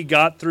honestly, he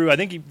got through. I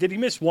think did he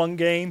miss one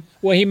game?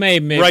 Well, he may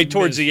have missed. Right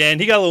towards the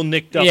end. He got a little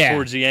nicked up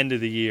towards the end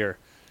of the year.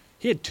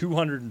 He had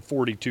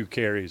 242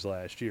 carries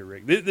last year,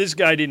 Rick. This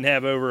guy didn't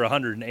have over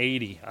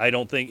 180, I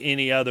don't think,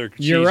 any other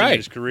season in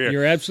his career.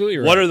 You're absolutely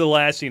right. What are the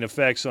lasting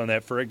effects on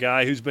that for a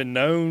guy who's been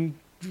known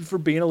for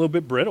being a little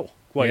bit brittle,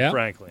 quite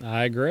frankly?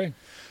 I agree.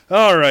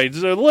 All right,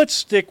 so let's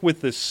stick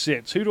with the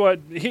sits.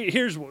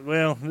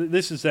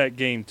 This is that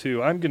game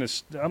too. I'm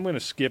gonna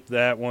skip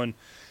that one.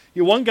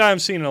 One guy I'm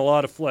seeing in a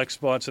lot of flex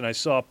spots, and I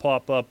saw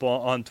pop up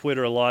on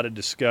Twitter a lot of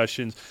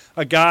discussions.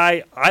 A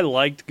guy I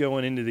liked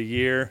going into the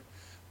year,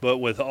 but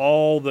with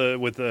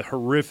the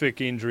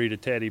horrific injury to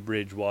Teddy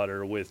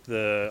Bridgewater, with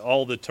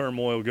all the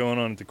turmoil going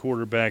on at the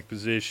quarterback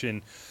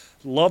position,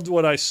 loved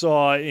what I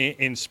saw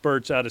in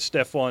spurts out of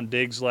Stephon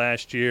Diggs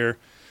last year.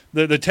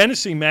 The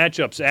Tennessee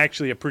matchup's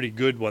actually a pretty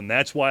good one.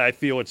 That's why I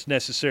feel it's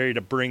necessary to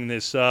bring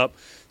this up.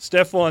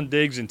 Stephon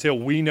Diggs, until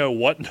we know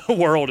what in the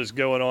world is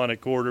going on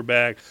at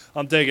quarterback,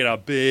 I'm taking a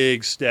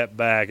big step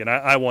back, and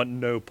I want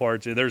no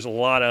parts of it. There's a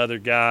lot of other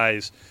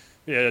guys,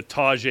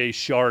 Tajay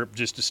Sharp,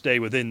 just to stay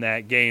within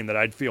that game that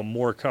I'd feel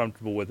more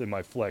comfortable with in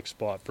my flex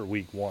spot for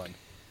week 1.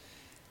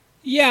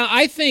 Yeah,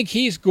 I think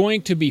he's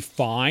going to be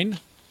fine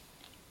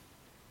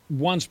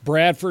once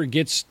Bradford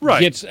gets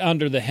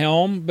under the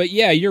helm. But,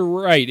 yeah, you're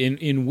right.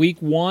 In week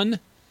 1,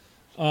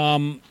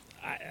 I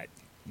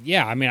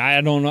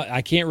don't know.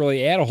 I can't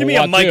really add a whole lot to it. Give me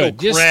a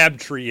Michael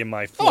Crabtree in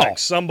my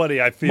flex.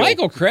 Somebody I feel.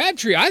 Michael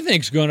Crabtree, I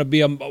think, is going to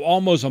be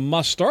almost a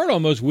must-start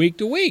almost week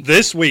to week.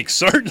 This week,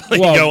 certainly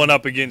going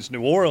up against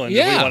New Orleans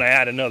if we want to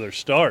add another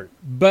start.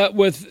 But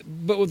with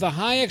the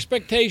high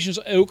expectations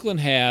Oakland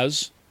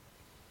has,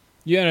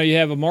 you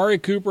have Amari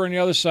Cooper on the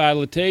other side,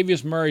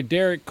 Latavius Murray,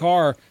 Derek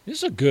Carr. This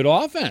is a good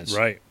offense.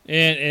 Right.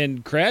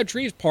 And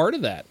Crabtree is part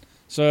of that.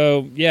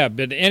 So,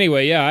 but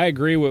anyway, I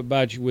agree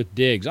with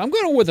Diggs. I'm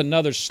going with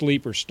another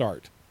sleeper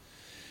start.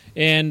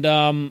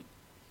 And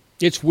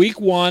it's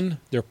week 1.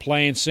 They're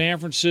playing San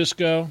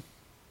Francisco.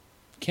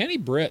 Kenny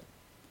Britt.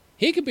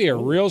 He could be a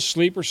real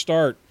sleeper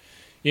start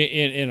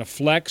in a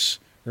flex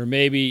or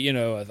maybe,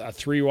 a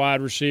 3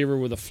 wide receiver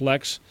with a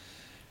flex.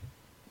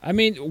 I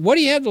mean, what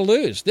do you have to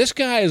lose? This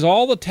guy is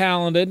all the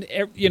talented.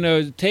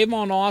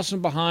 Tavon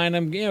Austin behind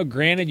him.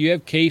 Granted, you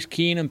have Case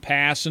Keenum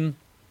passing.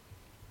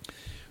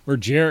 Or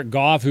Jared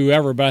Goff,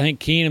 whoever, but I think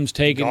Keenum's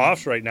taking.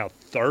 Goff's right now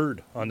 3rd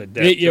on the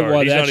depth chart.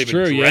 Well, he's that's not even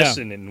true,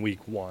 dressing in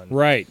week 1.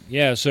 Right.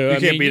 Yeah. So you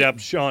can't beat up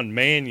Sean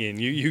Mannion.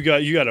 You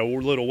got a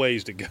little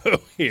ways to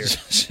go here.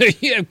 So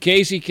you have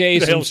Casey Kasem.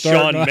 The hell,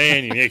 Sean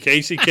Mannion? Yeah,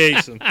 Casey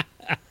Kasem.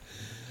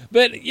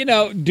 But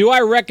do I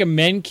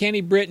recommend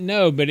Kenny Britt?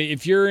 No. But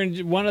if you're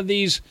in one of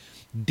these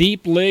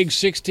deep league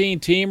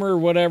 16-teamer or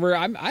whatever,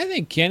 I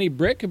think Kenny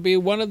Britt could be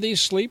one of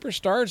these sleeper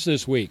starts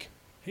this week.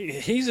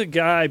 He's a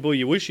guy, boy,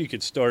 you wish you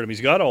could start him.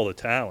 He's got all the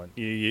talent.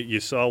 You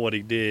saw what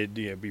he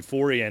did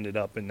before he ended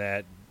up in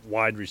that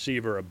wide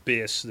receiver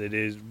abyss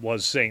that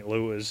was St.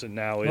 Louis and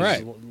now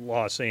is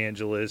Los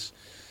Angeles.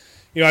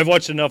 I've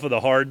watched enough of the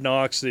Hard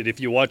Knocks that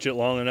if you watch it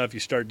long enough, you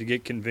start to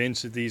get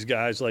convinced that these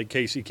guys like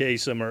Casey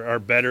Kasem are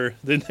better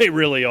than they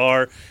really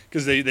are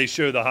because they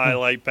show the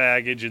highlight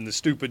package and the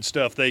stupid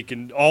stuff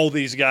all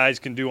these guys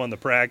can do on the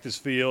practice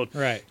field.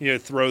 Right.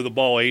 Throw the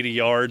ball 80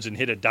 yards and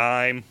hit a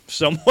dime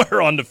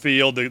somewhere on the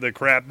field. The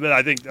crap.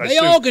 I think they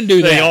all can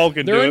do that. They all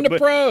can do it. They're in the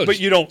pros. But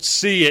you don't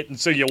see it, and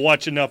so you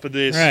watch enough of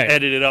this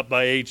edited up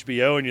by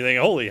HBO, and you think,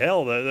 holy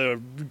hell,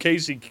 the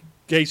Casey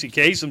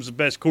Kasem's the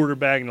best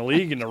quarterback in the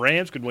league, and the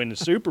Rams could win the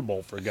Super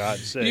Bowl, for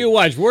God's sake. You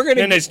watch.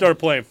 Then they start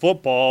playing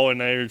football,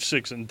 and they're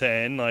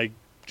 6-10, like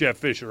Jeff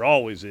Fisher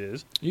always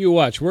is. You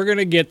watch. We're going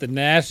to get the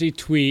nasty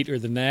tweet or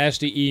the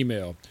nasty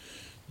email.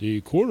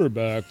 The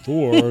quarterback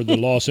for the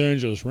Los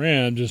Angeles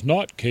Rams is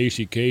not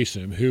Casey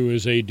Kasem, who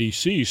is a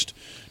deceased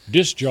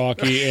disc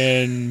jockey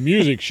and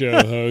music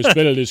show host,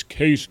 but it is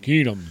Case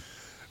Keenum.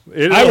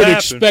 I would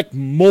expect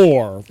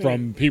more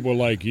from people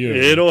like you.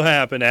 It'll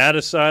happen. At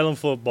Asylum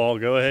Football,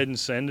 go ahead and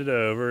send it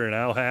over, and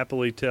I'll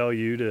happily tell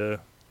you to.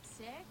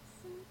 Sex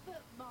and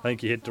football. I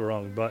think you hit the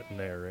wrong button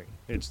there, Rick.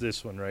 It's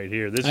this one right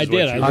here. This I is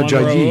did. what I you was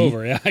one row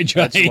over. Yeah, I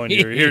That's the one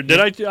you're here.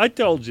 I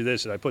told you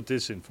this, and I put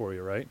this in for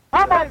you, right?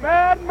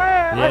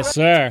 Yes,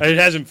 sir. It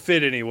hasn't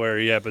fit anywhere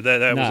yet, but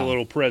that was a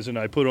little present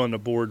I put on the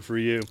board for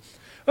you.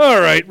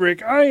 All right,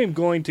 Rick, I am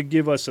going to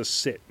give us a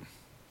sit.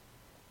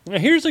 Now,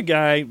 here's a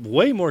guy,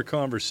 way more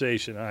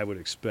conversation I would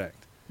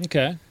expect.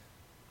 Okay.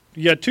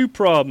 You got two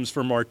problems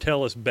for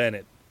Martellus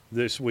Bennett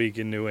this week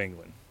in New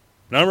England.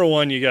 Number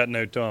one, you got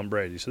no Tom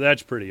Brady, so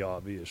that's pretty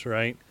obvious,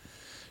 right?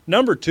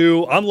 Number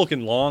two, I'm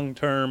looking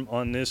long-term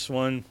on this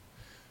one.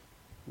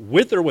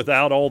 With or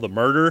without all the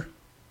murder,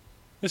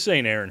 this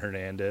ain't Aaron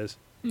Hernandez.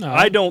 No.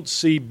 I don't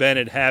see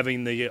Bennett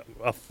having the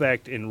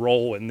effect and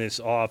role in this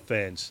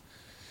offense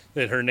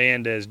that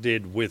Hernandez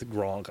did with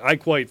Gronk. I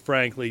quite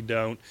frankly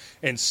don't.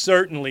 And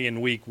certainly in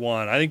week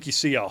one, I think you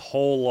see a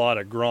whole lot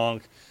of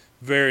Gronk,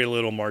 very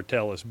little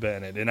Martellus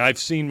Bennett. And I've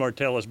seen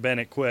Martellus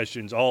Bennett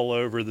questions all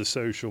over the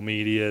social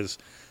medias.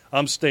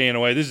 I'm staying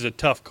away. This is a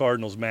tough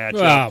Cardinals matchup.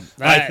 Well,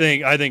 I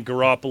think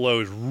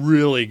Garoppolo is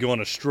really going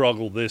to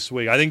struggle this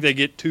week. I think they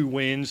get 2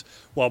 wins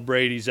while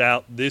Brady's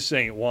out. This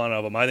ain't one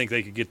of them. I think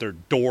they could get their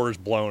doors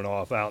blown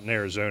off out in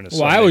Arizona.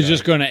 Well, I was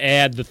just going to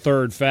add the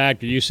third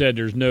factor. You said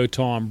there's no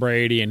Tom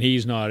Brady and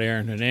he's not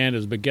Aaron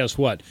Hernandez, but guess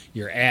what?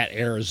 You're at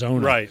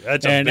Arizona. Right.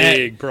 That's a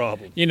big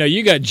problem.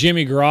 You got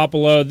Jimmy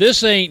Garoppolo.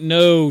 This ain't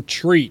no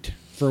treat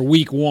for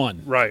week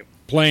one. Right.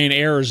 Playing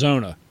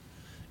Arizona.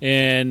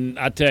 And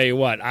I tell you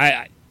what,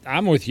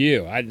 I'm with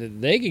you.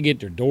 They could get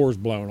their doors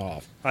blown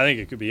off. I think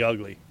it could be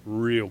ugly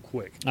real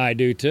quick. I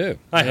do too.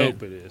 I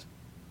hope it is.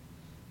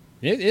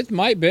 It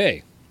might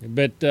be.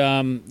 But,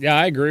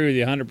 I agree with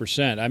you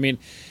 100%. I mean,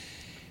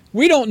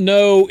 we don't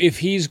know if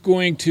he's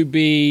going to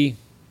be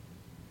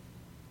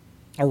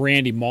a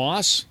Randy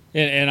Moss,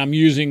 and I'm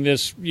using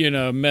this,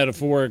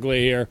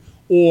 metaphorically here,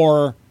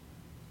 or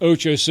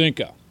Ocho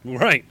Cinco.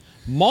 Right.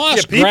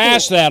 Moss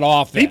grasped that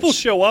offense. People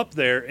show up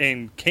there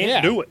and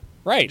can't do it.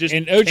 Right.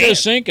 And Ocho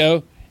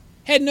Cinco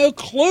had no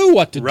clue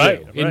what to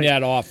do in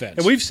that offense.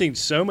 And we've seen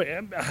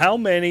how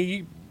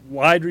many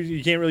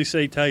you can't really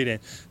say tight end,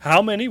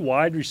 how many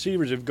wide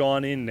receivers have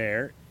gone in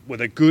there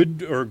with a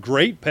good or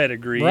great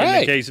pedigree in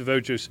the case of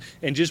Ocho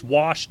and just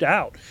washed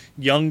out.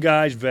 Young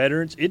guys,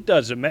 veterans, it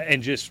doesn't matter,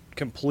 and just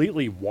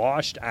completely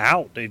washed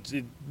out.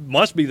 It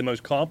must be the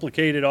most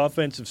complicated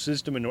offensive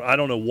system, and I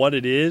don't know what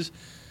it is.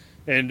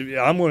 And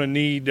I'm going to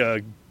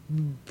need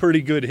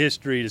pretty good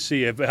history to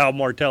see how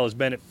Martellus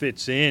Bennett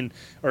fits in,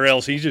 or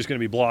else he's just going to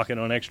be blocking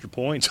on extra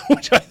points,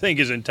 which I think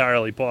is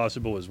entirely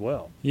possible as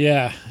well.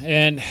 Yeah,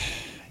 and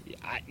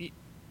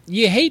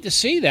you hate to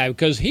see that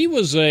because he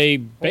was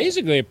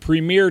basically a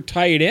premier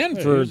tight end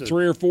for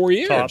 3 or 4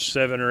 years. Top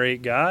 7 or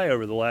 8 guy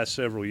over the last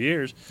several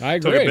years. I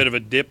agree. Took a bit of a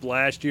dip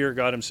last year,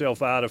 got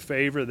himself out of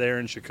favor there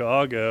in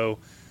Chicago.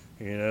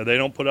 They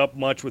don't put up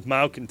much with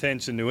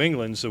malcontents in New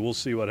England, so we'll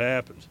see what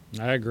happens.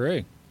 I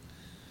agree.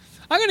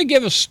 I'm going to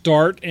give a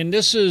start, and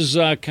this is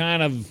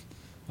kind of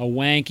a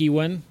wanky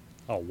one.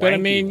 But, I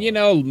mean,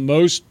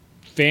 most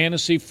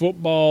fantasy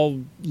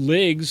football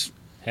leagues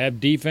have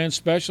defense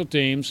special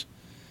teams.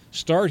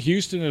 Start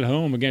Houston at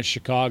home against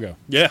Chicago.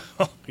 Yeah,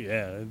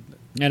 yeah.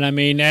 And, I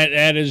mean,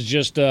 that is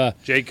just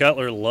Jay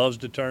Cutler loves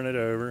to turn it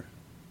over.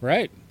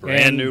 Right.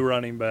 Brand new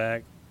running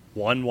back,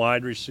 1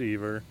 wide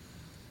receiver.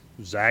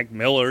 Zach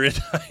Miller at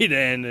tight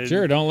end.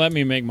 Sure, don't let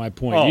me make my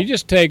point. You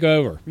just take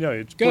over.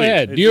 No, Go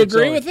ahead. Do you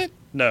agree with it?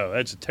 No,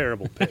 that's a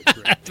terrible pick.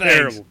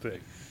 Terrible pick.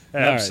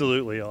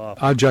 Absolutely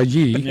awful.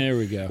 Ajayi. There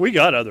we go. We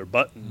got other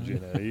buttons,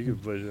 You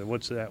could put,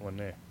 what's that one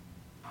there?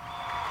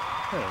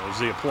 There's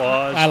the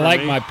applause. I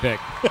like my pick.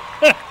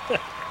 I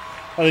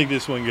think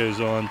this one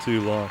goes on too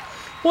long.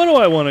 What do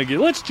I want to get?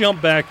 Let's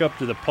jump back up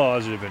to the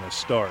positive in a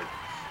start.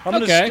 I'm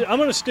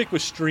going to stick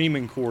with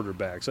streaming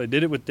quarterbacks. I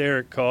did it with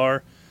Derek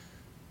Carr.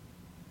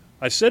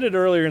 I said it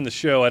earlier in the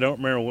show. I don't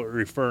remember what we're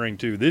referring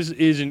to. This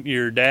isn't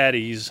your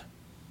daddy's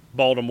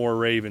Baltimore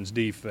Ravens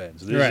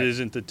defense. This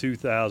isn't the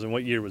 2000.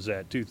 What year was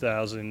that?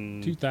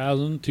 2000,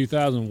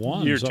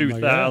 2001. Year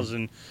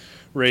 2000.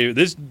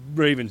 This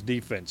Ravens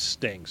defense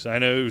stinks. I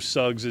know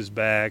Suggs is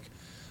back.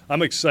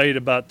 I'm excited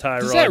about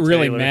Tyrod Does that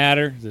really Taylor.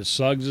 matter that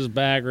Suggs is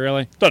back,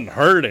 really? Doesn't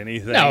hurt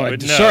anything. No,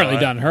 it certainly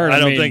doesn't hurt. I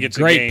don't think it's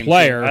a great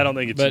player. I don't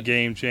think it's a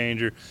game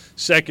changer.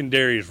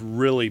 Secondary is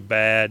really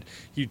bad.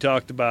 You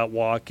talked about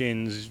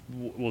Watkins.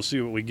 We'll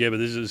see what we get, but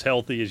this is as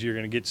healthy as you're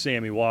going to get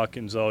Sammy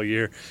Watkins all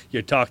year.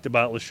 You talked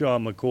about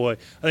LaShawn McCoy.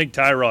 I think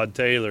Tyrod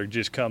Taylor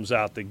just comes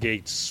out the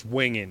gate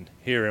swinging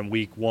here in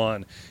week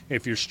one.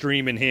 If you're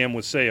streaming him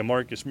with, say, a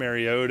Marcus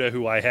Mariota,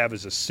 who I have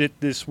as a sit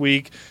this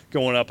week,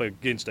 going up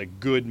against a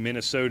good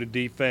Minnesota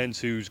defense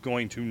who's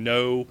going to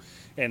know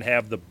and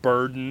have the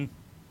burden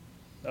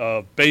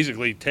of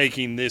basically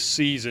taking this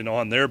season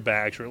on their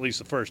backs, or at least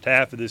the first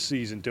half of this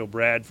season until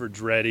Bradford's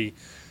ready.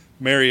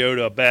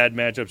 Mariota, a bad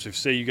matchup. So if,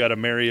 say, you got a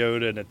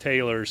Mariota and a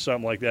Taylor or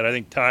something like that, I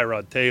think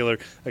Tyrod Taylor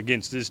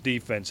against this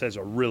defense has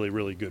a really,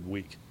 really good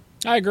week.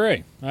 I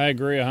agree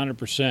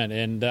 100%.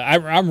 And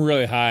I'm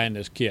really high on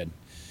this kid.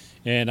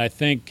 And I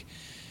think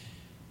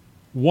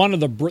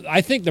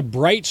I think the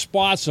bright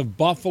spots of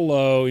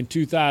Buffalo in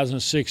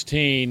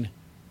 2016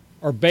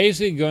 are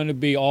basically going to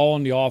be all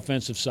on the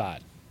offensive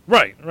side.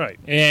 Right.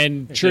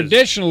 And because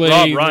traditionally,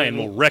 Rob Ryan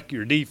will wreck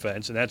your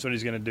defense, and that's what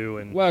he's going to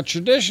do. Well,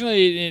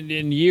 traditionally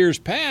in years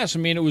past,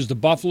 it was the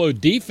Buffalo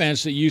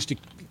defense that used to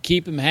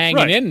keep him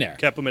hanging in there.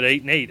 Kept him at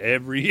 8-8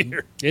 every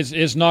year.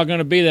 It's not going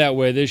to be that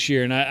way this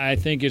year, and I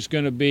think it's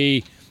going to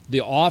be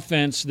the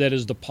offense that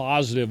is the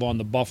positive on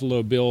the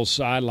Buffalo Bills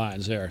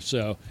sidelines there.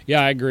 So,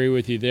 yeah, I agree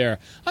with you there.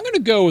 I'm going to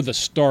go with a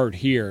start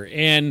here,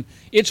 and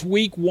it's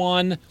week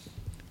 1.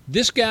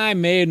 This guy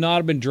may not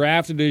have been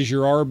drafted as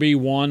your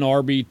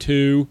RB1,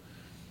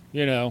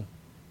 RB2,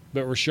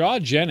 but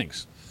Rashad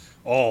Jennings.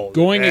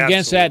 Going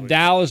against that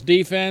Dallas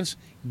defense,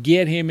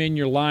 get him in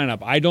your lineup.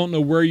 I don't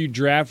know where you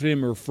drafted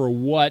him or for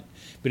what,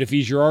 but if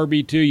he's your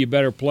RB2, you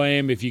better play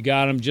him. If you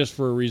got him just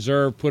for a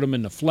reserve, put him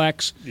in the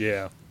flex.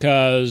 Yeah.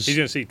 Because he's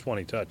going to see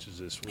 20 touches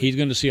this week. He's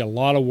going to see a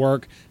lot of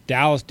work.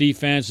 Dallas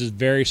defense is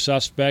very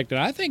suspect, and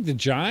I think the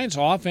Giants'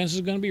 offense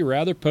is going to be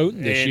rather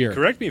potent this year.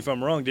 Correct me if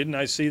I'm wrong. Didn't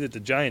I see that the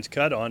Giants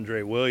cut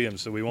Andre Williams,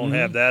 so we won't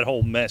have that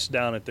whole mess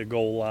down at the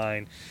goal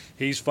line?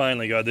 He's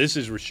finally got – this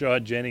is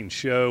Rashad Jennings'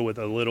 show with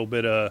a little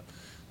bit of,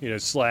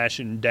 slash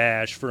and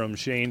dash from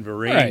Shane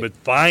Vereen. Right. But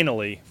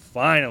finally,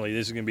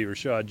 this is going to be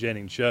Rashad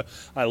Jennings' show.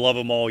 I love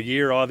him all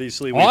year,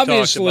 obviously. We've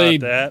talked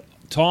about that.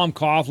 Tom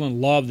Coughlin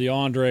loved the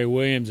Andre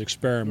Williams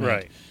experiment.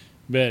 Right.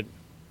 But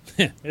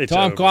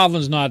Tom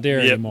Coughlin's not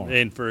there anymore.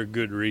 And for a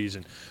good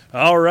reason.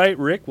 All right,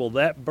 Rick, well,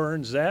 that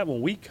burns that.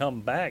 When we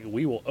come back,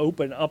 we will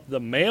open up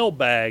the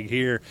mailbag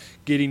here,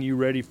 getting you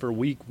ready for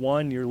week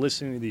 1. You're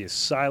listening to the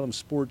Asylum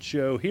Sports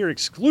Show here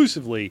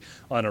exclusively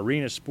on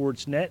Arena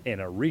Sports Net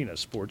and Arena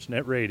Sports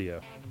Net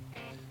Radio.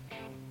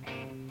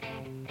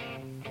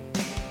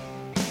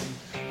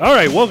 All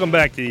right, welcome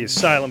back to the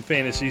Asylum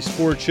Fantasy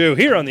Sports Show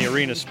here on the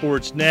Arena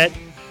Sports Net.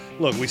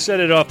 Look, we said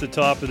it off the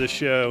top of the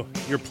show.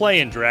 You're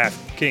playing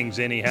DraftKings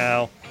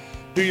anyhow.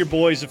 Do your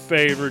boys a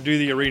favor. Do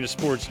the Arena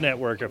Sports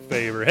Network a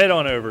favor. Head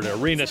on over to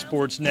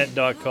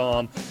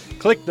arenasportsnet.com.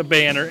 Click the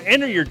banner.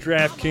 Enter your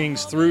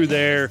DraftKings through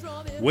there.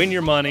 Win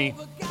your money.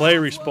 Play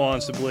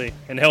responsibly.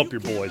 And help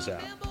your boys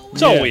out.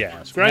 That's all we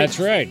ask, right?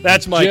 That's right.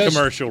 That's my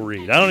commercial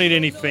read. I don't need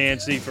any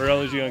fancy. For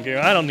others you don't care,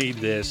 I don't need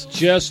this.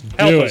 Just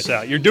help us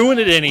out. You're doing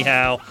it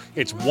anyhow.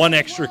 It's one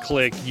extra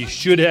click. You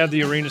should have the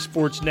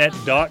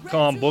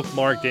arenasportsnet.com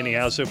bookmarked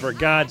anyhow. So for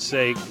God's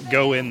sake,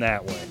 go in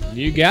that way.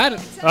 You got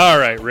it. All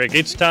right, Rick.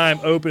 It's time.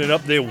 Open it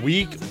up. The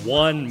week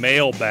 1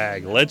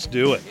 mailbag. Let's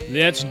do it.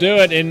 Let's do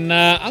it. And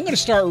I'm going to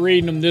start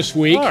reading them this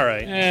week. All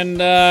right.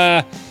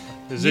 And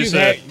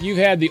you've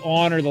had the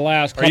honor the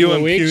last couple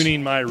of weeks. Are you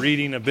impugning my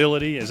reading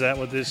ability? Is that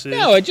what this is?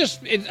 No, I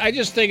just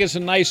think it's a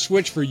nice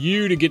switch for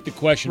you to get the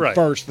question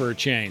first for a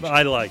change.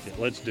 I like it.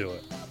 Let's do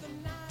it.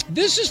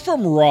 This is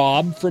from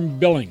Rob from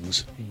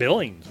Billings.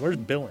 Billings? Where's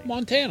Billings?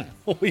 Montana.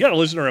 Oh, we got a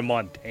listener in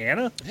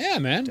Montana? Yeah,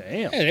 man.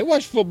 Damn. Hey, they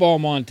watch football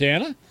in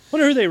Montana.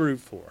 Wonder who they root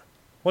for.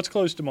 What's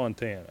close to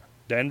Montana?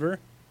 Denver?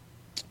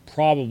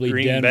 Probably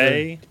Green Denver.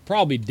 Bay?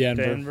 Probably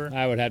Denver,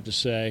 I would have to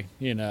say,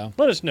 Let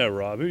us know,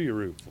 Rob. Who do you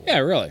root for? Yeah,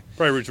 really.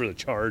 Probably roots for the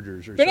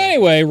Chargers or But something.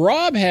 anyway,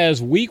 Rob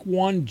has week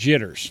 1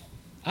 jitters.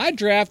 I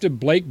drafted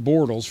Blake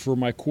Bortles for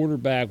my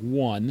quarterback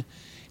 1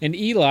 and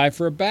Eli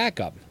for a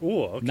backup.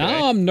 Ooh, okay.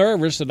 Now I'm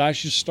nervous that I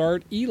should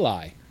start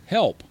Eli.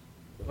 Help.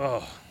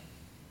 Oh.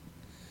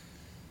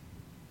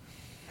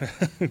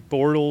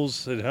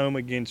 Bortles at home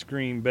against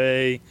Green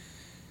Bay.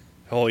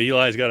 Oh,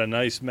 Eli's got a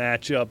nice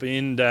matchup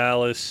in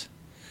Dallas.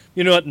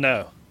 You know what?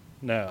 No.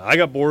 I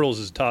got Bortles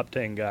as top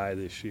 10 guy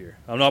this year.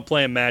 I'm not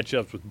playing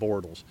matchups with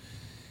Bortles.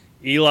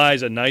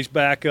 Eli's a nice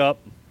backup.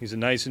 He's a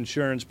nice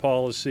insurance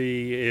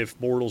policy if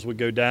Bortles would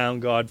go down,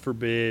 God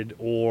forbid,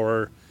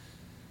 or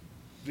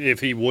if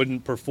he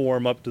wouldn't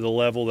perform up to the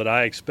level that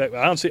I expect.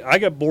 I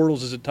got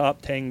Bortles as a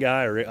top 10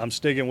 guy. I'm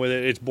sticking with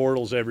it. It's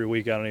Bortles every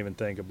week. I don't even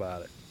think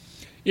about it.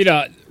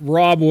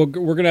 Rob, we're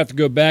going to have to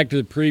go back to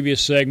the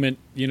previous segment,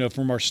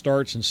 from our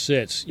starts and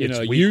sits.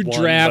 You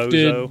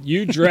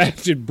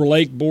drafted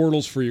Blake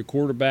Bortles for your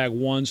quarterback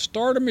 1.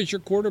 Start him as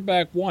your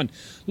quarterback 1.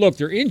 Look,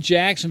 they're in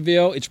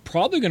Jacksonville. It's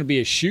probably going to be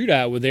a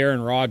shootout with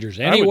Aaron Rodgers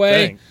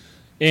anyway.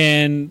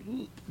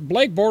 And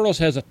Blake Bortles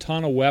has a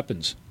ton of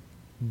weapons.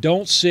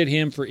 Don't sit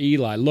him for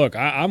Eli. Look,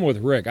 I'm with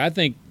Rick. I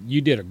think you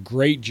did a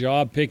great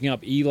job picking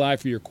up Eli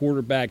for your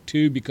quarterback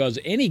 2 because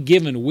any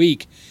given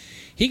week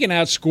he can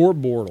outscore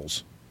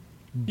Bortles.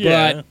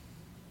 Yeah. But,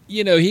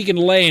 he can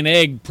lay an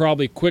egg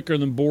probably quicker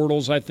than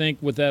Bortles, I think,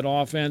 with that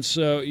offense.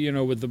 So,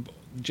 with the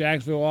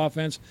Jacksonville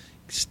offense,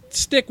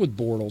 stick with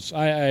Bortles.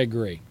 I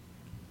agree.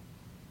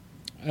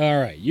 All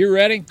right. You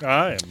ready?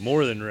 I am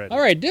more than ready.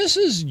 All right. This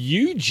is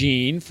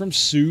Eugene from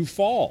Sioux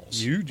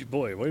Falls.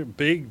 Boy, we're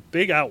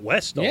big out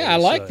west. Yeah, I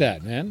like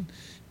that, man.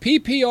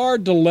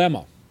 PPR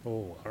dilemma.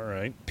 Oh, all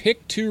right.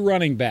 Pick 2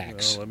 running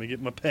backs. Well, let me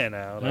get my pen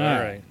out. All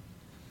right.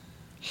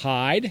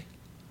 Hyde.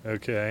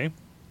 Okay.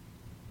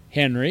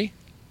 Henry.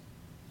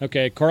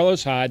 Okay,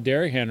 Carlos Hyde,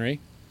 Derrick Henry,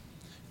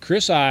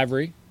 Chris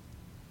Ivory,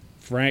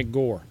 Frank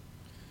Gore.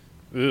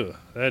 Ugh,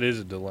 that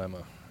is a dilemma.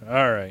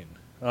 All right.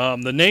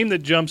 The name that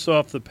jumps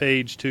off the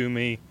page to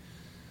me,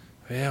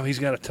 well, he's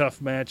got a tough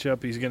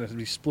matchup. He's going to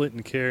be split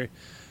and carry.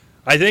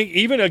 I think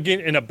even again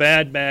in a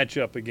bad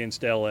matchup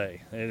against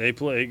L.A., and they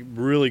play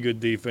really good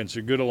defense.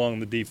 They're good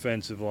along the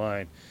defensive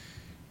line.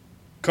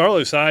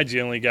 Carlos Hyde's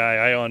the only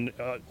guy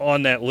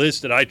on that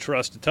list that I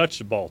trust to touch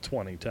the ball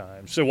 20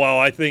 times. So while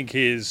I think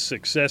his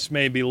success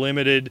may be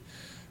limited,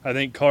 I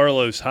think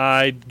Carlos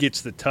Hyde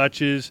gets the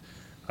touches.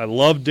 I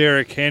love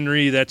Derrick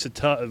Henry. That's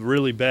a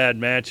really bad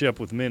matchup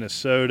with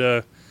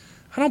Minnesota.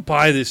 I don't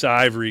buy this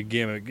Ivory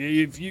gimmick.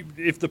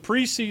 If the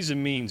preseason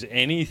means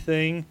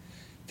anything,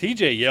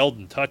 T.J.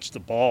 Yeldon touched the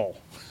ball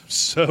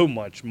so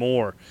much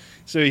more.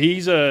 So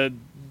he's an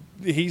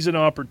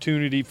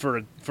opportunity for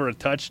a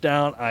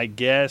touchdown, I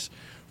guess.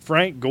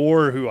 Frank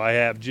Gore, who I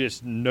have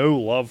just no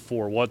love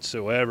for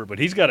whatsoever, but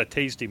he's got a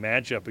tasty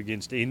matchup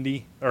against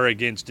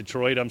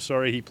Detroit. I'm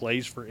sorry, he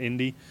plays for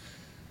Indy.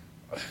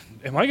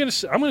 I'm going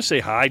to say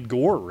Hyde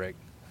Gore, Rick.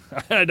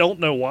 I don't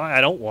know why.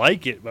 I don't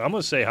like it, but I'm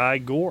going to say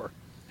Hyde Gore.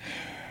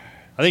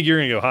 I think you're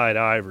going to go Hyde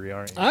Ivory,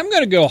 aren't you? I'm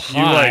going to go Hyde.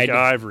 You like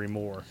Ivory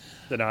more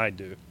than I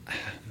do.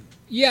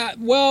 Yeah,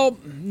 well,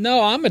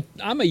 no, I'm a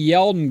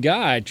Yeldon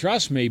guy,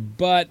 trust me,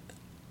 but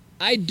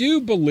I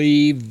do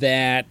believe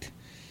that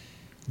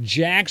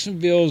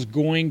Jacksonville's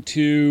going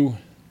to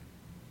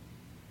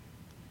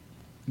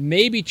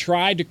maybe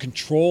try to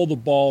control the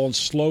ball and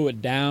slow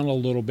it down a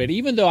little bit,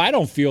 even though I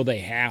don't feel they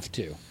have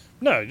to.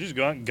 No, just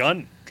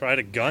try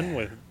to gun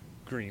with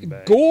Green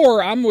Bay.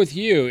 Gore, I'm with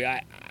you.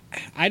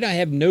 I don't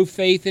have no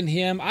faith in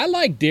him. I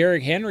like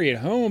Derrick Henry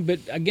at home, but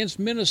against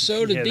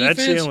Minnesota defense,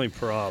 that's the only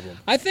problem.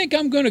 I think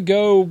I'm going to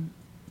go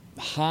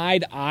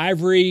Hyde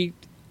Ivory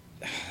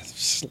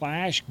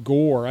 /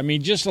 Gore. I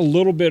mean, just a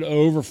little bit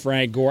over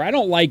Frank Gore. I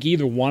don't like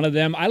either one of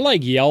them. I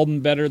like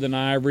Yeldon better than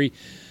Ivory,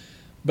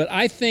 but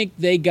I think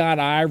they got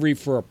Ivory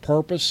for a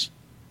purpose.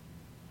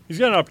 He's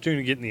got an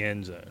opportunity to get in the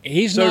end zone.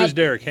 Does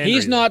Derrick Henry.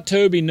 He's not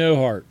Toby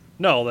Nohart.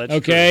 No, that's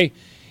okay. True.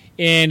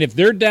 And if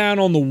they're down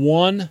on the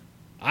one,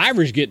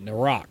 Ivory's getting the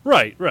rock.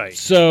 Right.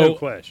 So no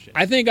question.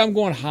 I think I'm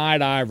going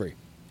Hyde Ivory.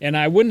 And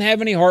I wouldn't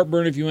have any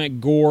heartburn if you went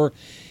Gore.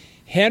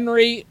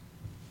 Henry,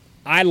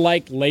 I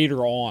like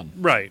later on.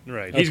 Right.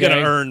 He's going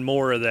to earn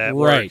more of that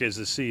work as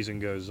the season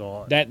goes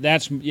on.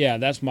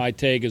 That's my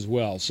take as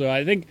well. So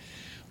I think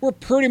we're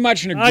pretty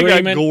much in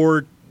agreement. I got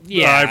Gore,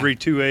 Ivory,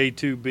 2A,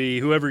 2B,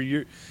 whoever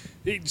you're.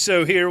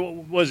 So here,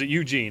 was it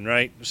Eugene,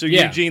 right? So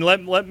Eugene,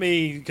 let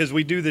me, because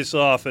we do this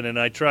often, and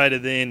I try to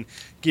then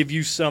give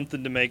you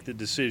something to make the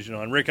decision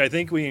on. Rick, I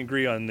think we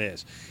agree on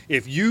this.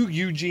 If you,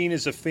 Eugene,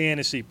 as a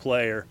fantasy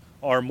player,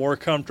 are more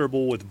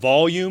comfortable with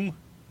volume,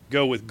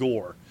 go with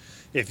Gore.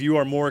 If you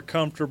are more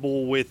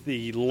comfortable with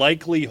the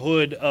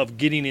likelihood of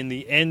getting in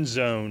the end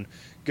zone,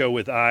 go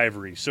with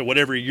Ivory. So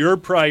whatever your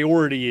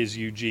priority is,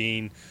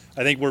 Eugene,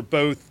 I think we're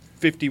both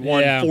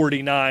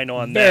 51-49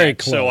 on Very that.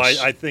 close. So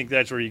I think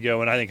that's where you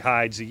go, and I think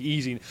Hyde's the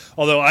easy.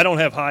 Although I don't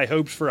have high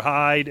hopes for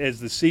Hyde as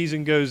the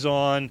season goes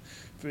on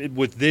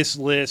with this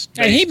list.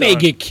 And he may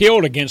get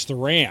killed against the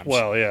Rams.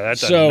 Well, yeah,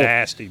 that's a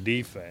nasty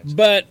defense.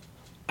 But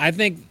I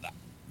think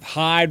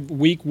Hyde,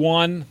 week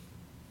one,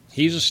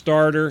 he's a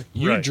starter.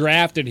 You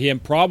drafted him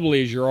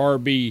probably as your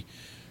RB2.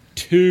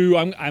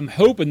 I'm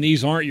hoping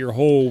these aren't your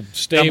whole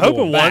stable. I'm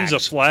hoping backs.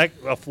 one's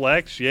a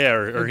flex, yeah.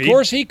 Or of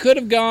course, he could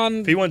have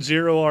gone. If he went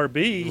 0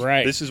 RB,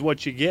 right. This is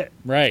what you get.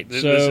 Right.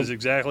 This is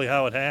exactly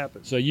how it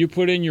happens. So you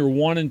put in your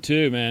 1 and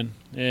 2, man.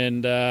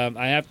 And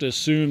I have to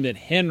assume that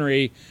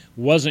Henry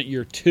wasn't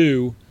your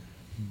 2,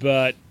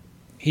 but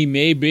he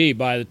may be your 1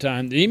 by the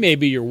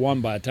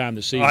time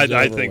the season's over.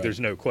 I think there's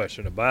no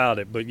question about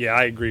it. But, yeah,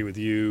 I agree with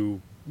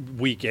you.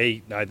 Week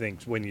 8, I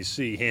think, when you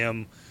see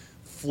him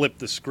flip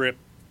the script,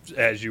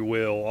 as you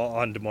will,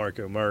 on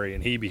DeMarco Murray,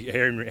 and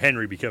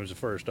Henry becomes the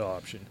first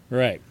option.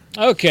 Right.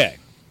 Okay.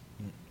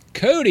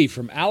 Cody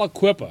from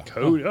Aliquippa.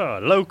 Cody,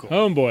 local.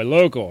 Homeboy,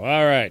 local.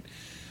 All right.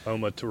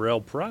 Home of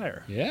Terrell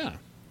Pryor. Yeah.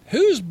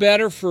 Who's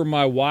better for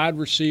my wide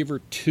receiver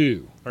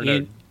 2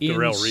 Darrell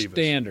Revis.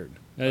 Standard?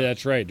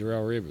 That's right,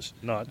 Darrell Revis.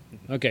 Not.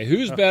 Okay,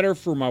 who's better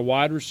for my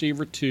wide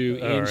receiver 2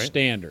 in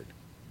Standard?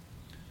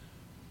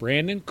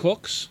 Brandon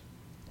Cooks,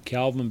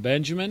 Calvin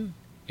Benjamin,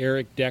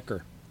 Eric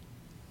Decker.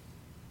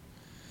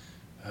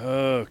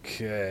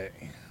 Okay.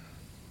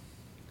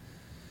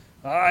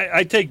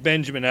 I take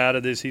Benjamin out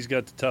of this. He's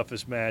got the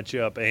toughest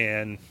matchup,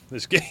 and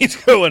this game's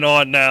going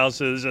on now,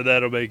 so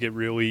that'll make it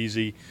real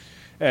easy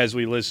as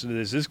we listen to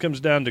this. This comes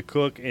down to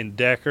Cook and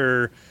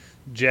Decker.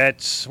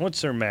 Jets,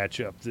 what's their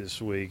matchup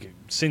this week?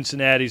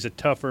 Cincinnati's a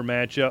tougher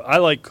matchup. I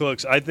like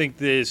Cooks. I think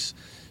this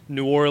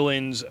New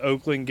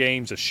Orleans-Oakland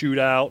game's a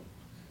shootout.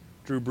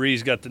 Drew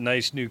Brees got the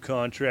nice new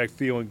contract,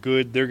 feeling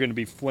good. They're going to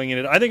be flinging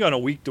it. I think on a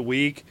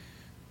week-to-week,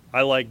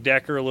 I like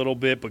Decker a little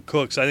bit, but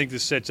Cooks, I think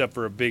this sets up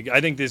for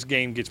I think this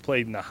game gets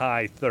played in the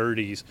high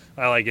 30s.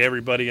 I like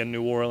everybody in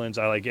New Orleans.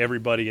 I like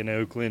everybody in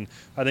Oakland.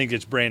 I think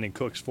it's Brandon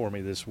Cooks for me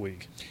this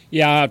week.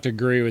 Yeah, I have to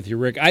agree with you,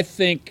 Rick. I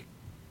think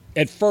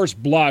at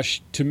first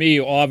blush, to me,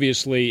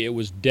 obviously, it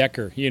was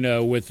Decker,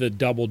 with the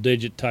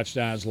double-digit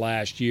touchdowns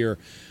last year.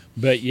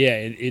 But,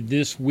 yeah,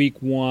 this week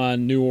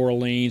 1, New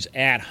Orleans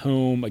at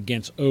home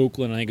against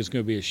Oakland. I think it's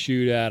going to be a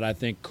shootout. I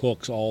think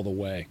Cook's all the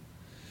way.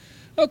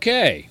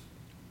 Okay.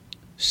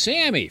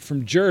 Sammy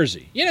from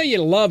Jersey.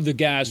 You love the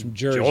guys from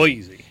Jersey.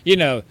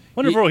 Wonder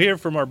if we'll hear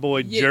from our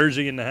boy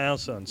Jersey in the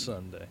house on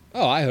Sunday.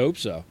 Oh, I hope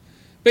so.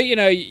 But,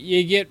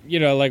 you get,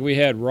 like we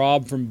had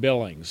Rob from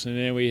Billings, and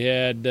then we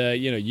had,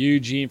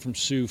 Eugene from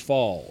Sioux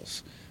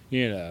Falls.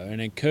 And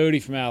then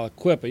Cody from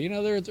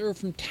Aliquippa. They're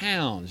from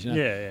towns.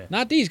 Yeah.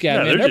 Not these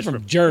guys, man. They're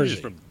from Jersey. They're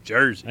just from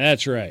Jersey.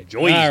 That's right.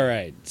 Joyzy. All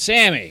right.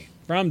 Sammy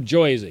from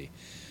Joyzy.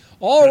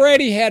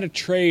 Already had a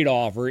trade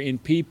offer in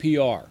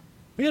PPR.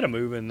 We had a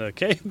move in the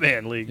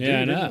Caveman League,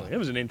 Yeah, I know. didn't we? It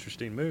was an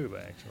interesting move,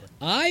 actually.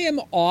 I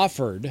am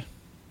offered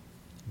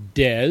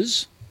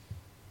Dez,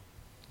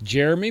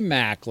 Jeremy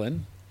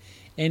Maclin,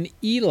 and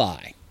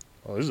Eli.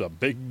 Well, this is a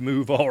big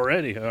move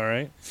already, all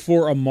right.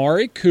 For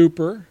Amari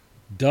Cooper,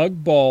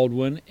 Doug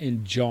Baldwin,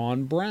 and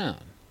John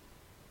Brown.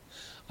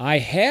 I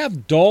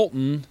have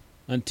Dalton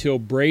until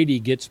Brady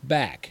gets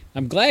back.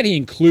 I'm glad he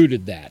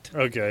included that.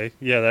 Okay,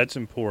 yeah, that's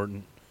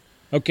important.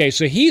 Okay,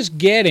 so he's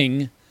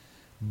getting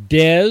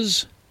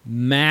Dez,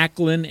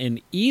 Maclin, and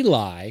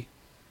Eli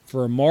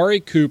for Amari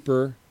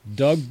Cooper,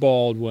 Doug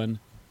Baldwin,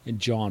 and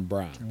John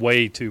Brown.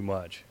 Way too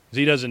much.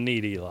 He doesn't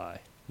need Eli.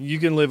 You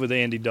can live with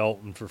Andy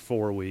Dalton for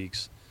 4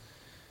 weeks.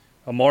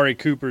 Amari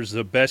Cooper's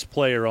the best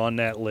player on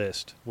that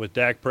list. With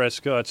Dak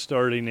Prescott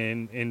starting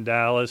in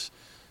Dallas,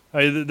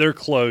 they're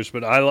close,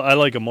 but I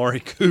like Amari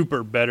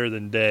Cooper better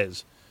than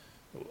Dez.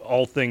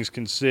 All things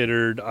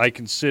considered, I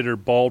consider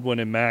Baldwin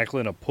and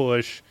Maclin a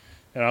push,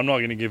 and I'm not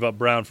going to give up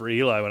Brown for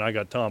Eli when I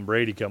got Tom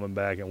Brady coming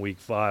back in Week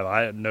 5.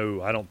 I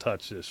don't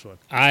touch this one.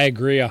 I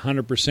agree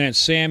 100%.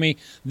 Sammy,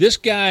 this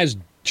guy's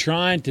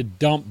trying to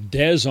dump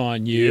Dez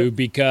on you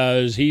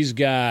because he's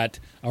got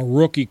a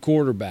rookie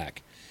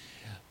quarterback.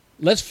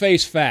 Let's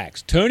face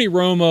facts. Tony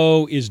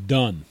Romo is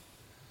done.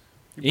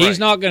 Right. He's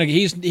not going to.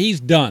 He's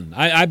done.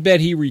 I bet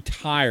he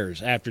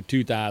retires after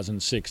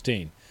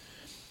 2016.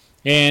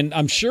 And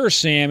I'm sure,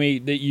 Sammy,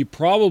 that you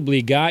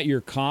probably got your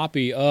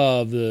copy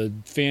of the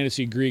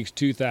Fantasy Greeks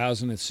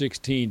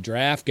 2016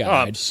 draft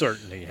guide. I'm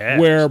certain he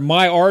has. Where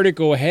my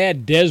article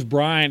had Dez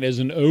Bryant as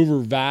an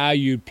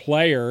overvalued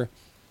player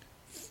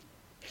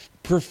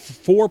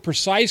for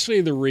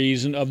precisely the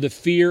reason of the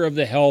fear of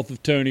the health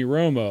of Tony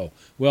Romo.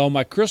 Well,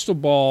 my crystal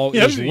ball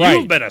is right.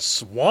 You've been a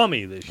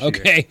swami this year.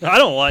 Okay. I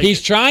don't like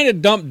He's trying to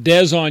dump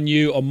Dez on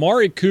you.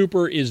 Amari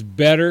Cooper is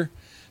better.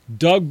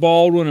 Doug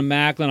Baldwin and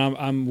Maclin,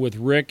 I'm with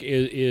Rick,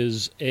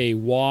 is a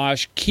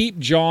wash. Keep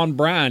John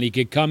Brown. He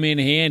could come in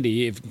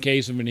handy in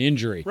case of an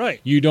injury. Right.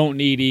 You don't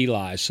need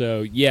Eli.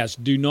 So, yes,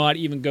 do not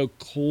even go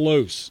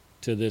close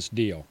to this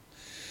deal.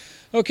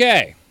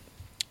 Okay.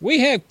 We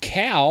have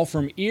Cal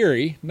from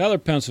Erie, another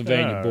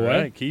Pennsylvania boy.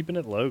 Right. Keeping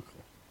it local.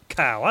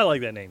 Cal. I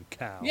like that name,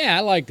 Cal. Yeah,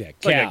 I like that.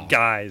 It's Cal. like a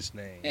guy's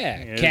name.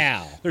 Yeah,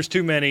 Cal. There's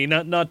too many,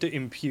 not to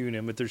impugn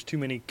him, but there's too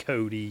many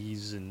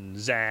Codys and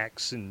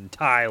Zachs and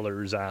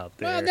Tylers out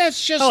there. Well,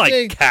 that's just I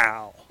like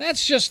Cal.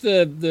 That's just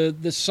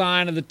the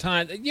sign of the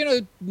time.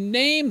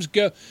 Names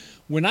go.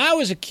 When I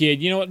was a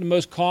kid, you know what the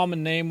most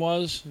common name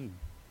was?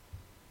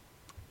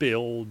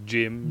 Bill,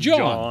 Jim,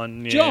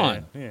 John.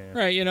 Yeah.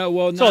 Right,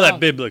 well, it's all that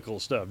biblical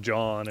stuff.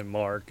 John and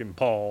Mark and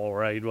Paul,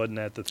 right? Wasn't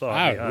that the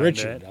thought behind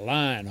Richard, that? the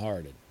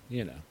lion-hearted,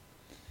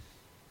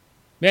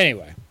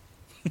 Anyway.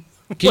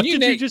 What did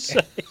you just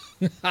say?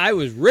 I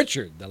was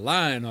Richard, the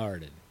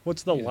lion-hearted.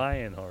 What's the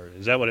lion-hearted?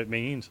 Is that what it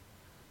means?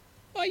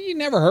 Well, you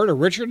never heard of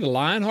Richard the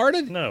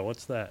lion-hearted? No,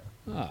 what's that?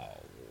 Oh.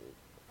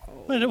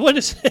 What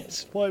is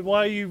this? Why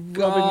are you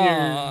rubbing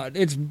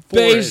your It's forehead?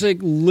 basic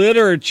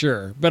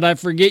literature, but I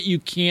forget you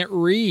can't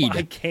read. Well,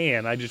 I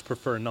can. I just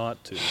prefer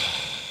not to.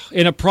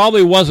 And it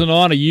probably wasn't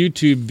on a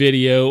YouTube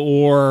video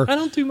or... I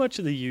don't do much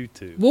of the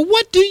YouTube. Well,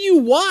 what do you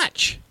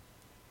watch?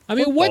 I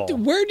mean, Football.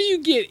 where do you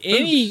get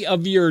any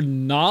of your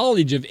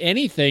knowledge of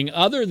anything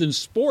other than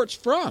sports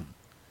from?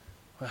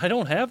 I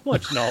don't have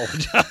much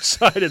knowledge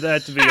outside of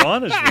that, to be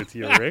honest with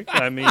you, Rick.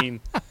 I mean,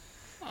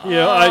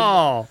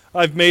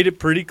 I've made it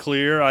pretty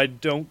clear. I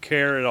don't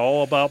care at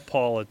all about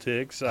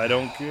politics. I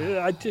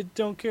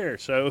don't care.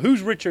 So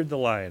who's Richard the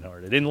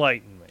Lionhearted?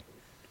 Enlighten me.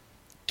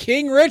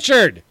 King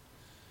Richard.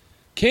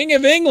 King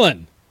of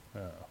England.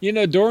 Oh.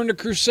 During the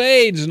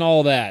Crusades and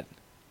all that.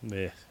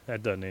 Yeah,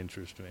 that doesn't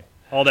interest me.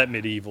 All that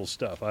medieval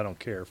stuff, I don't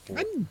care for.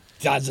 That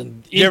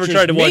doesn't You ever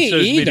tried to watch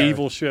those either.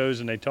 medieval shows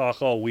and they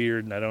talk all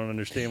weird and I don't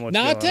understand what's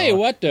going on? Now, I'll tell you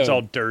what, though. It's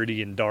all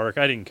dirty and dark.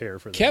 I didn't care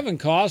for that. Kevin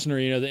Costner,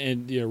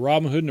 and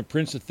Robin Hood and the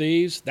Prince of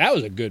Thieves, that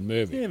was a good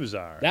movie. It was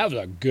all right. That was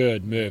a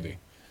good movie.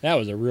 That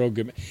was a real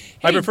good movie.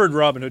 Hey, I preferred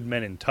Robin Hood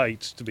Men in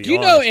Tights, to be honest. Do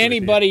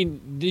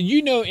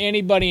you know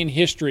anybody in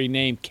history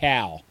named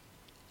Cal?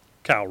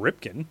 Cal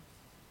Ripken.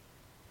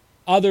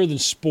 Other than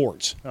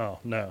sports. Oh,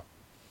 no.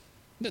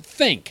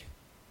 Think.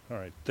 All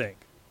right, think.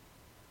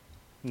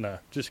 No,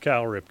 just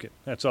Cal Ripken.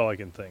 That's all I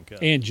can think of.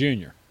 And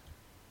Junior.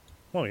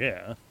 Well,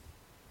 yeah.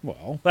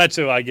 Well. That's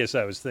who I guess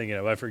I was thinking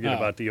of. I forget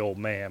about the old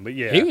man, but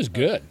yeah. He was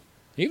good.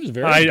 He was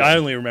very good. I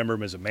only remember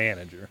him as a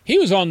manager. He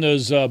was on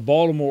those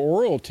Baltimore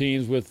Oriole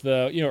teams with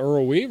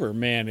Earl Weaver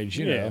managed,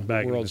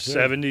 back in the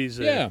 70s.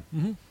 Yeah.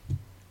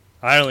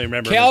 I only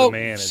remember him as a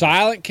manager.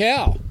 Silent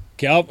Cal.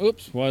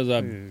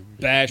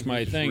 Bash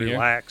my thing here.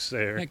 Relax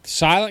there.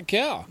 Silent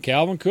Cal.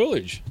 Calvin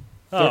Coolidge.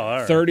 All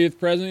right. 30th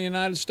President of the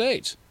United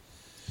States.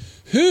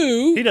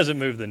 Who... He doesn't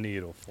move the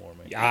needle for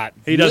me.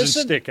 He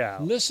doesn't stick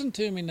out. Listen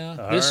to me now.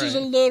 All this right. is a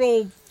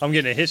little... I'm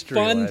getting a history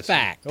fun lesson.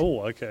 fact.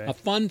 Oh, okay. A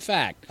fun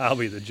fact. I'll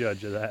be the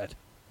judge of that.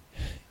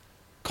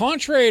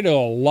 Contrary to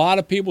a lot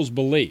of people's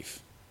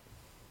belief,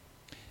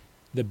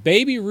 the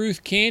Baby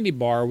Ruth candy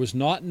bar was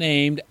not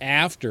named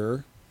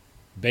after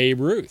Babe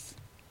Ruth.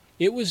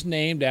 It was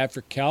named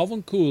after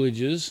Calvin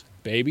Coolidge's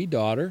baby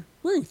daughter,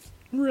 Ruth.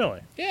 Really?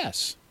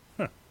 Yes.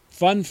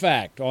 Fun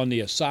fact on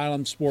the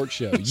Asylum Sports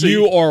Show.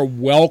 You are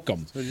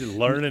welcome. So you're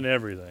learning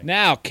everything.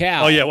 Now,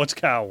 Cal. Oh, yeah. What's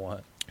Cal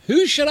want?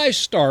 Who should I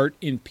start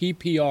in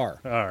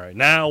PPR? All right.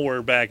 Now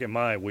we're back in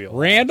my wheel.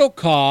 Randall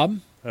Cobb.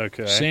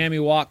 Okay. Sammy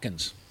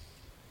Watkins.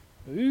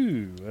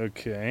 Ooh,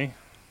 okay.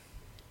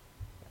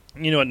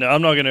 You know what? No,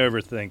 I'm not going to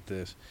overthink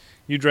this.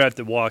 You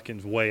drafted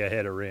Watkins way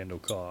ahead of Randall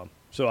Cobb,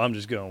 so I'm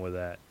just going with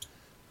that.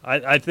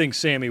 I think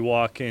Sammy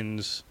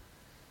Watkins,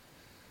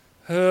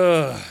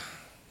 do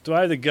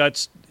I have the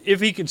guts? If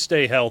he can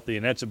stay healthy,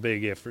 and that's a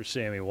big if for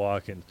Sammy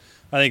Watkins,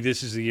 I think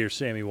this is the year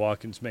Sammy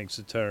Watkins makes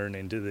a turn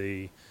into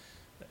the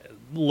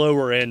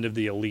lower end of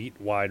the elite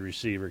wide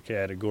receiver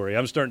category.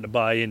 I'm starting to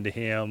buy into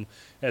him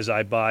as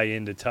I buy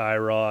into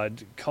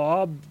Tyrod.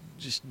 Cobb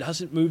just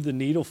doesn't move the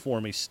needle for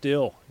me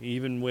still,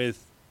 even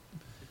with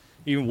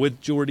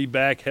Jordy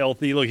back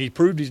healthy. Look, he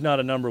proved he's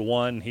not a number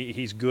one.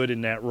 He's good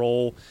in that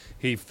role.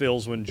 He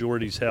fills when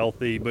Jordy's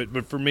healthy.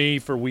 But for me,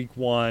 for week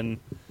one,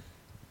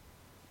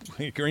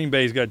 Green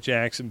Bay's got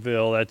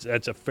Jacksonville.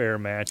 That's a fair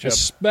matchup.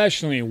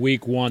 Especially in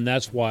week one.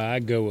 That's why I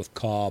go with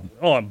Cobb.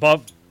 Oh, and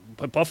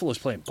Buffalo's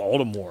playing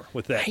Baltimore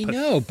with that. I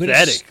know, but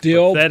it's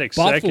still Buffalo.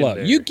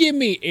 Secondary. You give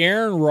me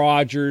Aaron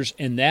Rodgers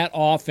and that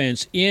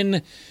offense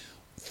in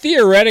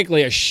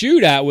theoretically a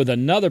shootout with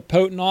another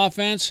potent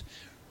offense.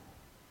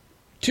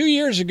 2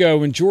 years ago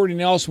when Jordy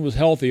Nelson was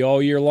healthy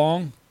all year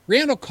long,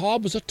 Randall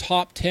Cobb was a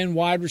top 10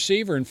 wide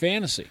receiver in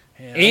fantasy.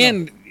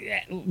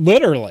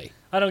 Literally.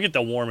 I don't get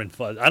the warm and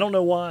fuzz. I don't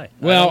know why.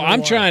 Well,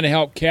 I'm trying to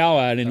help Cal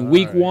out. In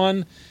week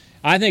one,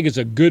 I think it's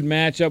a good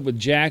matchup with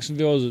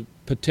Jacksonville as a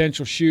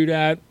potential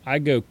shootout. I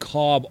go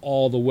Cobb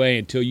all the way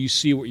until you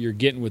see what you're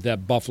getting with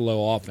that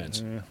Buffalo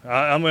offense.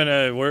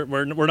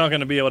 We're not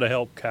gonna be able to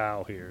help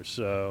Cal here.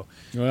 So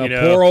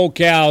poor old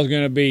Cal is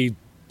gonna be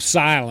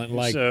silent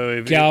like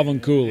Calvin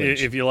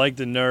Coolidge. If you like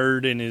the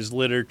nerd and his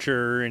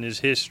literature and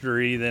his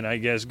history, then I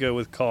guess go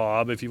with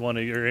Cobb. If you want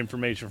your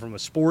information from a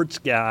sports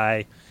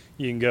guy,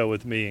 you can go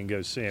with me and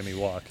go Sammy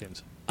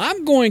Watkins.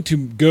 I'm going to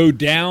go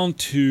down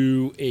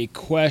to a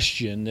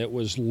question that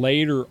was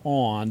later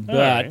on,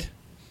 but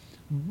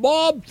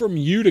Bob from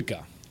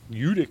Utica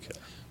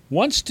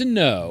wants to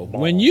know,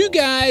 when you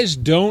guys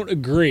don't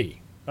agree,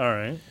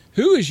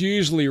 who is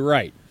usually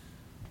right?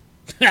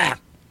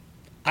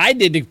 I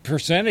did the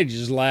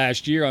percentages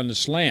last year on the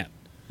slant.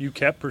 You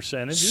kept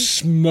percentages?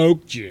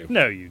 Smoked you.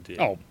 No, you did.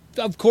 Oh,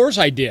 of course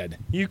I did.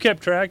 You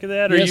kept track of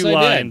that, or yes, you I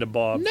lying did. to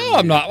Bob? No,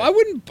 I'm not.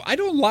 I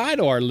don't lie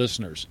to our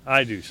listeners.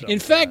 I do sometimes. In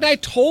fact, I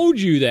told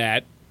you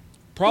that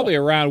probably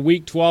around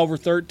week 12 or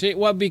 13.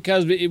 Well,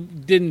 because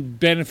it didn't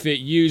benefit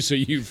you, so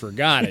you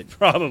forgot it.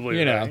 Probably,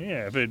 you know. Right.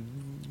 Yeah, if it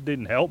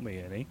didn't help me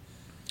any.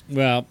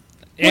 Well,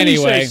 when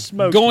anyway,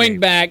 going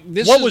back,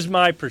 what was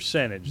my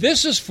percentage?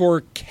 This is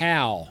for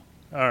Cal.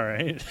 All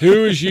right.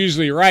 Who is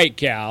usually right,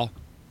 Cal?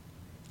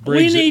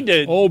 Briggs, we need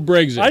to. Old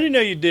Briggs. I didn't know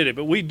you did it,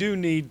 but we do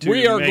need to.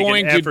 We are make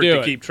going an effort to do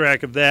to it. keep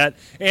track of that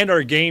and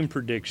our game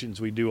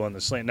predictions we do on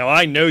the slant. Now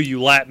I know you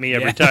lap me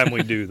every time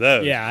we do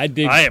those. Yeah, I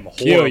did. I am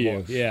kill horrible.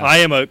 You. Yeah.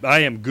 I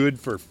am good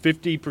for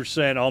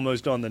 50%,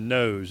 almost on the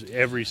nose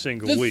every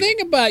single the week. The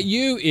thing about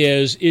you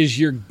is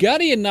you're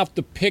gutty enough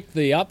to pick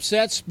the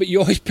upsets, but you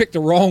always pick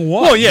the wrong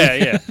one. Oh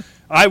yeah.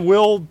 I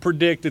will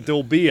predict that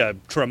there'll be a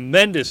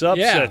tremendous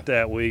upset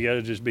that week.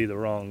 It'll just be the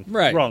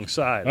wrong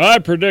side. I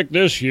predict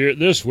this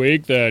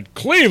week that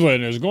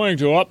Cleveland is going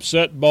to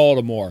upset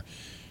Baltimore.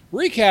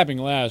 Recapping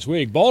last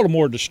week,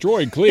 Baltimore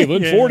destroyed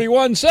Cleveland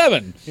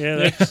 41-7.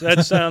 Yeah,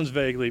 that sounds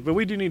vaguely, but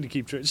we do need to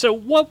keep track. So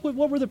what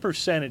were the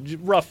percentage,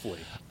 roughly?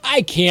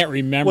 I can't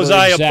remember Was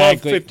exactly. I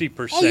above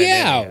 50%? Oh,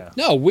 yeah.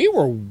 No, we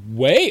were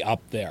way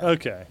up there.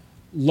 Okay.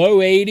 Low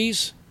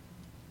 80s.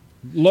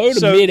 Low to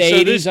mid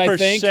 80s, I think. So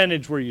this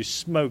percentage where you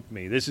smoked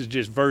me, this is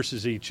just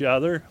versus each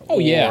other? Oh,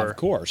 yeah, of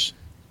course.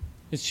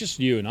 It's just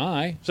you and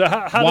I. So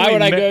how Why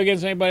would I go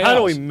against anybody else? How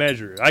do we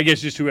measure it? I guess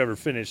just whoever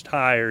finished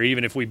higher,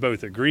 even if we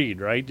both agreed,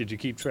 right? Did you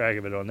keep track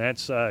of it on that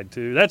side,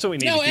 too? That's what we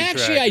need to keep track of.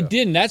 No, actually, I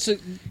didn't.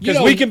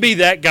 Because we can be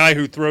that guy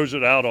who throws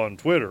it out on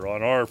Twitter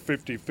on our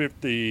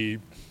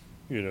 50-50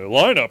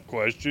 lineup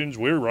questions.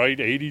 We're right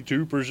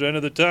 82%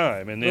 of the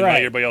time. And then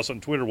everybody else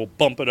on Twitter will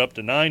bump it up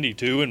to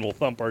 92 and we'll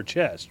thump our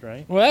chest,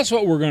 right? Well, that's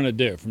what we're going to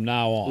do from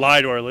now on.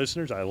 Lie to our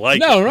listeners? I like it.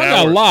 No, we're not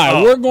going to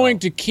lie. We're going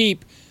to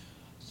keep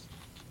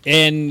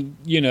And,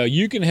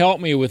 you can help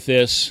me with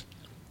this.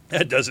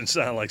 That doesn't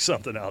sound like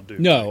something I'll do.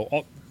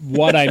 No,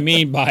 what I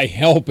mean by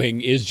helping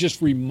is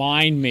just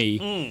remind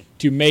me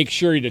to make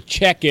sure to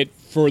check it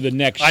for the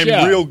next show.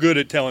 I'm real good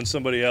at telling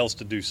somebody else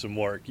to do some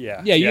work.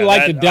 Yeah. Yeah, you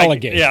like to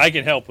delegate. I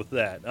can help with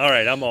that. All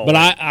right, I'm all But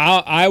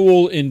I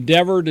will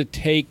endeavor to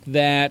take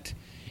that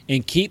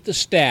and keep the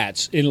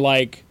stats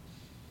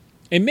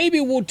and maybe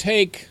we'll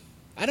take,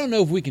 I don't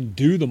know if we can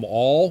do them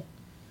all.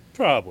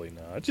 Probably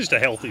not. Just a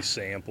healthy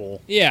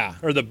sample. Yeah.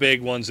 Or the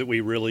big ones that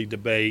we really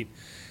debate.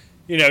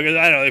 'Cause I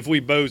don't know, if we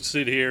both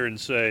sit here and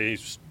say,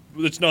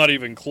 it's not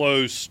even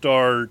close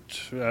start,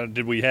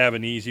 did we have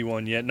an easy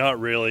one yet? Not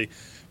really.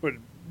 But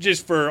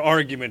just for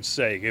argument's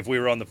sake, if we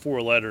were on the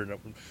 4-letter,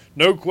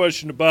 no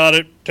question about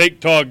it, take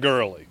Todd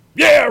Gurley.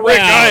 Yeah, Rick,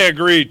 I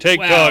agree. Take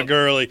Todd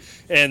Gurley.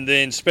 And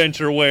then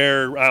Spencer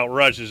Ware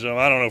outrushes him.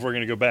 I don't know if we're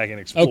going to go back and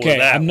explore that. Okay,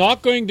 I'm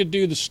not going to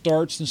do the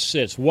starts and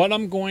sits. What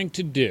I'm going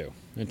to do,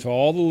 and to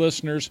all the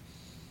listeners,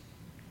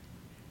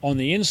 on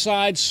the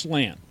inside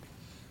slant.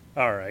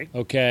 All right.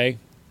 Okay.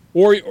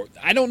 Or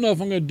I don't know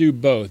if I'm going to do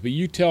both, but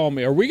you tell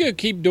me. Are we going to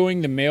keep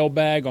doing the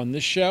mailbag on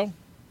this show?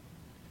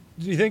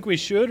 Do you think we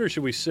should, or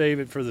should we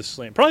save it for the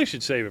slant? Probably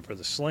should save it for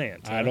the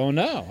slant. I don't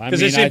know. Because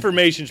this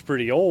information's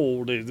pretty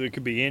old. There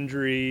could be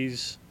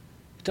injuries.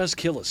 It does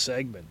kill a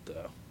segment,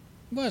 though.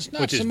 Well, it's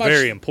not which so is much,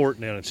 very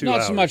important in a 2-hour show.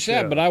 Not so much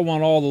that, but I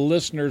want all the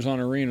listeners on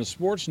Arena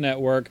Sports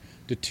Network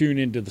to tune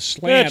into the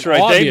slant. That's right.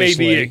 Obviously.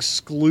 They may be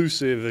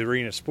exclusive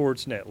Arena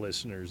Sportsnet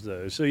listeners,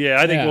 though. So,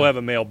 I think we'll have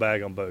a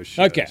mailbag on both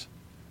shows. Okay.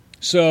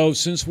 So,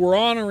 since we're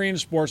on Arena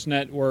Sports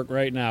Network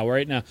right now,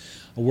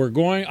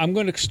 I'm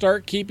going to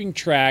start keeping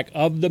track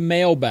of the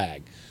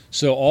mailbag.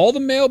 So, all the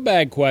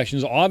mailbag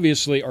questions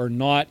obviously are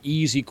not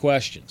easy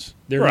questions.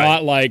 They're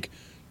not like,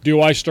 do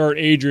I start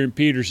Adrian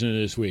Peterson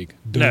this week?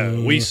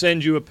 No, we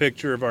send you a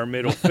picture of our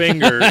middle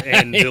finger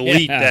and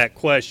delete that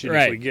question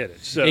if we get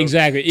it. So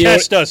exactly.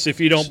 Test us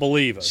if you don't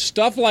believe us.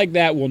 Stuff like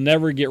that will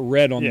never get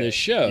read on this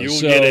show. You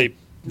will get a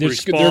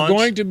response. They're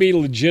going to be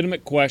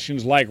legitimate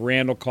questions like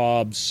Randall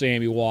Cobb,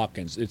 Sammy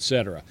Watkins,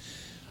 etc.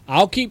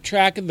 I'll keep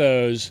track of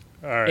those,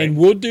 and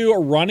we'll do a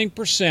running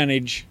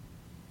percentage.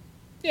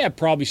 Yeah,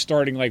 probably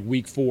starting like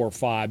week 4 or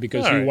 5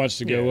 because he wants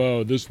to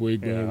go, this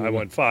week. I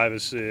went 5 or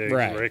 6.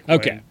 Right. Rick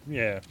okay.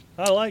 Went,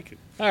 I like it.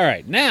 All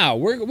right. Now,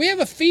 we have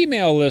a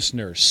female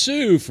listener,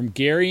 Sue from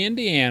Gary,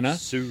 Indiana.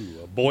 Sue.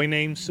 A boy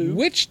named Sue?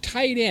 Which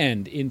tight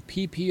end in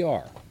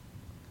PPR?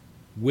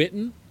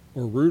 Witten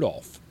or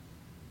Rudolph?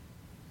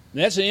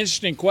 That's an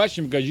interesting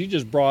question because you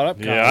just brought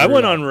up Kyle I Rudolph.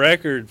 went on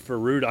record for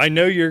Rudolph. I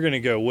know you're going to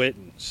go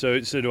Witten. So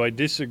do I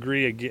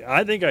disagree again?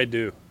 I think I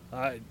do.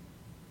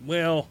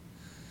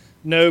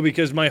 No,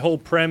 because my whole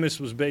premise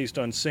was based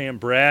on Sam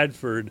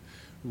Bradford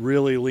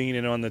really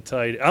leaning on the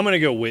tight. I'm going to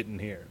go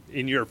Witten here.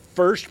 In your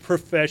first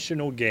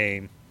professional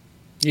game,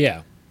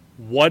 there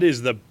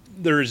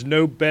is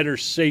no better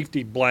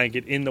safety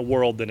blanket in the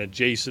world than a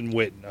Jason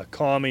Witten, a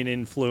calming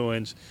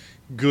influence,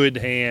 good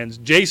hands.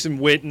 Jason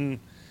Witten,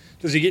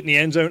 does he get in the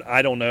end zone?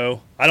 I don't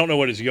know. I don't know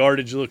what his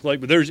yardage looked like,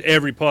 but there's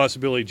every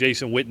possibility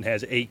Jason Witten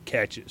has 8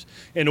 catches.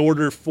 In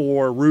order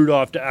for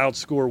Rudolph to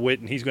outscore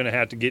Witten, he's going to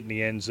have to get in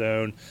the end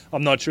zone.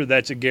 I'm not sure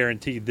that's a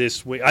guarantee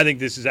this week. I think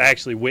this is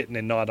actually Witten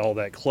and not all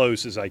that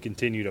close as I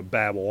continue to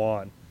babble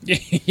on.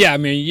 Yeah, I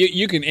mean,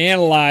 you can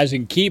analyze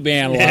and keep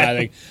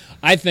analyzing. Yeah.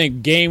 I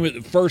think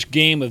first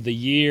game of the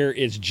year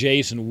is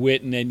Jason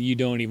Witten, and you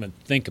don't even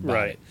think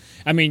about it.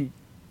 I mean,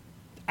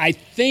 I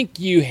think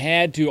you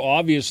had to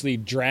obviously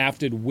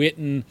drafted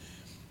Witten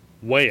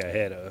way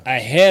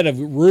ahead of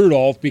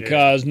Rudolph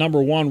because,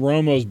 number one,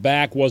 Romo's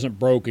back wasn't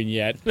broken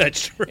yet.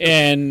 That's true.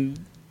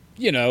 And,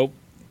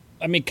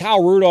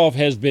 Kyle Rudolph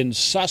has been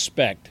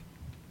suspect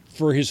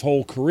for his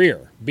whole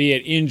career, be it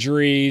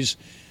injuries.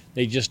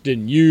 They just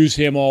didn't use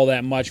him all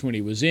that much when he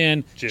was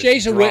in.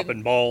 Jason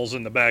dropping balls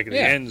in the back of the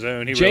end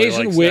zone.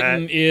 Jason really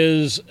Witten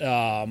is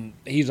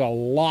he's a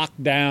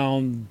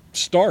lockdown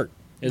start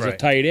as a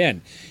tight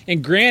end.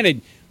 And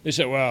granted, they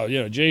said, well,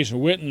 Jason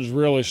Witten's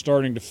really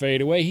starting to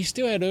fade away. He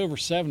still had over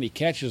 70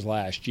 catches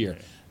last year.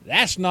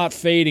 That's not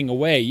fading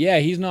away. Yeah,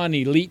 he's not an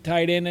elite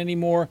tight end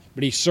anymore,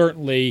 but he's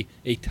certainly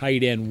a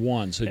tight end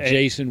 1. So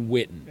Jason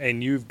Witten.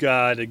 And you've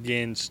got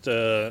against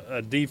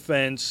a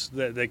defense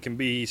that can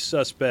be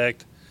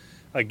suspect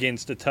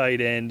against a tight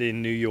end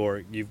in New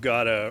York. You've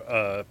got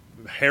a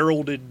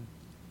heralded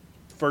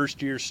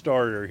first-year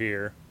starter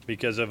here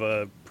because of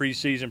a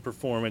preseason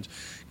performance,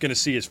 going to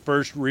see his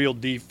first real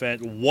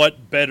defense.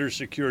 What better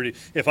security?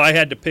 If I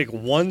had to pick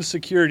one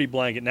security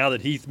blanket now that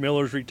Heath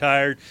Miller's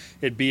retired,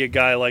 it'd be a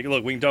guy like,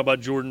 look, we can talk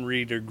about Jordan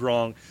Reed or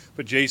Gronk,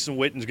 but Jason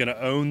Witten's going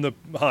to own the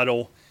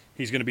huddle.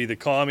 He's going to be the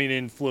calming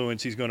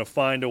influence. He's going to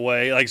find a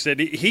way. Like I said,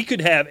 he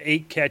could have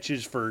 8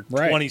 catches for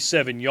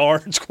 27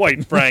 yards,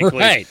 quite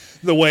frankly,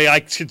 the way I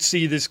could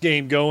see this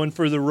game going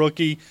for the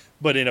rookie.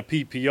 But in a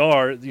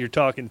PPR, you're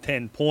talking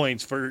 10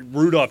 points. For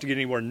Rudolph to get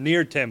anywhere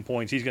near 10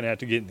 points, he's going to have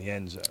to get in the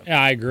end zone.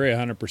 Yeah, I agree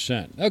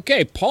 100%.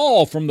 Okay,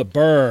 Paul from the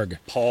Berg.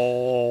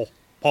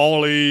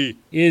 Paulie.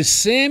 Is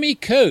Sammy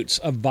Coates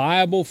a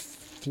viable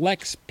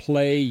flex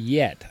play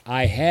yet.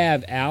 I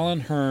have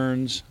Allen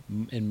Hurns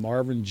and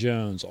Marvin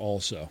Jones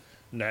also.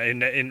 Now,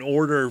 in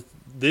order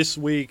this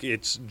week,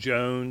 it's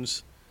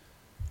Jones,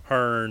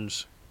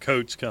 Hurns,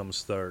 Coates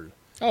comes third.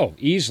 Oh,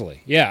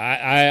 easily. Yeah,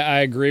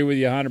 I agree with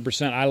you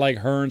 100%. I like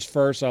Hurns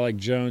first. I like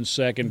Jones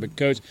second.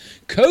 But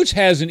Coates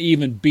hasn't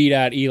even beat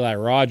out Eli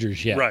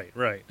Rogers yet.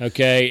 Right.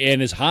 Okay,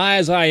 and as high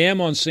as I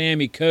am on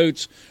Sammy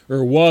Coates,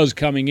 or was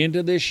coming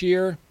into this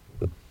year,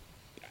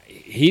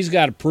 he's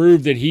got to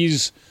prove that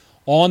he's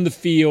on the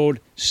field,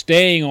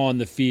 staying on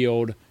the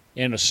field,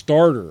 and a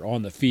starter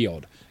on the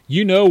field.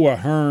 You know what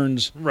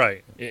Hurns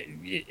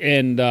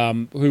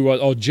and who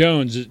was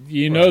Jones,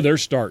 you know they're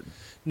starting.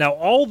 Now,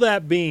 all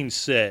that being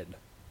said,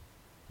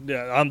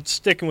 I'm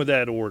sticking with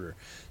that order.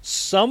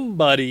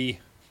 Somebody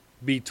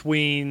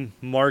between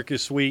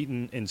Marcus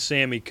Wheaton and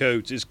Sammy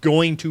Coates is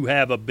going to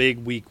have a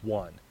big week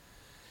one.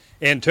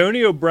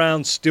 Antonio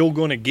Brown's still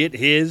going to get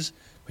his.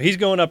 He's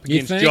going up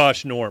against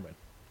Josh Norman.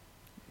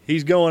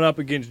 He's going up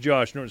against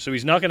Josh Norman, so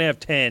he's not going to have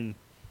 10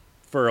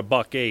 for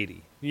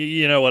 $180.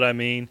 You know what I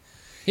mean?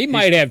 He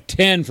might have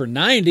 10 for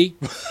 90.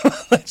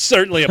 That's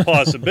certainly a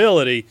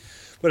possibility,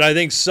 but I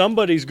think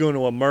somebody's going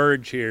to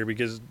emerge here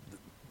because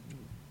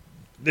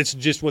that's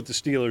just what the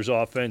Steelers'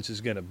 offense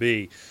is going to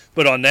be.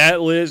 But on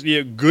that list,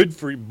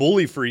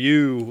 bully for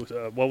you.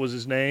 What was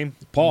his name?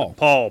 Paul.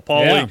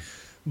 Yeah.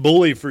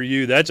 Bully for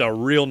you. That's a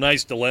real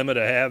nice dilemma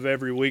to have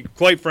every week.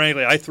 Quite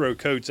frankly, I throw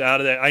Coates out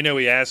of that. I know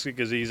he asked it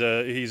because he's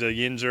a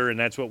Yinzer, and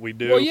that's what we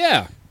do. Well,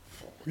 yeah.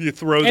 You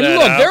throw that out. And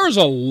look, there was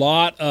a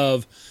lot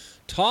of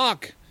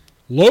talk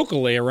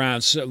locally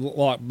around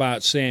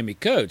about Sammy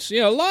Coates.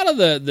 A lot of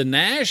the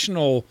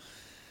national,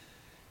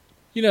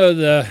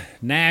 the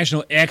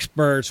national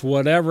experts,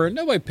 whatever,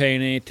 nobody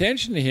paying any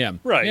attention to him.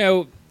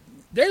 Right.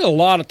 There's a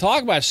lot of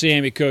talk about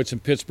Sammy Coates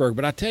in Pittsburgh,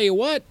 but I tell you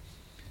what,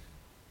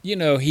 he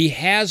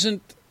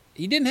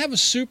didn't have a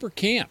super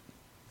camp.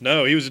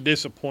 No, he was a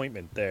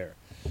disappointment there.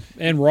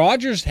 And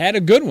Rodgers had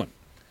a good one.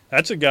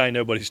 That's a guy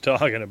nobody's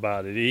talking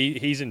about.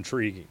 He's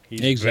intriguing.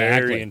 He's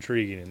very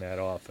intriguing in that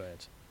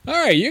offense. All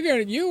right,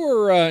 you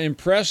were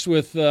impressed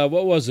with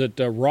what was it?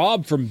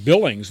 Rob from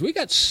Billings. We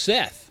got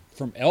Seth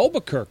from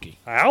Albuquerque.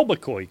 I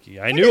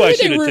knew I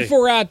should have taken.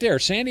 For out there,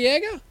 San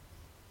Diego,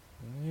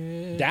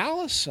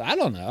 Dallas. I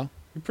don't know.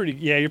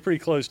 You're pretty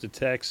close to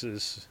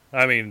Texas.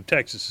 I mean,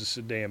 Texas is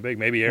so damn big.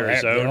 Maybe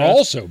Arizona. They're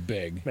also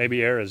big.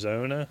 Maybe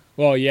Arizona.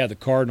 Well, yeah, the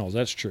Cardinals.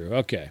 That's true.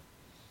 Okay.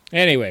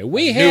 Anyway, I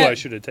knew I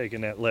should have taken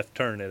that left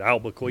turn at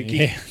Albuquerque.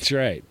 Yeah, that's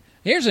right.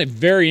 Here's a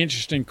very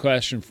interesting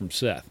question from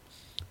Seth.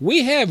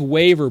 We have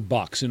waiver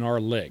bucks in our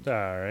league. All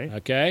right.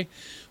 Okay?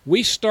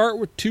 We start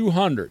with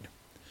 200.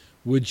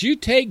 Would you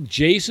take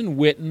Jason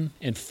Witten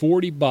and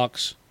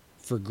 $40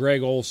 for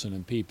Greg Olsen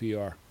in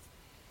PPR?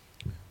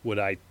 Would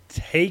I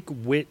take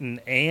Witten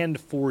and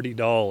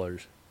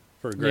 $40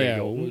 for Greg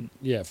Olsen?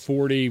 Yeah,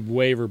 40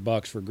 waiver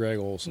bucks for Greg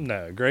Olsen.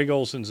 No, Greg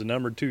Olsen's the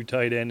number 2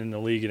 tight end in the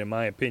league, and in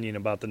my opinion,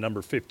 about the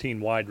number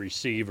 15 wide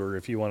receiver,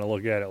 if you want to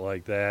look at it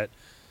like that.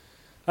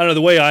 I don't know,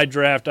 the way I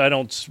draft,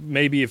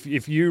 maybe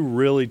if you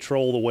really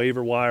troll the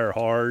waiver wire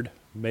hard,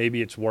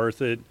 maybe it's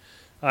worth it.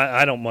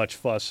 I don't much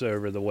fuss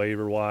over the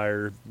waiver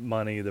wire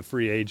money, the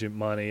free agent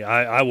money.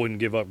 I wouldn't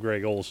give up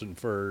Greg Olsen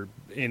for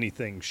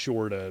anything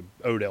short of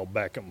Odell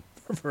Beckham,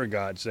 for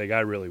God's sake.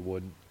 I really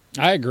wouldn't.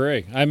 I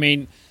agree. I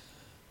mean,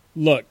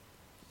 look,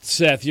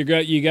 Seth, you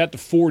got the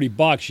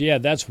 $40. Yeah,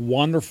 that's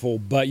wonderful,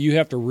 but you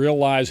have to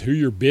realize who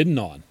you're bidding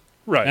on.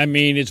 Right. I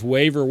mean, it's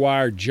waiver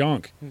wire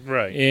junk.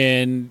 Right.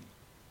 And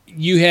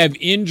you have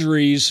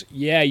injuries.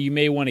 Yeah, you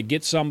may want to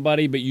get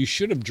somebody, but you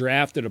should have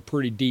drafted a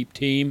pretty deep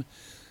team,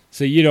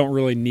 so you don't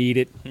really need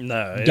it.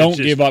 No. Don't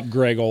give up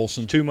Greg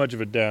Olsen. Too much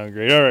of a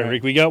downgrade. All right,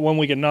 Rick, we got one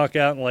we can knock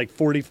out in like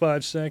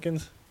 45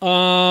 seconds?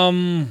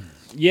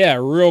 Yeah,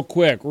 real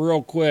quick.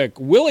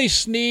 Willie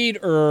Snead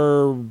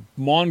or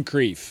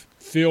Moncrief?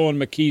 Phil and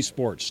McKee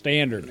Sports.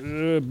 Standard.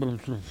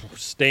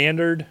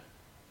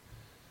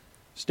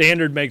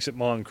 Standard makes it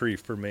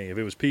Moncrief for me. If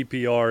it was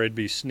PPR, it'd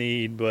be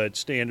Snead, but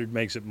Standard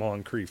makes it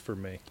Moncrief for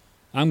me.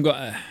 I'm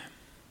going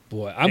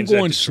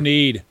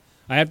Snead.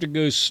 I have to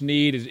go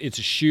Snead. It's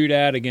a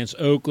shootout against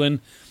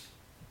Oakland.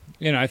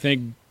 I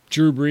think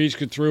Drew Brees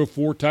could throw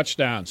 4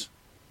 touchdowns.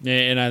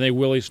 And I think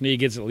Willie Snead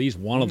gets at least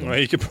one of them. Well,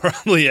 he could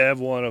probably have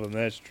one of them.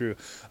 That's true.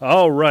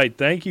 All right.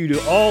 Thank you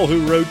to all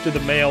who wrote to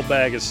the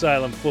mailbag,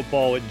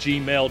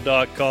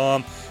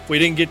 asylumfootball@gmail.com. If we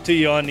didn't get to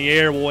you on the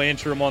air, we'll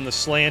answer them on the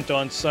slant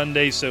on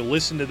Sunday, so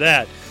listen to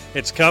that.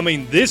 It's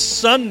coming this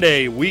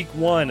Sunday, Week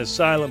 1,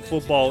 Asylum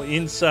Football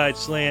Inside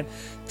Slant,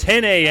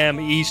 10 a.m.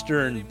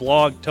 Eastern,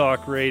 Blog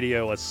Talk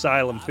Radio,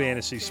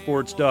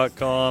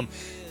 asylumfantasysports.com.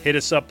 Hit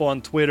us up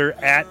on Twitter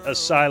at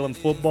Asylum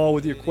Football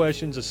with your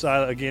questions.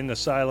 Again,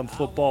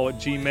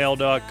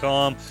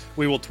 asylumfootball@gmail.com.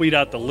 We will tweet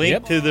out the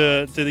link to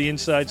the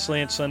Inside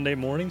Slant Sunday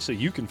morning so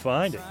you can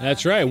find it.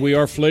 That's right. We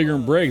are Fleeger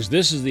and Briggs.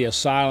 This is the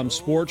Asylum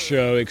Sports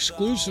Show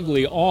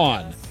exclusively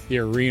on the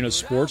Arena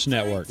Sports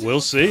Network. We'll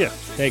see you.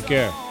 Take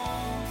care.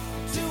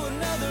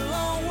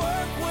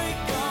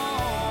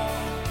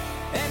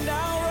 And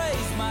I'll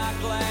raise my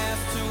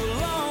glass to a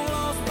long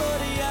lost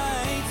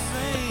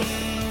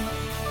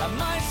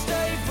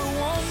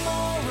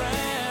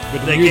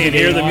but they can't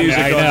hear the music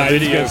on the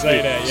video.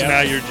 Say that, So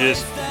now you're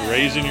just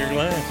raising your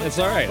glass. That's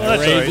all right. Well, I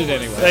that's all raised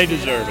right. it anyway. They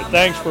deserve it.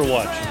 Thanks for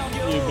watching.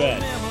 You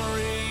bet.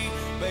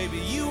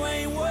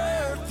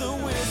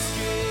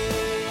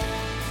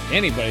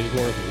 Anybody's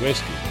worth a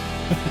whiskey.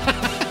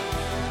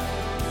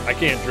 I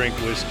can't drink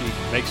whiskey.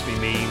 It makes me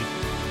mean.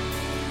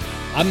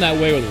 I'm that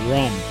way with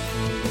rum.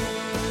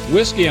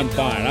 Whiskey, I'm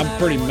fine. I'm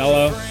pretty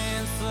mellow.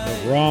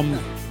 But rum,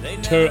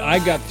 I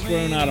got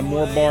thrown out of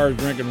more bars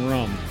drinking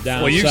rum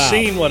down Well, you've south.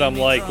 seen what I'm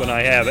like when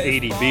I have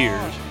 80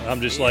 beers. I'm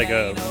just like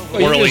a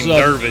whirling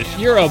dervish.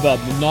 You're a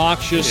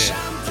obnoxious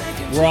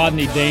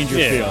Rodney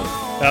Dangerfield.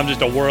 Yeah. I'm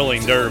just a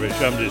whirling dervish.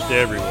 I'm just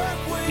everywhere.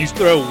 You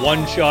throw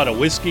one shot of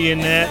whiskey in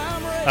that,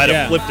 I'd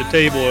have flipped the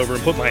table over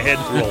and put my head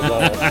through a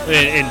wall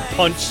and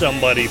punched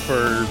somebody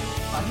for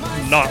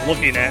not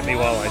looking at me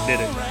while I did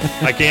it.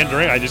 I can't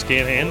drink. I just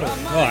can't handle it.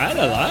 Oh,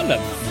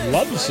 I'd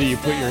love to see you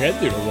put your head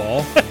through the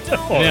wall.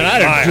 Oh,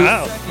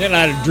 And then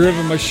I'd have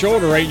driven my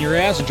shoulder right in your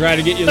ass and tried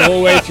to get you the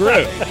whole way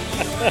through.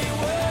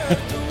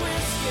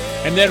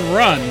 And then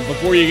run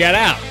before you got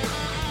out.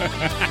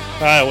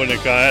 I wouldn't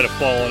have caught. I'd have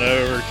fallen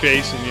over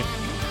chasing you.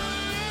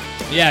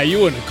 Yeah, you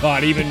wouldn't have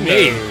caught even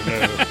me.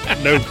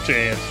 No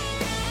chance.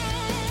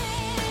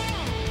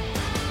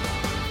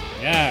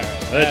 Yeah,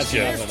 Let's that's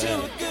go. enough of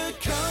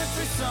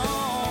that.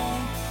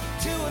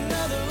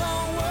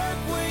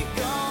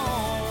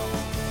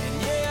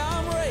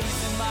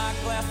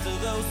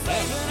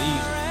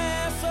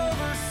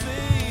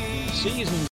 Season